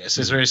mentioned earlier,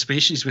 says we're a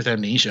species with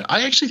amnesia.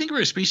 I actually think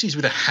we're a species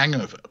with a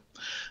hangover.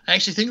 I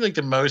actually think like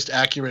the most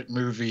accurate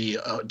movie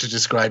to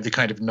describe the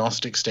kind of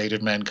Gnostic state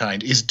of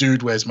mankind is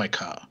Dude, Where's My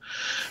Car?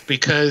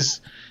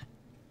 Because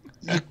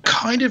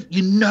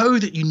you know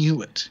that you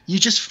knew it. You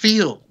just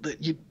feel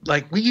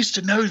that we used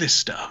to know this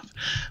stuff,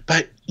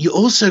 but you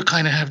also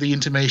kind of have the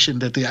intimation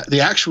that the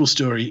actual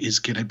story is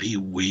going to be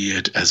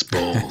weird as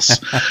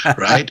balls,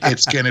 right?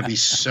 It's going to be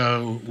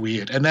so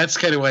weird. And that's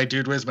kind of why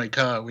Dude, Where's My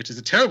Car, which is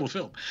a terrible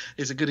film,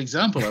 is a good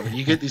example of it.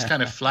 You get these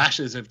kind of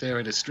flashes of they're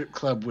at a strip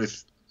club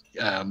with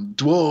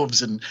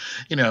dwarves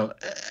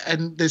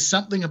and there's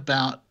something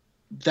about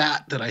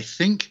that I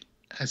think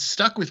has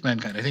stuck with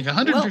mankind. I think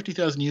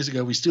 150,000 years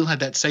ago, we still had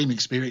that same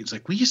experience.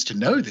 Like, we used to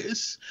know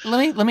this.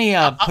 Let me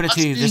put it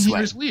to you this way.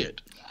 It was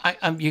weird.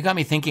 You got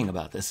me thinking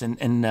about this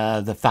in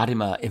the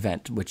Fatima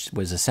event, which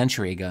was a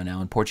century ago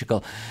now in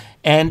Portugal.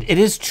 And it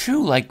is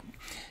true, like,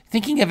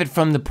 thinking of it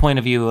from the point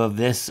of view of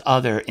this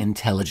other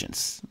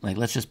intelligence. Like,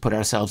 let's just put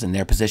ourselves in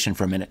their position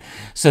for a minute.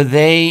 So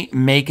they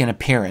make an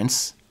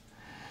appearance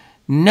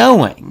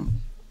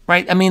knowing,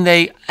 right? I mean,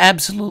 they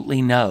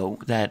absolutely know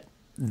that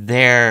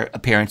their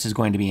appearance is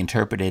going to be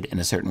interpreted in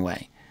a certain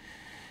way.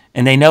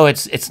 And they know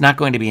it's not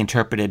going to be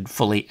interpreted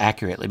fully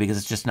accurately, because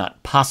it's just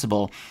not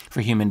possible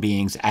for human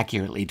beings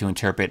accurately to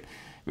interpret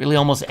really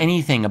almost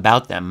anything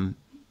about them,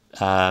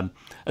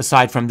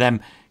 aside from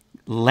them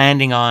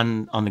landing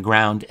on the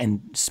ground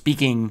and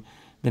speaking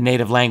the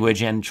native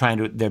language and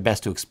trying their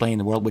best to explain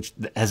the world, which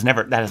that has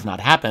not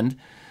happened.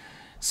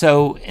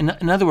 So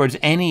in other words,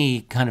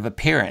 any kind of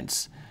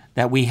appearance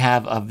that we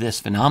have of this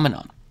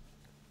phenomenon,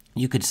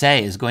 you could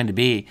say, is going to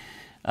be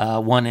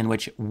one in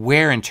which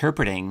we're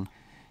interpreting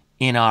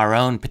in our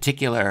own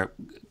particular,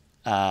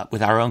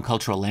 with our own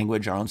cultural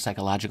language, our own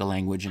psychological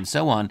language, and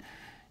so on,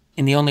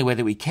 in the only way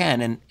that we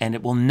can, and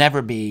it will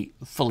never be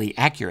fully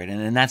accurate.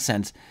 And in that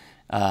sense,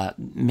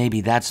 maybe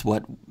that's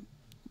what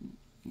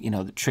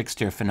the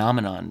trickster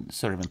phenomenon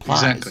sort of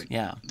implies. Exactly.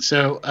 Yeah.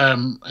 So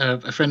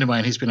a friend of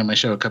mine, who's been on my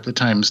show a couple of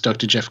times,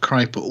 Dr. Jeff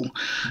Kripal,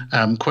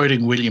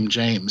 quoting William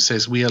James,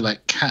 says, "We are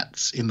like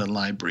cats in the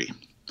library."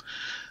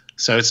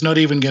 So it's not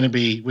even going to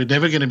be, we're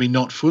never going to be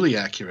not fully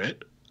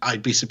accurate.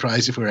 I'd be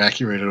surprised if we're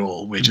accurate at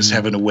all. We just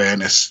have an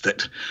awareness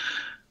that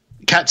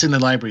cats in the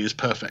library is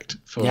perfect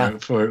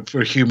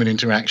for human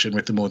interaction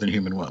with the more than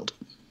human world.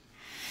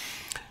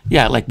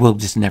 Yeah, like we'll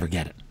just never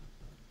get it.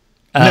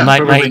 No,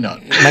 probably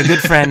not. My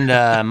good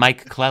friend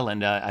Mike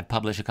Cleland, I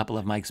published a couple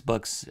of Mike's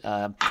books.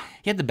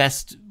 He had the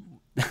best,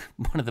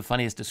 one of the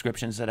funniest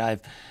descriptions that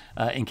I've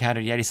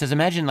encountered yet. He says,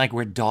 imagine like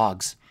we're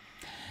dogs.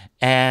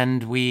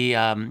 And we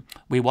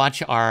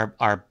watch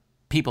our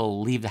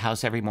people leave the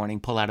house every morning,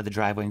 pull out of the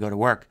driveway and go to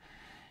work.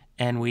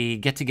 And we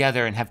get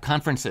together and have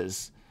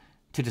conferences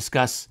to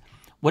discuss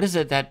what is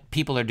it that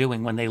people are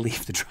doing when they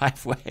leave the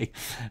driveway.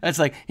 That's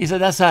like, he said,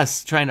 that's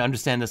us trying to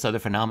understand this other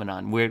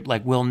phenomenon.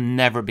 We'll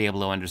never be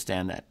able to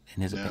understand that,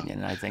 in his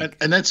opinion, I think.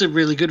 And that's a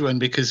really good one,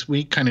 because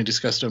we kind of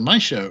discussed on my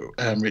show,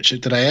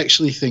 Richard, that I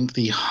actually think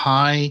the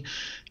high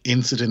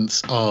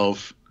incidence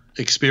of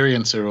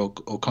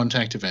experiencer or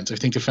contact events. I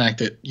think the fact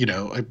that,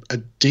 a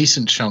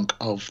decent chunk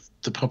of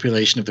the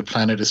population of the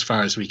planet, as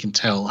far as we can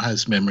tell,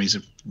 has memories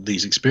of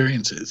these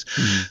experiences,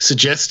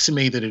 suggests to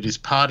me that it is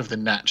part of the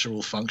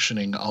natural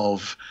functioning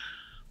of,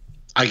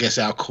 I guess,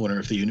 our corner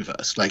of the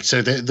universe. Like,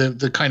 so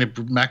the kind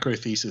of macro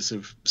thesis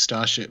of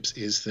starships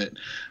is that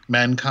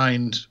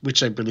mankind,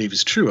 which I believe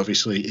is true,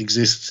 obviously,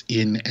 exists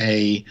in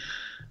a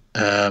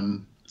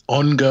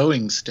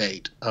ongoing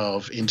state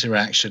of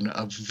interaction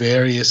of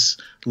various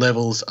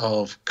levels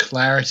of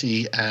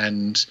clarity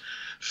and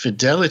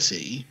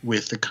fidelity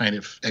with the kind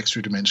of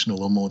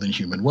extra-dimensional or more than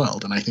human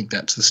world. And I think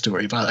that's the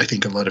story of, I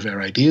think a lot of our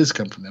ideas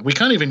come from that. We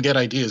can't even get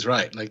ideas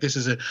right. Like, this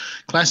is a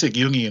classic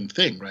Jungian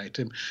thing, right?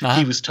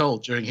 He was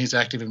told during his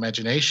active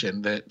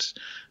imagination that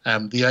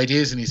the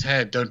ideas in his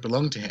head don't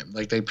belong to him.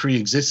 Like, they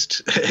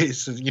pre-exist.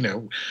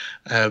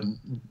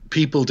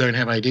 People don't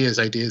have ideas.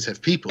 Ideas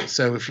have people.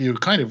 So if you're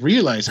kind of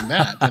realizing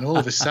that, then all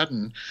of a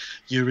sudden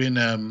you're in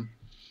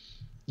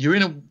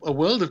a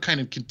world of kind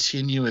of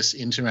continuous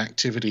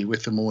interactivity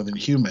with the more than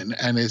human.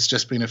 And it's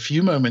just been a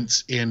few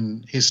moments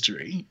in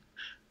history,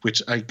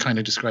 which I kind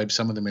of describe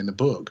some of them in the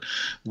book,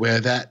 where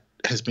that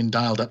has been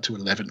dialed up to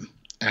 11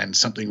 and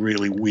something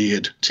really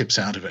weird tips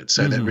out of it.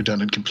 So that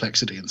redundant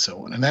complexity and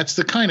so on. And that's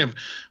the kind of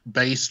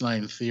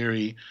baseline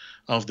theory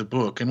of the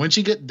book. And once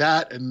you get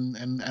that and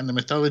the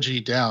mythology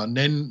down,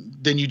 then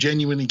you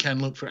genuinely can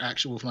look for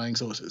actual flying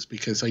saucers,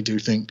 because I do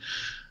think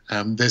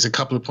there's a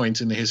couple of points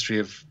in the history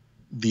of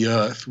the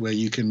Earth where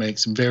you can make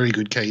some very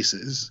good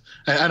cases,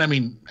 and I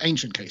mean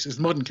ancient cases.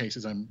 Modern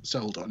cases I'm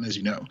sold on, as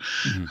you know.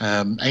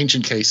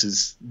 Ancient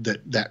cases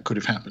that could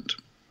have happened.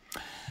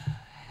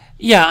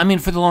 Yeah, I mean,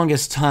 for the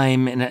longest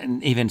time,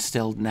 and even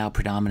still now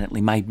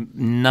predominantly, my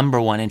number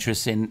one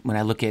interest in when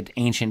I look at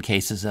ancient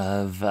cases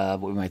of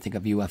what we might think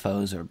of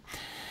UFOs or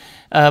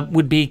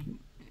would be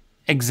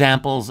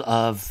examples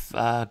of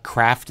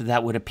craft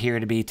that would appear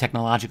to be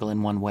technological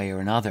in one way or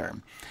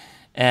another.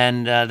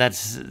 And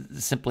that's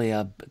simply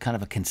a kind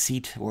of a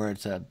conceit, or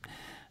it's a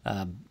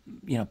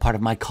part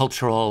of my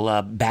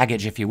cultural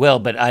baggage, if you will.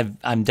 But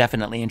I'm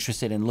definitely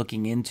interested in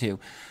looking into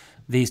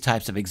these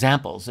types of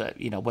examples.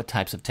 What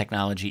types of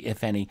technology,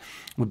 if any,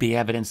 would be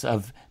evidence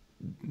of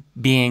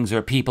beings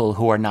or people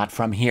who are not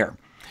from here,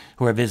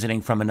 who are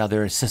visiting from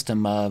another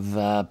system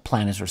of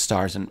planets or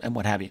stars and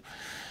what have you.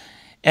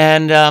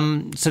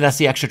 And so that's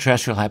the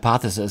extraterrestrial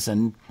hypothesis.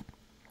 And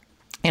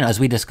as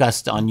we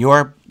discussed on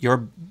your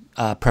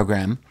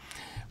program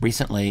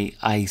recently,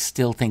 I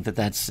still think that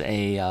that's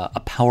a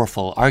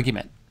powerful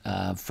argument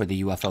for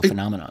the UFO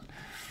phenomenon.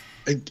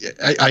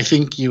 I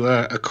think you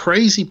are a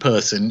crazy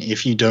person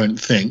if you don't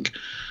think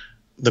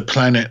the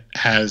planet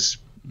has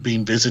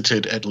been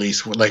visited at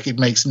least. Like, it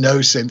makes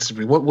no sense to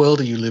me. What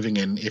world are you living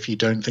in if you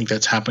don't think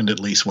that's happened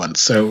at least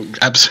once? So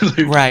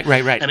absolutely. Right.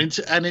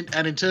 And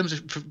in terms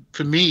of,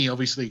 for me,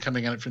 obviously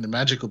coming at it from the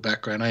magical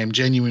background, I am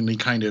genuinely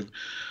kind of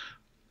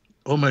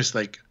almost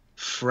like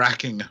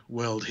fracking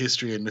world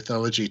history and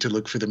mythology to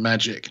look for the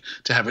magic,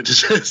 to have it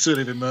just sort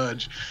of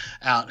emerge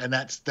out. And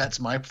that's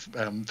my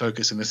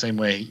focus in the same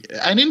way,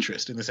 and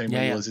interest in the same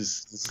way yours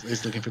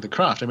is looking for the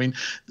craft. I mean,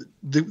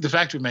 the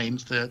fact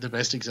remains the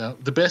best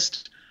example, the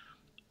best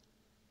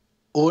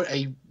or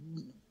a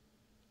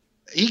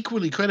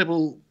equally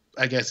credible,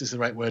 I guess is the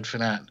right word for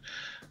that,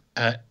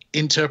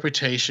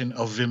 interpretation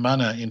of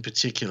Vimana in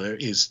particular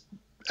is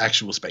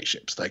actual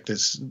spaceships. Like,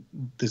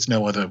 there's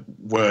no other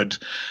word.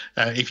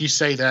 If you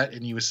say that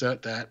and you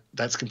assert that,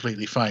 that's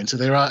completely fine. So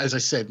there are, as I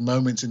said,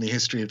 moments in the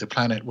history of the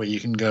planet where you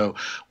can go,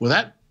 well,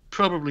 that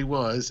probably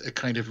was a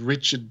kind of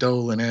Richard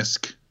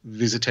Dolan-esque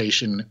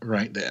visitation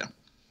right there.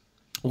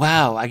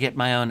 Wow, I get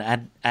my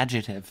own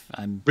adjective.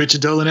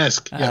 Richard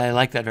Dolan-esque. Yeah. I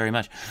like that very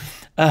much.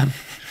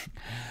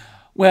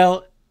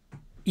 Well,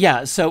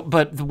 yeah. So,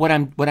 but what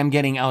I'm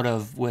getting out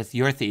of with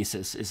your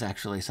thesis is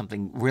actually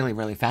something really,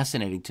 really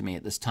fascinating to me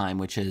at this time,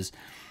 which is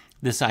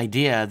this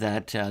idea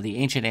that the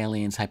ancient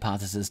aliens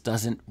hypothesis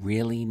doesn't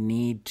really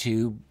need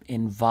to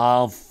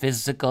involve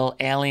physical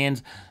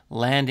aliens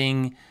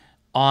landing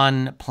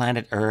on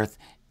planet Earth,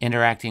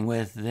 interacting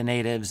with the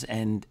natives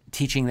and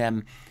teaching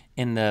them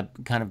in the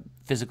kind of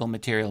physical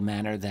material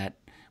manner that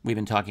we've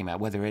been talking about,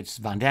 whether it's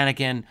Von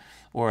Daniken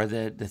or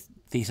the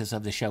thesis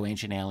of the show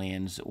Ancient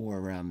Aliens,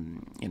 or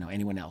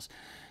anyone else.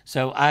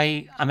 So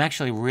I'm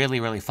actually really,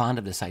 really fond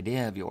of this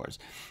idea of yours,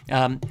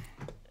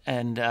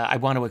 and I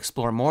want to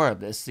explore more of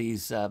this.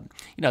 These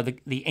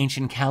the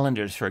ancient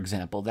calendars, for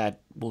example, that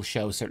will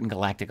show certain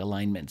galactic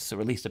alignments,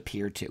 or at least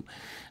appear to,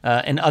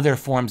 and other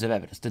forms of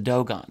evidence. The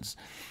Dogons,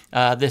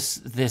 this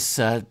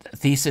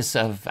thesis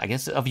of, I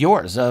guess, of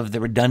yours, of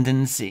the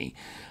redundancy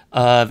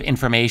of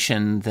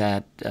information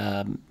that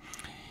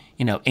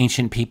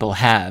ancient people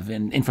have,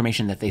 and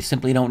information that they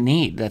simply don't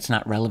need, that's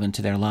not relevant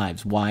to their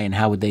lives. Why and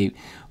how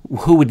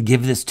who would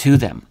give this to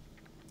them?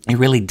 It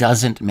really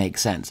doesn't make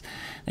sense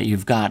that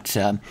you've got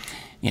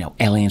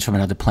aliens from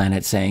another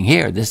planet saying,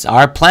 here, this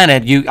our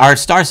planet, our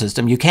star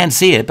system, you can't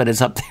see it, but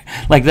it's up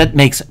there. Like, that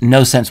makes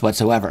no sense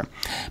whatsoever.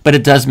 But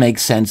it does make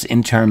sense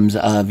in terms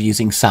of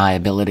using psi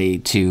ability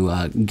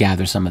to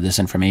gather some of this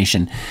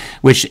information,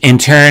 which in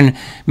turn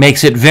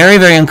makes it very,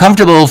 very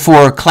uncomfortable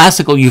for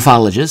classical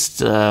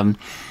ufologists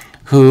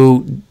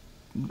who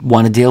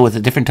want to deal with a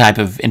different type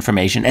of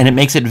information. And it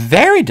makes it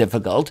very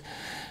difficult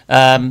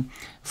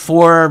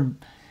for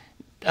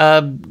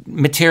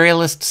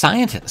materialist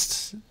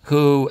scientists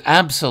who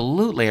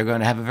absolutely are going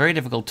to have a very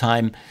difficult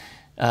time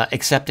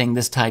accepting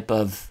this type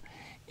of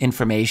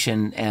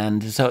information.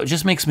 And so it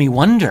just makes me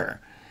wonder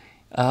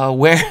how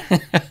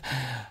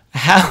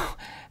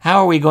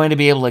are we going to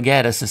be able to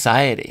get a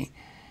society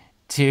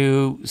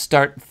to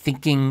start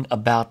thinking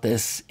about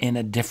this in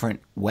a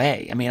different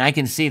way? I mean, I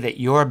can see that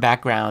your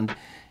background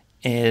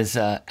is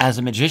as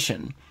a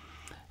magician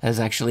has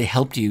actually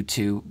helped you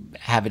to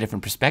have a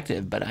different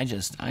perspective, but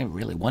I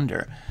really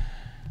wonder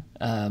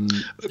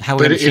how.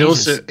 But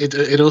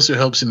it also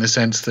helps in the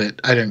sense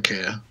that I don't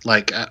care.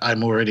 Like,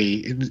 I'm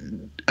already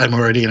in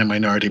a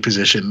minority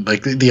position.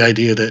 Like, the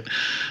idea that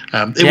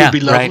it would be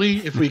lovely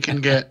if we can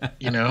get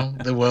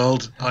the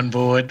world on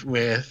board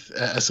with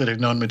a sort of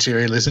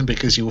non-materialism,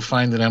 because you will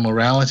find that our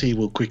morality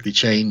will quickly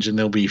change and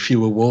there'll be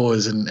fewer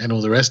wars and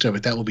all the rest of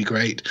it. That will be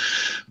great,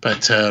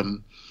 but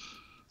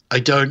I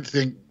don't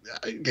think.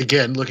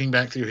 Again, looking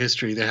back through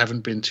history, there haven't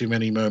been too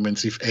many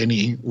moments, if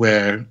any,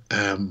 where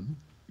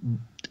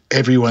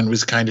everyone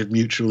was kind of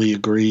mutually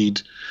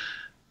agreed.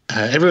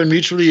 Everyone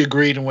mutually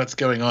agreed on what's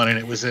going on, and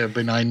it was a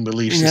benign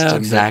belief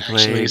system that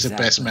actually is the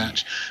best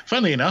match.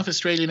 Funnily enough,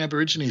 Australian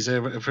Aborigines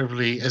are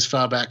probably as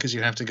far back as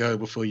you have to go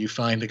before you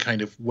find a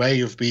kind of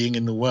way of being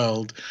in the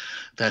world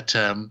that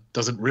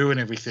doesn't ruin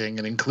everything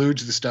and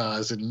includes the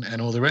stars and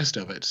all the rest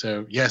of it.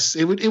 So yes,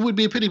 it would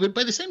be a pity, but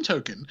by the same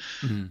token,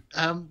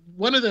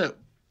 one of the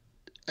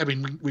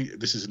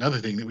this is another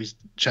thing that we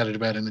chatted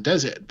about in the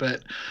desert,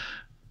 but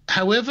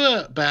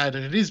however bad,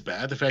 and it is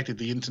bad, the fact that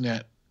the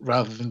internet,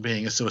 rather than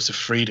being a source of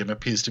freedom,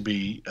 appears to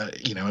be,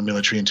 a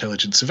military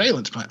intelligence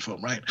surveillance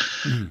platform, right?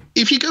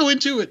 If you go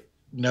into it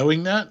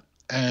knowing that,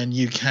 and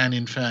you can,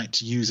 in fact,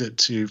 use it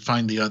to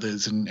find the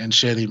others and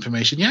share the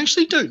information, you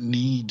actually don't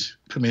need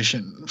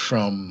permission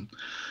from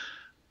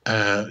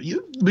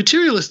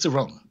materialists are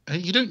wrong.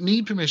 You don't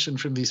need permission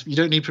from these. You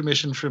don't need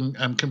permission from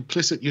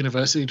complicit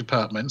university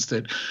departments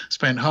that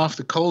spent half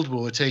the Cold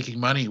War taking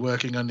money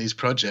working on these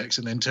projects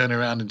and then turn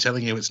around and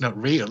telling you it's not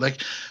real.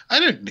 Like, I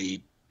don't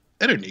need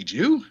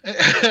you.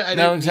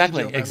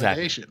 Exactly.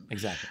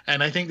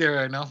 And I think there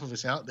are enough of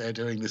us out there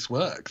doing this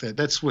work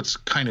that's what's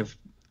kind of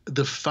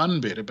the fun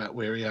bit about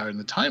where we are in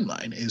the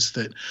timeline, is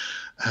that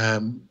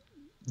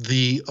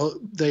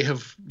they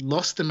have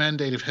lost the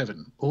mandate of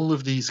heaven. All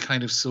of these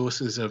kind of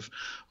sources of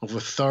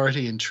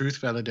authority and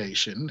truth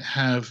validation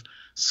have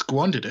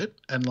squandered it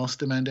and lost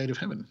the mandate of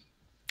heaven.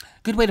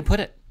 Good way to put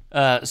it.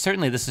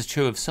 Certainly, this is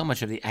true of so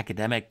much of the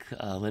academic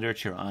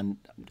literature on,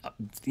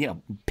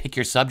 pick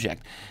your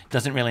subject.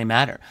 Doesn't really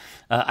matter.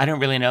 I don't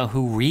really know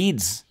who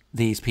reads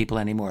these people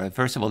anymore.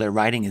 First of all, their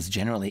writing is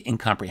generally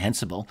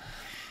incomprehensible.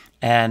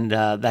 And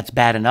that's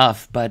bad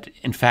enough. But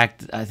in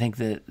fact, I think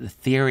the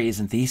theories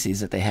and theses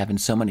that they have in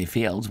so many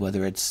fields,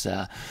 whether it's,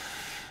 there's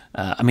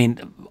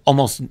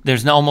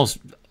almost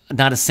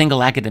not a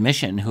single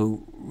academician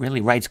who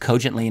really writes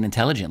cogently and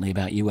intelligently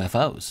about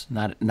UFOs.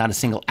 Not a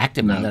single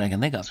active one that I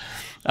can think of.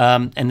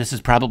 And this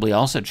is probably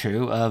also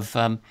true of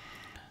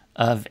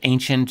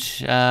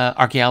ancient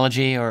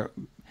archaeology. Or,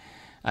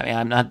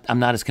 I'm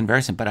not as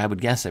conversant, but I would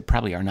guess there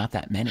probably are not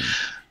that many.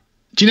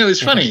 Do you know,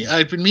 it's funny,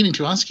 I've been meaning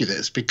to ask you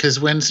this, because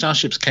when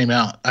Starships came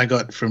out, I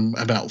got from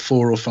about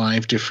 4 or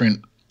 5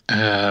 different,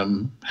 how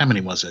many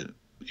was it?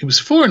 It was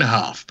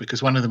 4.5,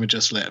 because one of them had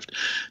just left,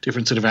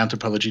 different sort of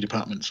anthropology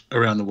departments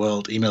around the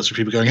world, emails from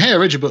people going, hey, I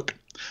read your book.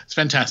 It's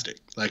fantastic.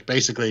 Like,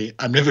 basically,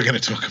 I'm never going to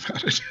talk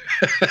about it.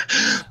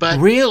 But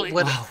really?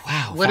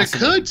 What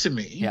occurred to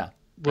me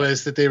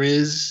was that there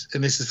is,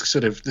 and this is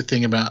sort of the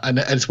thing about, and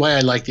it's why I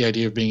like the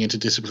idea of being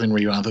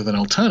interdisciplinary rather than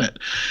alternate,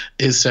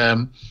 is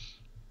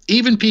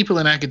even people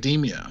in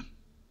academia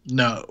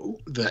know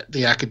that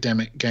the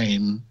academic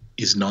game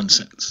is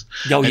nonsense.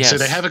 So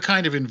they have a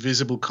kind of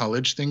invisible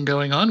college thing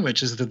going on,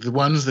 which is that the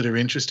ones that are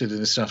interested in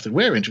the stuff that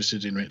we're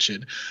interested in,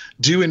 Richard,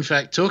 do in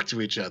fact talk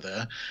to each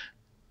other,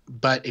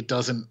 but it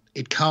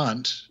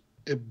can't,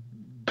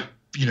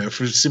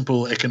 for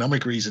simple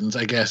economic reasons,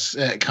 I guess,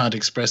 it can't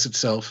express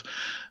itself.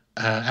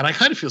 And I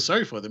kind of feel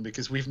sorry for them,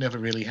 because we've never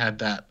really had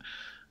that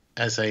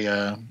as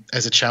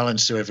a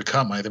challenge to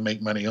overcome, either make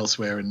money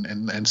elsewhere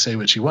and say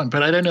what you want.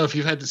 But I don't know if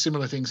you've had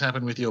similar things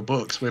happen with your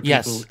books, where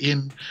people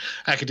in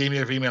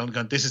academia have emailed and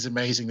gone, this is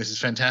amazing, this is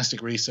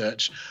fantastic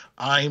research,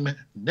 I'm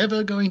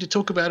never going to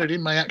talk about it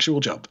in my actual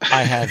job.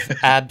 I have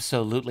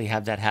absolutely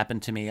had that happen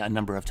to me a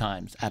number of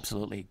times,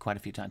 absolutely, quite a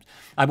few times.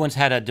 I once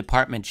had a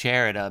department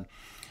chair at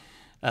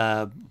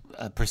a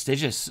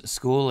prestigious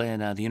school in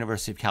the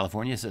University of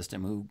California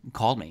system who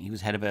called me. He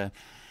was head of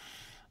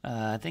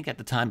I think at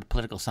the time,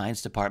 political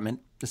science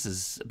department. This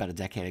is about a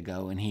decade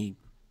ago, and he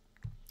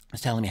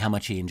was telling me how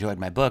much he enjoyed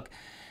my book.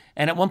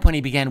 And at one point,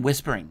 he began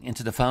whispering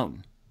into the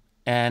phone.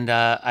 And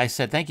I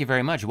said, "Thank you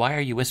very much. Why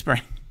are you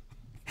whispering?"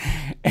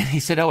 And he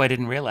said, "Oh, I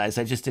didn't realize.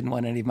 I just didn't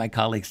want any of my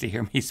colleagues to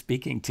hear me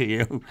speaking to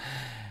you."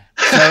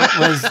 So it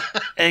was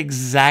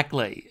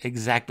exactly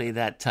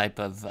that type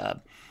of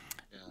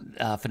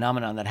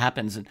phenomenon that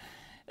happens. And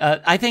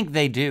I think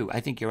they do. I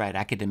think you're right.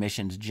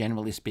 Academicians,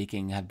 generally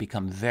speaking, have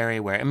become very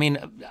aware. I mean,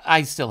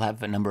 I still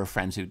have a number of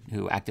friends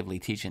who actively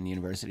teach in the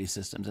university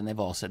systems, and they've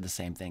all said the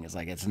same thing. It's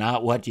like, it's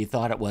not what you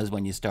thought it was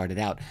when you started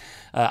out.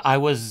 I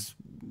was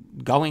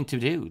going to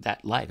do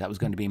that life. That was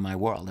going to be my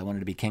world. I wanted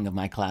to be king of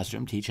my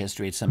classroom, teach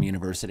history at some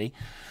university.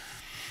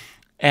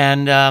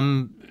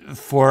 And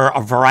for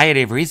a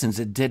variety of reasons,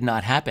 it did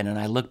not happen. And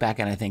I look back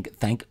and I think,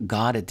 thank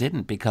God it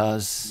didn't,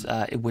 because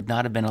it would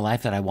not have been a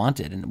life that I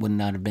wanted, and it would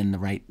not have been the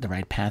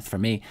right path for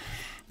me.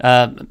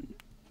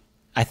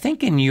 I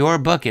think in your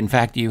book, in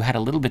fact, you had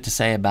a little bit to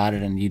say about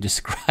it, and you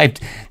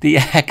described the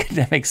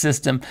academic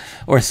system,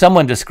 or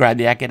someone described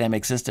the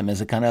academic system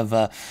as a kind of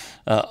a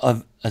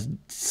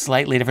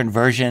slightly different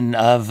version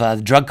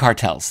of drug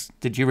cartels.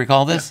 Did you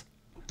recall this?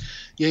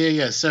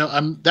 Yeah. So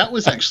that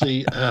was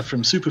actually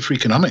from Super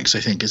Freakonomics,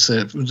 I think. It's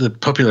the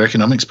popular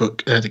economics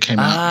book that came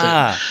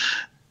out.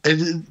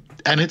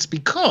 And it's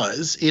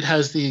because it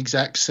has the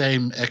exact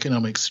same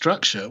economic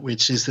structure,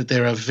 which is that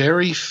there are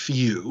very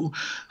few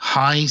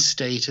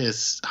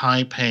high-status,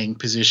 high-paying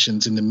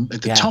positions at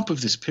the top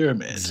of this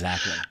pyramid.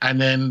 Exactly.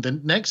 And then the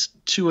next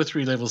 2 or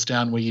 3 levels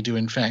down, where you do,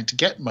 in fact,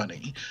 get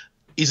money,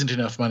 isn't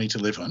enough money to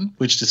live on,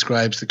 which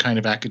describes the kind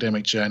of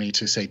academic journey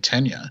to, say,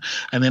 tenure.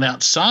 And then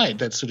outside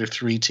that sort of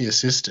 3-tier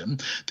system,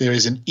 there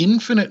is an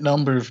infinite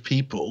number of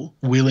people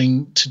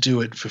willing to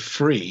do it for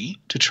free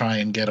to try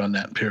and get on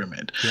that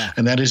pyramid. Yeah.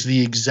 And that is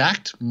the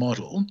exact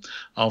model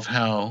of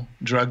how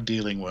drug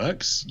dealing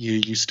works.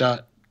 You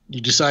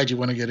decide you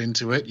want to get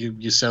into it.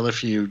 You sell a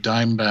few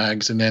dime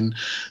bags, and then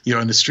you're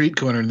on the street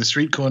corner. In the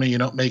street corner, you're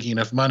not making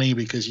enough money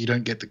because you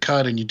don't get the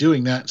cut, and you're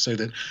doing that so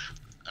that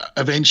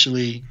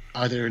eventually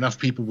either enough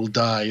people will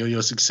die, or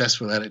you're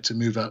successful at it to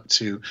move up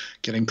to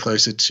getting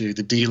closer to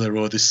the dealer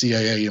or the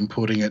CIA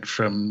importing it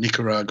from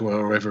Nicaragua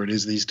or wherever it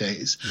is these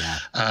days. Yeah.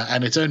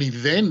 And it's only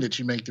then that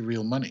you make the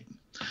real money.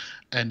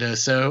 And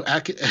so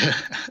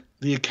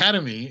the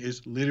academy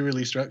is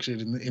literally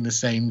structured in the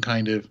same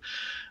kind of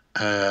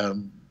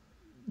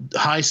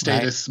high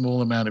status,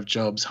 small amount of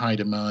jobs, high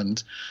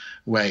demand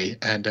way.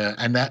 And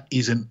that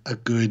isn't a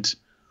good...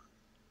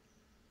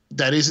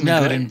 That isn't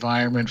a good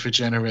environment for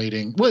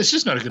generating. Well, it's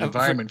just not a good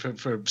environment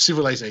for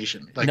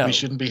civilization. Like, we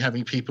shouldn't be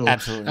having people.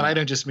 Absolutely. And I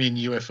don't just mean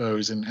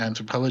UFOs and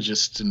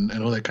anthropologists and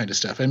all that kind of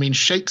stuff. I mean,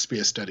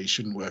 Shakespeare studies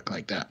shouldn't work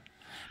like that.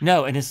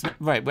 No, and it's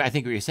right. I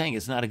think what you're saying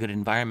is not a good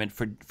environment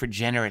for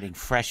generating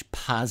fresh,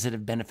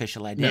 positive,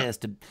 beneficial ideas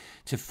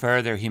to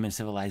further human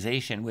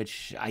civilization,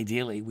 which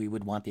ideally we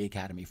would want the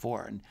academy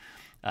for. And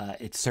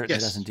it certainly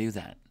doesn't do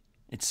that.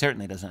 It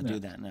certainly does not do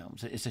that. No,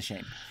 it's a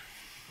shame.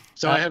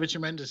 So I have a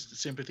tremendous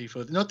sympathy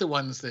for not the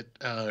ones that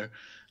are,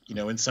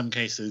 in some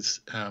cases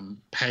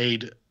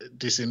paid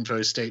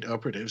disinfo state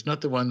operatives,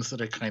 not the ones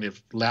that are kind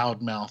of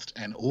loudmouthed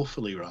and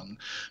awfully wrong,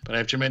 but I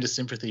have tremendous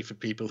sympathy for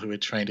people who are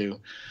trying to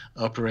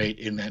operate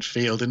in that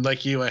field. And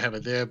like you, I have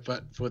a there,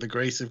 but for the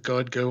grace of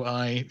God go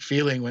I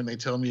feeling when they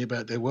tell me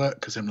about their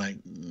work, because I'm like,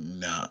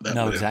 no,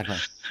 exactly.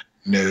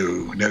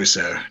 No,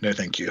 sir. No,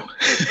 thank you.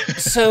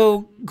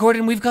 So,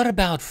 Gordon, we've got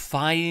about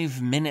 5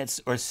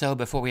 minutes or so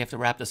before we have to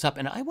wrap this up.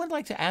 And I would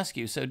like to ask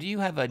you, so do you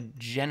have a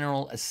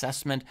general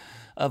assessment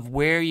of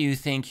where you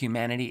think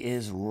humanity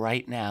is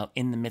right now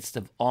in the midst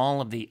of all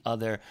of the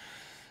other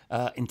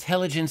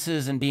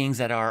intelligences and beings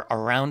that are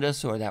around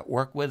us or that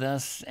work with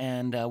us?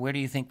 And where do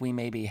you think we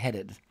may be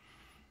headed?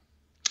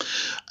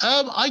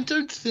 I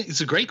don't think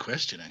it's a great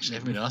question. Actually, I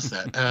haven't been asked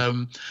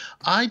that.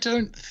 I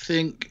don't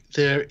think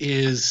there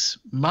is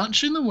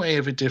much in the way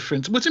of a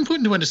difference. What's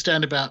important to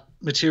understand about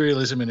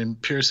materialism and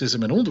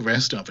empiricism and all the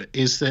rest of it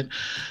is that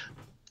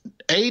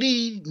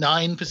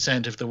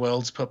 89% of the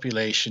world's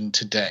population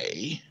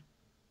today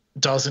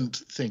doesn't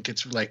think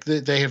it's like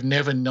they have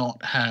never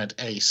not had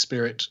a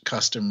spirit,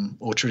 custom,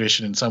 or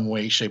tradition in some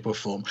way, shape, or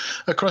form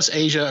across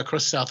Asia,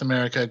 across South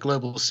America,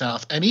 global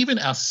South, and even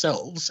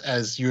ourselves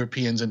as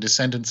Europeans and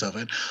descendants of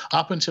it.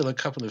 Up until a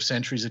couple of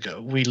centuries ago,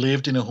 we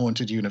lived in a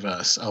haunted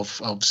universe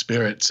of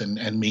spirits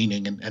and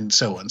meaning and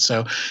so on.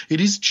 So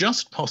it is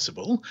just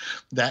possible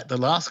that the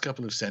last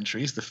couple of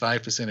centuries, the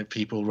 5% of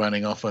people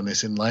running off on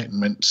this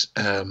Enlightenment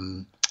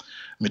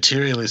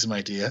materialism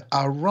idea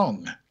are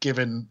wrong,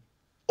 given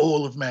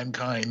all of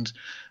mankind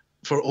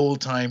for all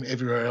time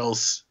everywhere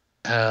else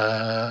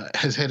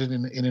has headed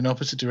in an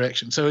opposite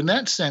direction. So in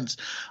that sense,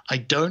 I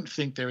don't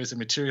think there is a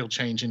material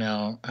change in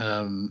our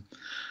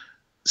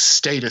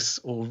status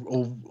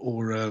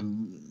or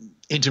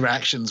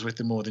interactions with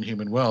the more than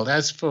human world.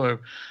 As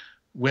for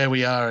where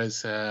we are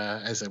as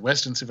a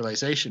Western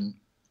civilization,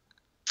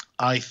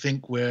 I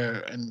think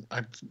you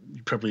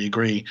probably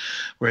agree,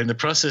 we're in the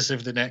process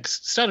of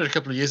started a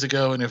couple of years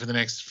ago, and over the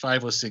next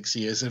 5 or 6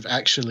 years of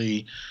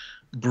actually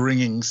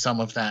bringing some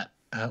of that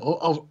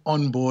of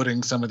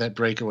onboarding some of that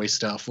breakaway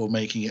stuff or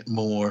making it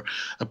more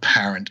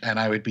apparent. And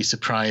I would be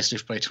surprised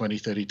if by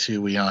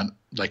 2032 we aren't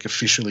like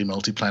officially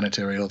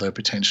multiplanetary, although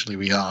potentially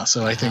we are.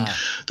 So I think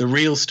the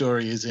real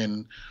story is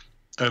in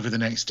over the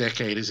next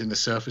decade is in the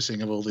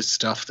surfacing of all this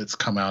stuff that's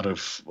come out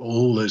of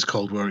all those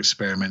Cold War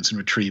experiments and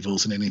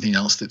retrievals and anything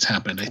else that's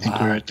happened. I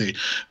think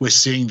we're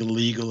seeing the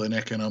legal and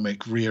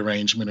economic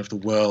rearrangement of the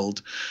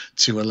world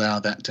to allow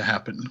that to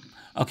happen.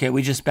 Okay,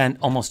 we just spent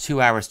almost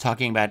 2 hours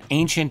talking about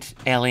ancient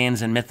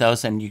aliens and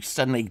mythos, and you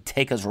suddenly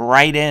take us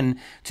right in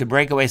to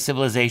breakaway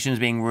civilizations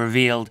being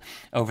revealed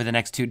over the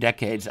next 2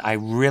 decades. I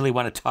really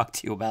want to talk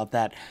to you about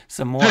that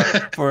some more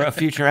for a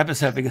future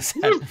episode, because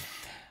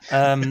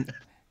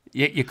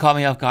you caught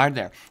me off guard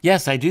there.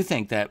 Yes, I do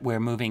think that we're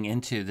moving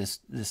into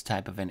this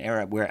type of an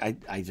era where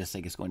I just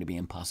think it's going to be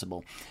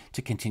impossible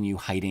to continue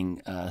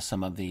hiding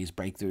some of these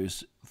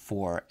breakthroughs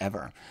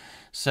forever.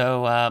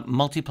 So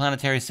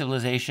multiplanetary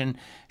civilization,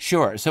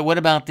 sure. So what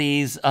about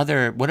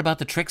what about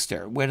the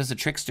trickster? Where does the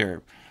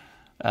trickster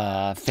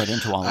fit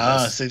into all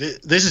of this? So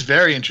this is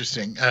very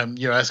interesting.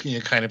 You're asking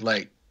a kind of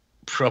like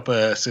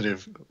proper sort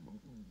of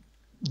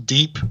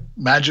deep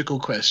magical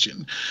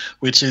question,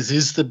 which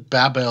is the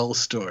Babel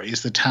story,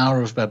 is the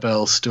Tower of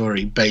Babel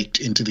story baked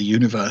into the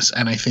universe?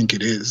 And I think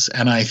it is.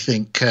 And I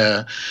think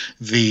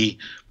the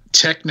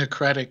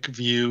technocratic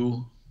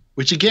view,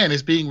 which again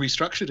is being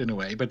restructured in a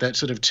way, but that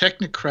sort of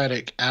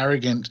technocratic,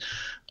 arrogant,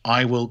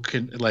 I will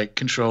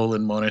control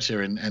and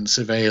monitor and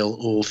surveil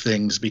all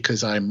things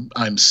because I'm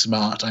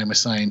smart, I'm a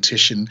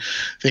scientician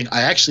thing.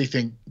 I actually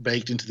think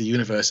baked into the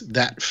universe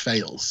that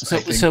fails.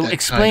 So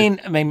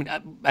explain. I mean,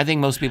 I think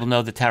most people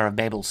know the Tower of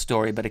Babel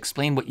story, but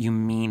explain what you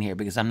mean here,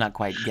 because I'm not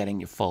quite getting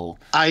you full.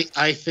 I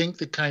think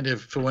the kind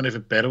of, for want of a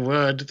better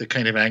word, the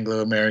kind of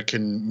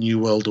Anglo-American New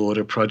World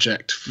Order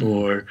project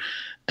for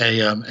a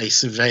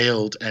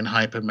surveilled and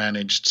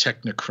hyper-managed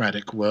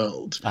technocratic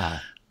world.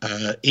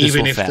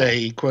 Even if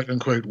they quote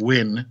unquote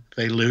win,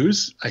 they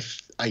lose.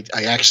 I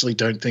actually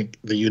don't think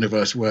the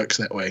universe works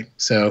that way.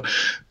 So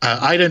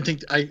I don't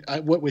think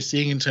what we're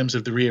seeing in terms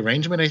of the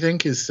rearrangement, I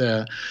think, is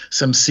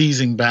some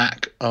seizing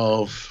back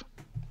of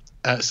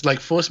like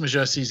force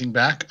majeure seizing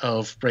back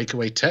of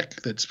breakaway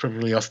tech that's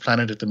probably off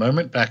planet at the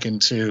moment back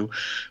into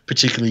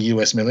particularly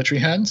US military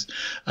hands.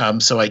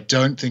 So I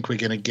don't think we're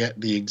going to get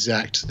the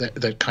exact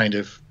that kind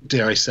of,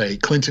 dare I say,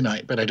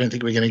 Clintonite, but I don't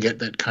think we're going to get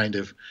that kind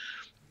of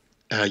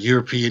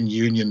European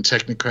Union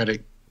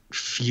technocratic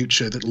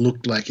future that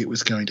looked like it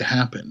was going to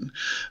happen.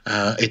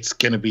 It's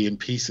going to be in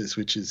pieces,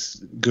 which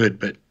is good.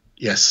 But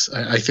yes,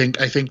 I think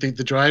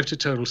the drive to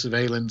total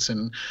surveillance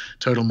and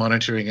total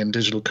monitoring and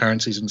digital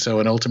currencies and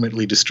so on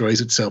ultimately destroys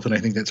itself, and I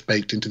think that's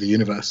baked into the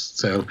universe.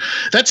 So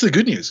that's the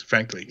good news,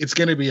 frankly. It's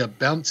going to be a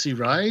bouncy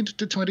ride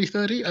to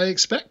 2030, I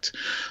expect,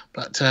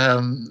 but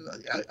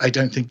I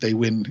don't think they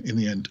win in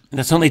the end.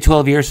 That's only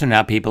 12 years from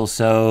now, people,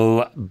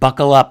 so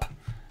buckle up.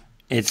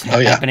 It's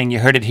happening. You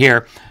heard it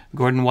here.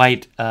 Gordon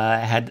White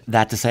had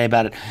that to say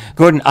about it.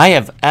 Gordon, I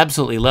have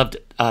absolutely loved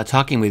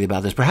talking with you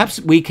about this. Perhaps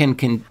we can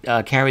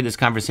carry this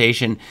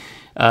conversation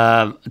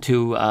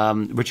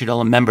to Richard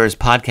Dolan members'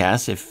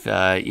 podcast if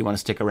you want to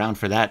stick around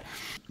for that.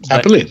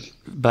 Happily.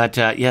 But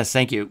yes,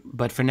 thank you.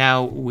 But for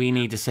now, we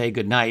need to say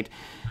goodnight.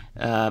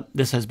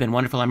 This has been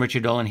wonderful. I'm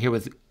Richard Dolan here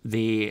with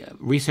the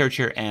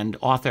researcher and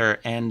author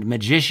and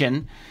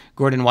magician,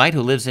 Gordon White,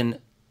 who lives in,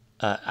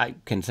 I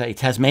can say,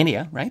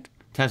 Tasmania, right?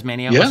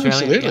 Tasmania, Australia.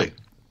 Absolutely. Yeah.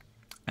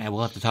 And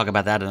we'll have to talk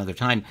about that another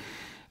time.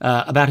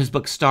 About his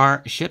book,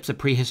 Starships, A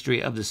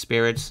Prehistory of the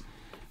Spirits.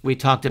 We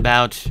talked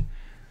about,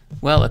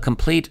 well, a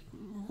complete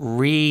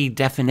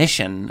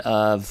redefinition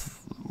of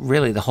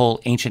really the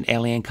whole ancient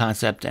alien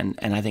concept and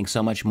I think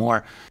so much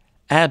more.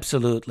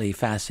 Absolutely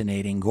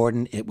fascinating.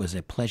 Gordon, it was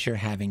a pleasure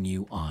having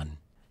you on.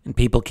 And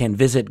people can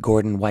visit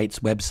Gordon White's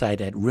website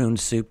at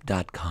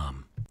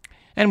runesoup.com.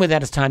 And with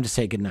that, it's time to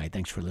say goodnight.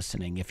 Thanks for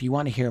listening. If you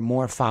want to hear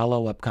more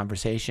follow-up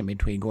conversation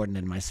between Gordon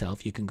and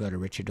myself, you can go to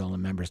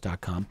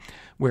richarddolanmembers.com,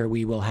 where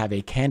we will have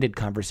a candid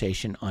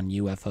conversation on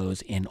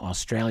UFOs in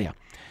Australia.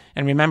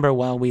 And remember,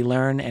 while we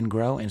learn and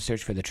grow and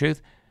search for the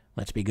truth,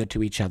 let's be good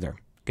to each other.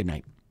 Good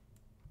night.